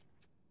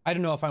 I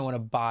don't know if I want to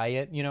buy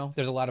it, you know?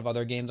 There's a lot of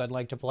other games I'd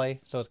like to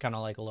play, so it's kind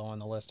of like low on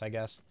the list, I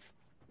guess.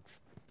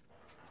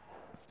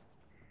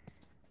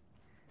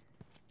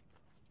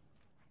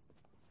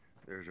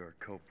 There's our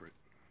culprit.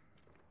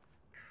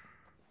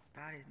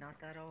 Body's not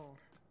that old.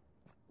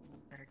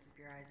 Better keep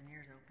your eyes and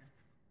ears open.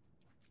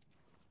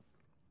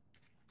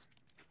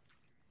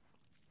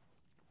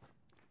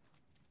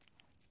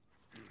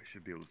 We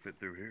should be able to fit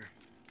through here.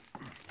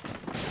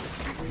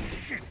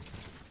 Shit!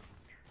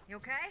 You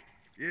okay?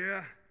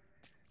 Yeah.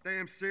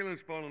 Damn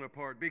ceiling's falling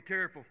apart. Be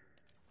careful.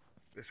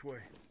 This way.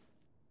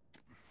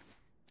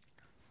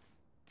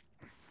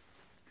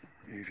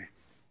 Easy.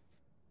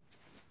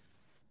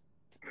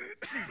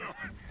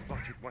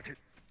 Watch it, watch it.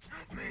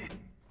 Help me.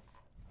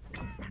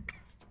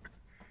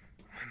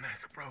 My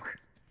mask broke.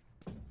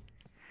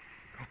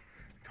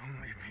 Don't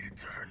leave me to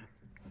turn.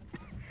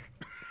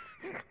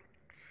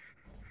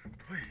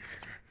 Please.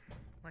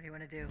 What do you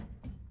want to do?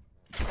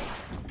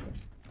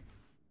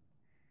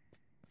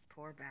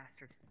 Poor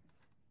bastard.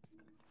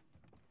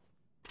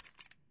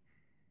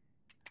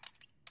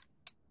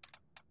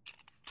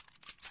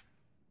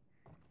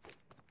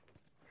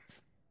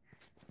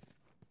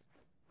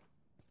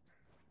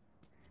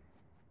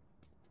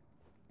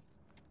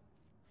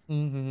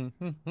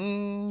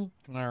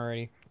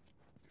 Alrighty.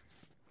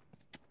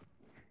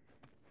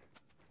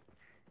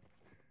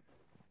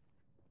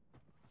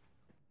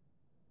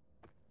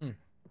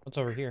 What's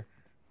over here?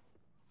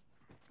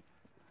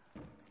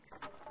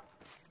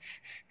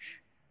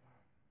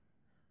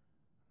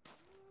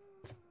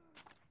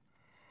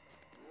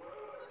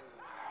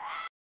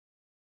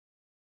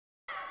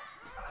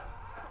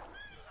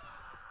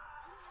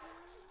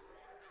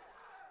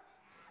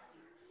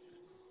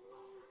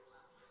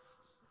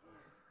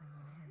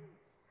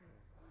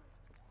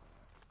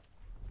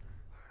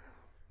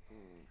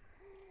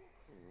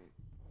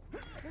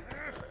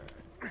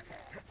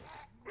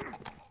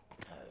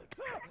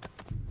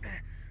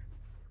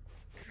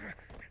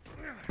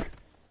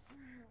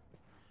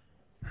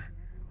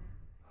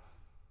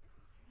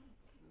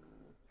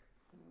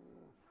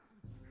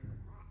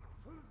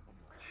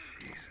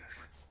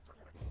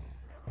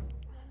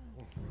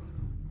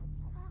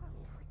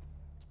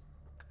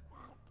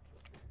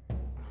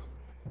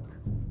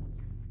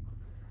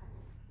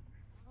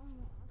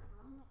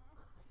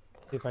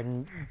 See if I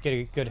can get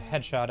a good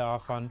headshot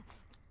off on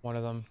one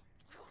of them.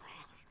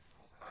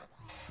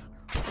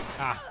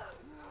 Ah.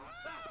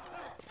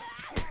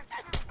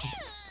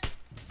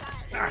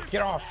 Ah,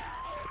 get off.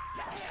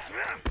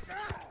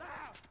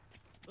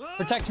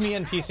 Protect me,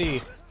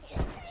 NPC.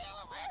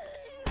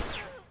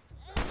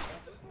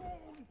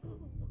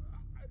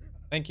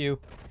 Thank you.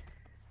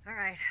 All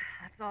right,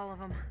 that's all of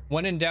them.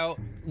 When in doubt,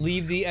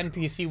 leave the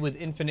NPC with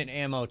infinite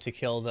ammo to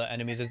kill the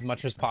enemies as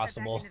much as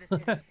possible.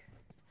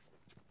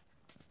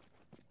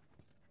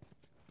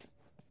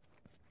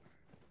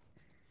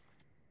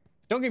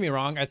 Don't get me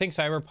wrong, I think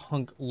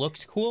Cyberpunk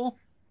looks cool,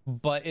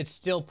 but it's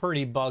still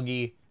pretty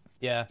buggy.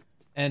 Yeah.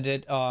 And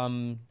it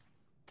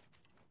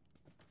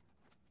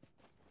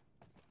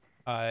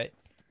at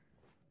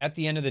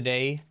the end of the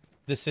day,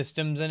 the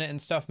systems in it and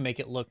stuff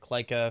make it look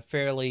like a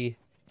fairly,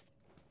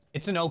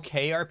 it's an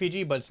okay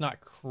RPG, but it's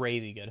not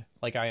crazy good.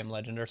 Like I Am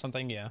Legend or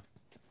something, yeah.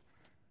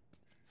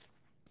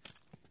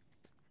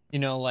 You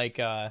know,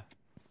 like,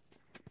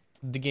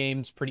 the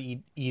game's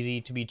pretty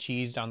easy to be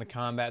cheesed on the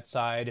combat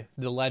side.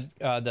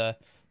 The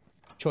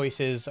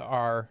choices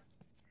are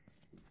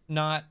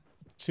not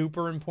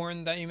super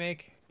important that you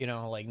make. You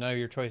know, like, none of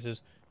your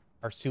choices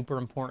are super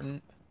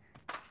important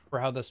for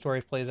how the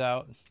story plays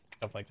out.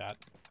 Stuff like that.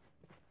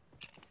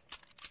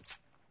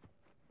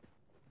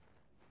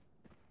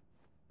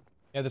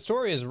 Yeah, the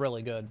story is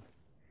really good.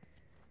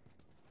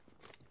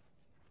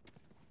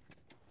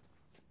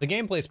 The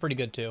gameplay's pretty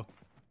good too.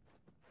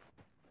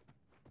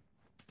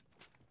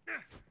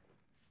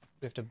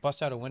 We have to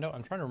bust out a window.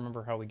 I'm trying to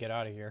remember how we get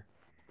out of here.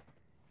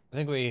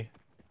 I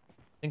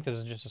think this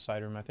is just a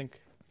side room. I think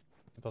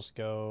we're supposed to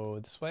go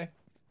this way.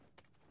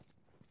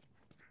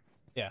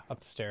 Yeah, up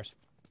the stairs.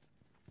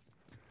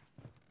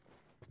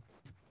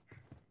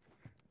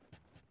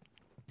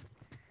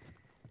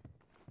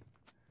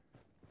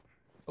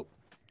 Oh.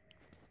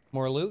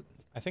 More loot?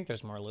 I think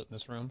there's more loot in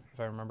this room, if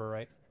I remember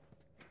right.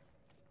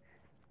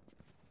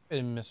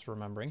 I'm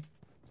misremembering.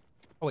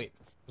 Oh wait,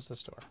 what's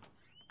this door?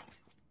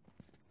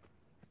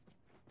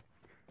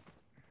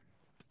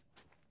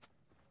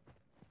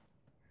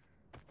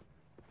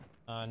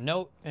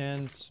 Note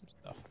and some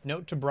stuff.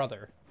 Note to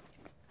brother.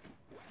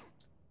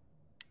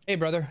 Hey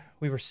brother,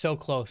 we were so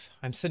close.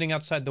 I'm sitting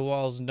outside the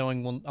walls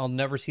knowing I'll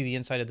never see the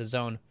inside of the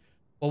zone.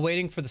 While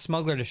waiting for the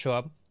smuggler to show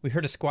up, we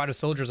heard a squad of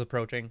soldiers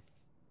approaching.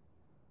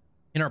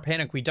 In our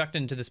panic, we ducked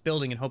into this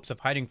building in hopes of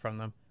hiding from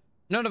them.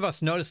 None of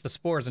us noticed the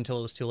spores until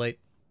it was too late.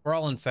 We're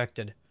all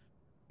infected.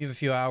 We have a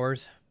few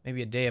hours,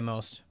 maybe a day at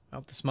most. I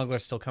hope the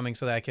smuggler's still coming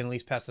so that I can at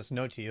least pass this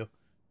note to you.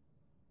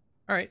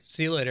 Alright,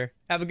 see you later.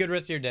 Have a good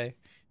rest of your day.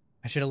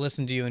 I should have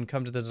listened to you and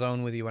come to the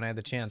zone with you when I had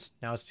the chance.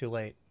 Now it's too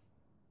late.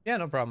 Yeah,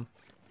 no problem.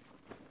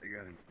 They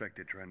got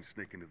infected trying to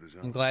sneak into the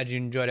zone. I'm glad you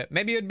enjoyed it.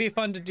 Maybe it'd be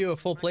fun to do a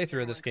full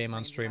playthrough of this game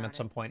on stream at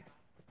some point.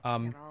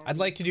 I'd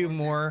like to do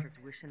more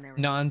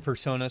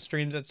non-Persona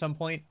streams at some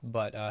point,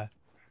 but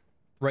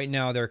right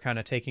now they're kind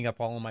of taking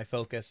up all of my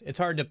focus. It's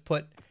hard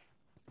to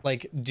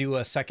do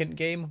a second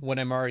game when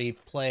I'm already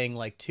playing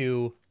like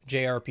 2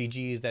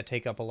 JRPGs that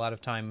take up a lot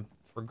of time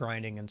for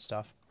grinding and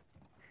stuff.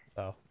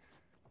 So.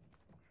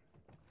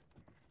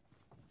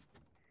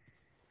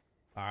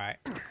 Alright.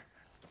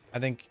 I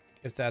think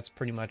if that's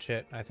pretty much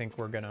it, I think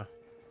we're gonna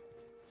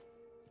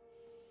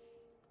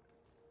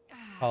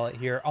call it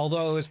here.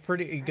 Although it was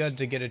pretty good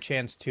to get a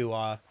chance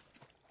to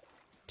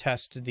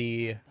test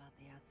the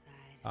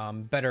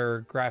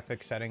better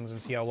graphic settings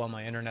and see how well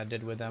my internet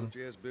did with them.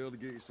 Don't you ask Bill to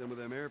get you some of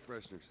them air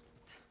fresheners?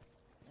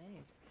 Hey,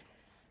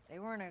 if they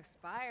weren't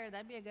expired,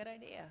 that'd be a good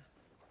idea.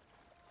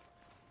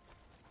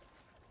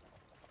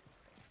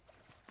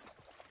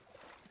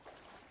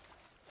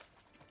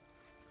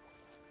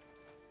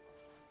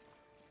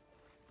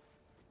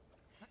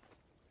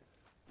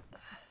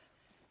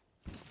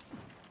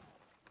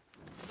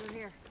 Through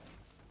here.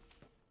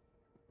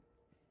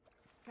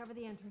 Cover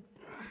the entrance.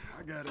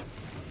 I got it.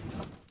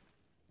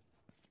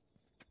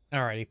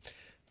 Alrighty.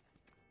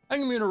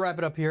 I'm gonna wrap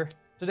it up here.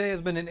 Today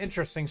has been an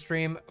interesting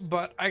stream,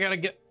 but I gotta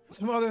get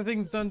some other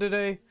things done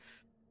today.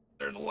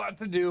 There's a lot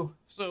to do,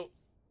 so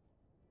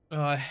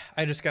I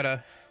just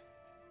gotta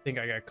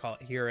call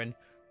it here, and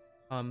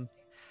Damn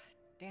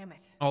it.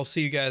 I'll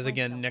see you guys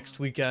again next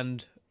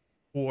weekend,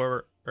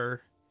 or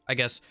I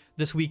guess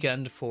this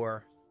weekend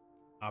for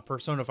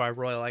Persona 5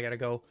 Royal. I gotta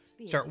go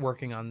start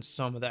working on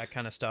some of that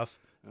kind of stuff.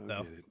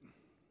 So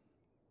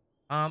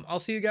I'll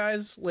see you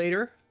guys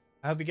later.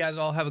 I hope you guys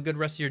all have a good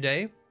rest of your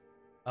day.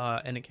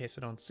 And in case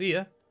I don't see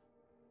you,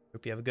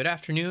 hope you have a good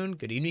afternoon,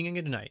 good evening, and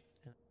good night.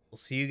 We'll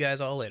see you guys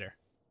all later.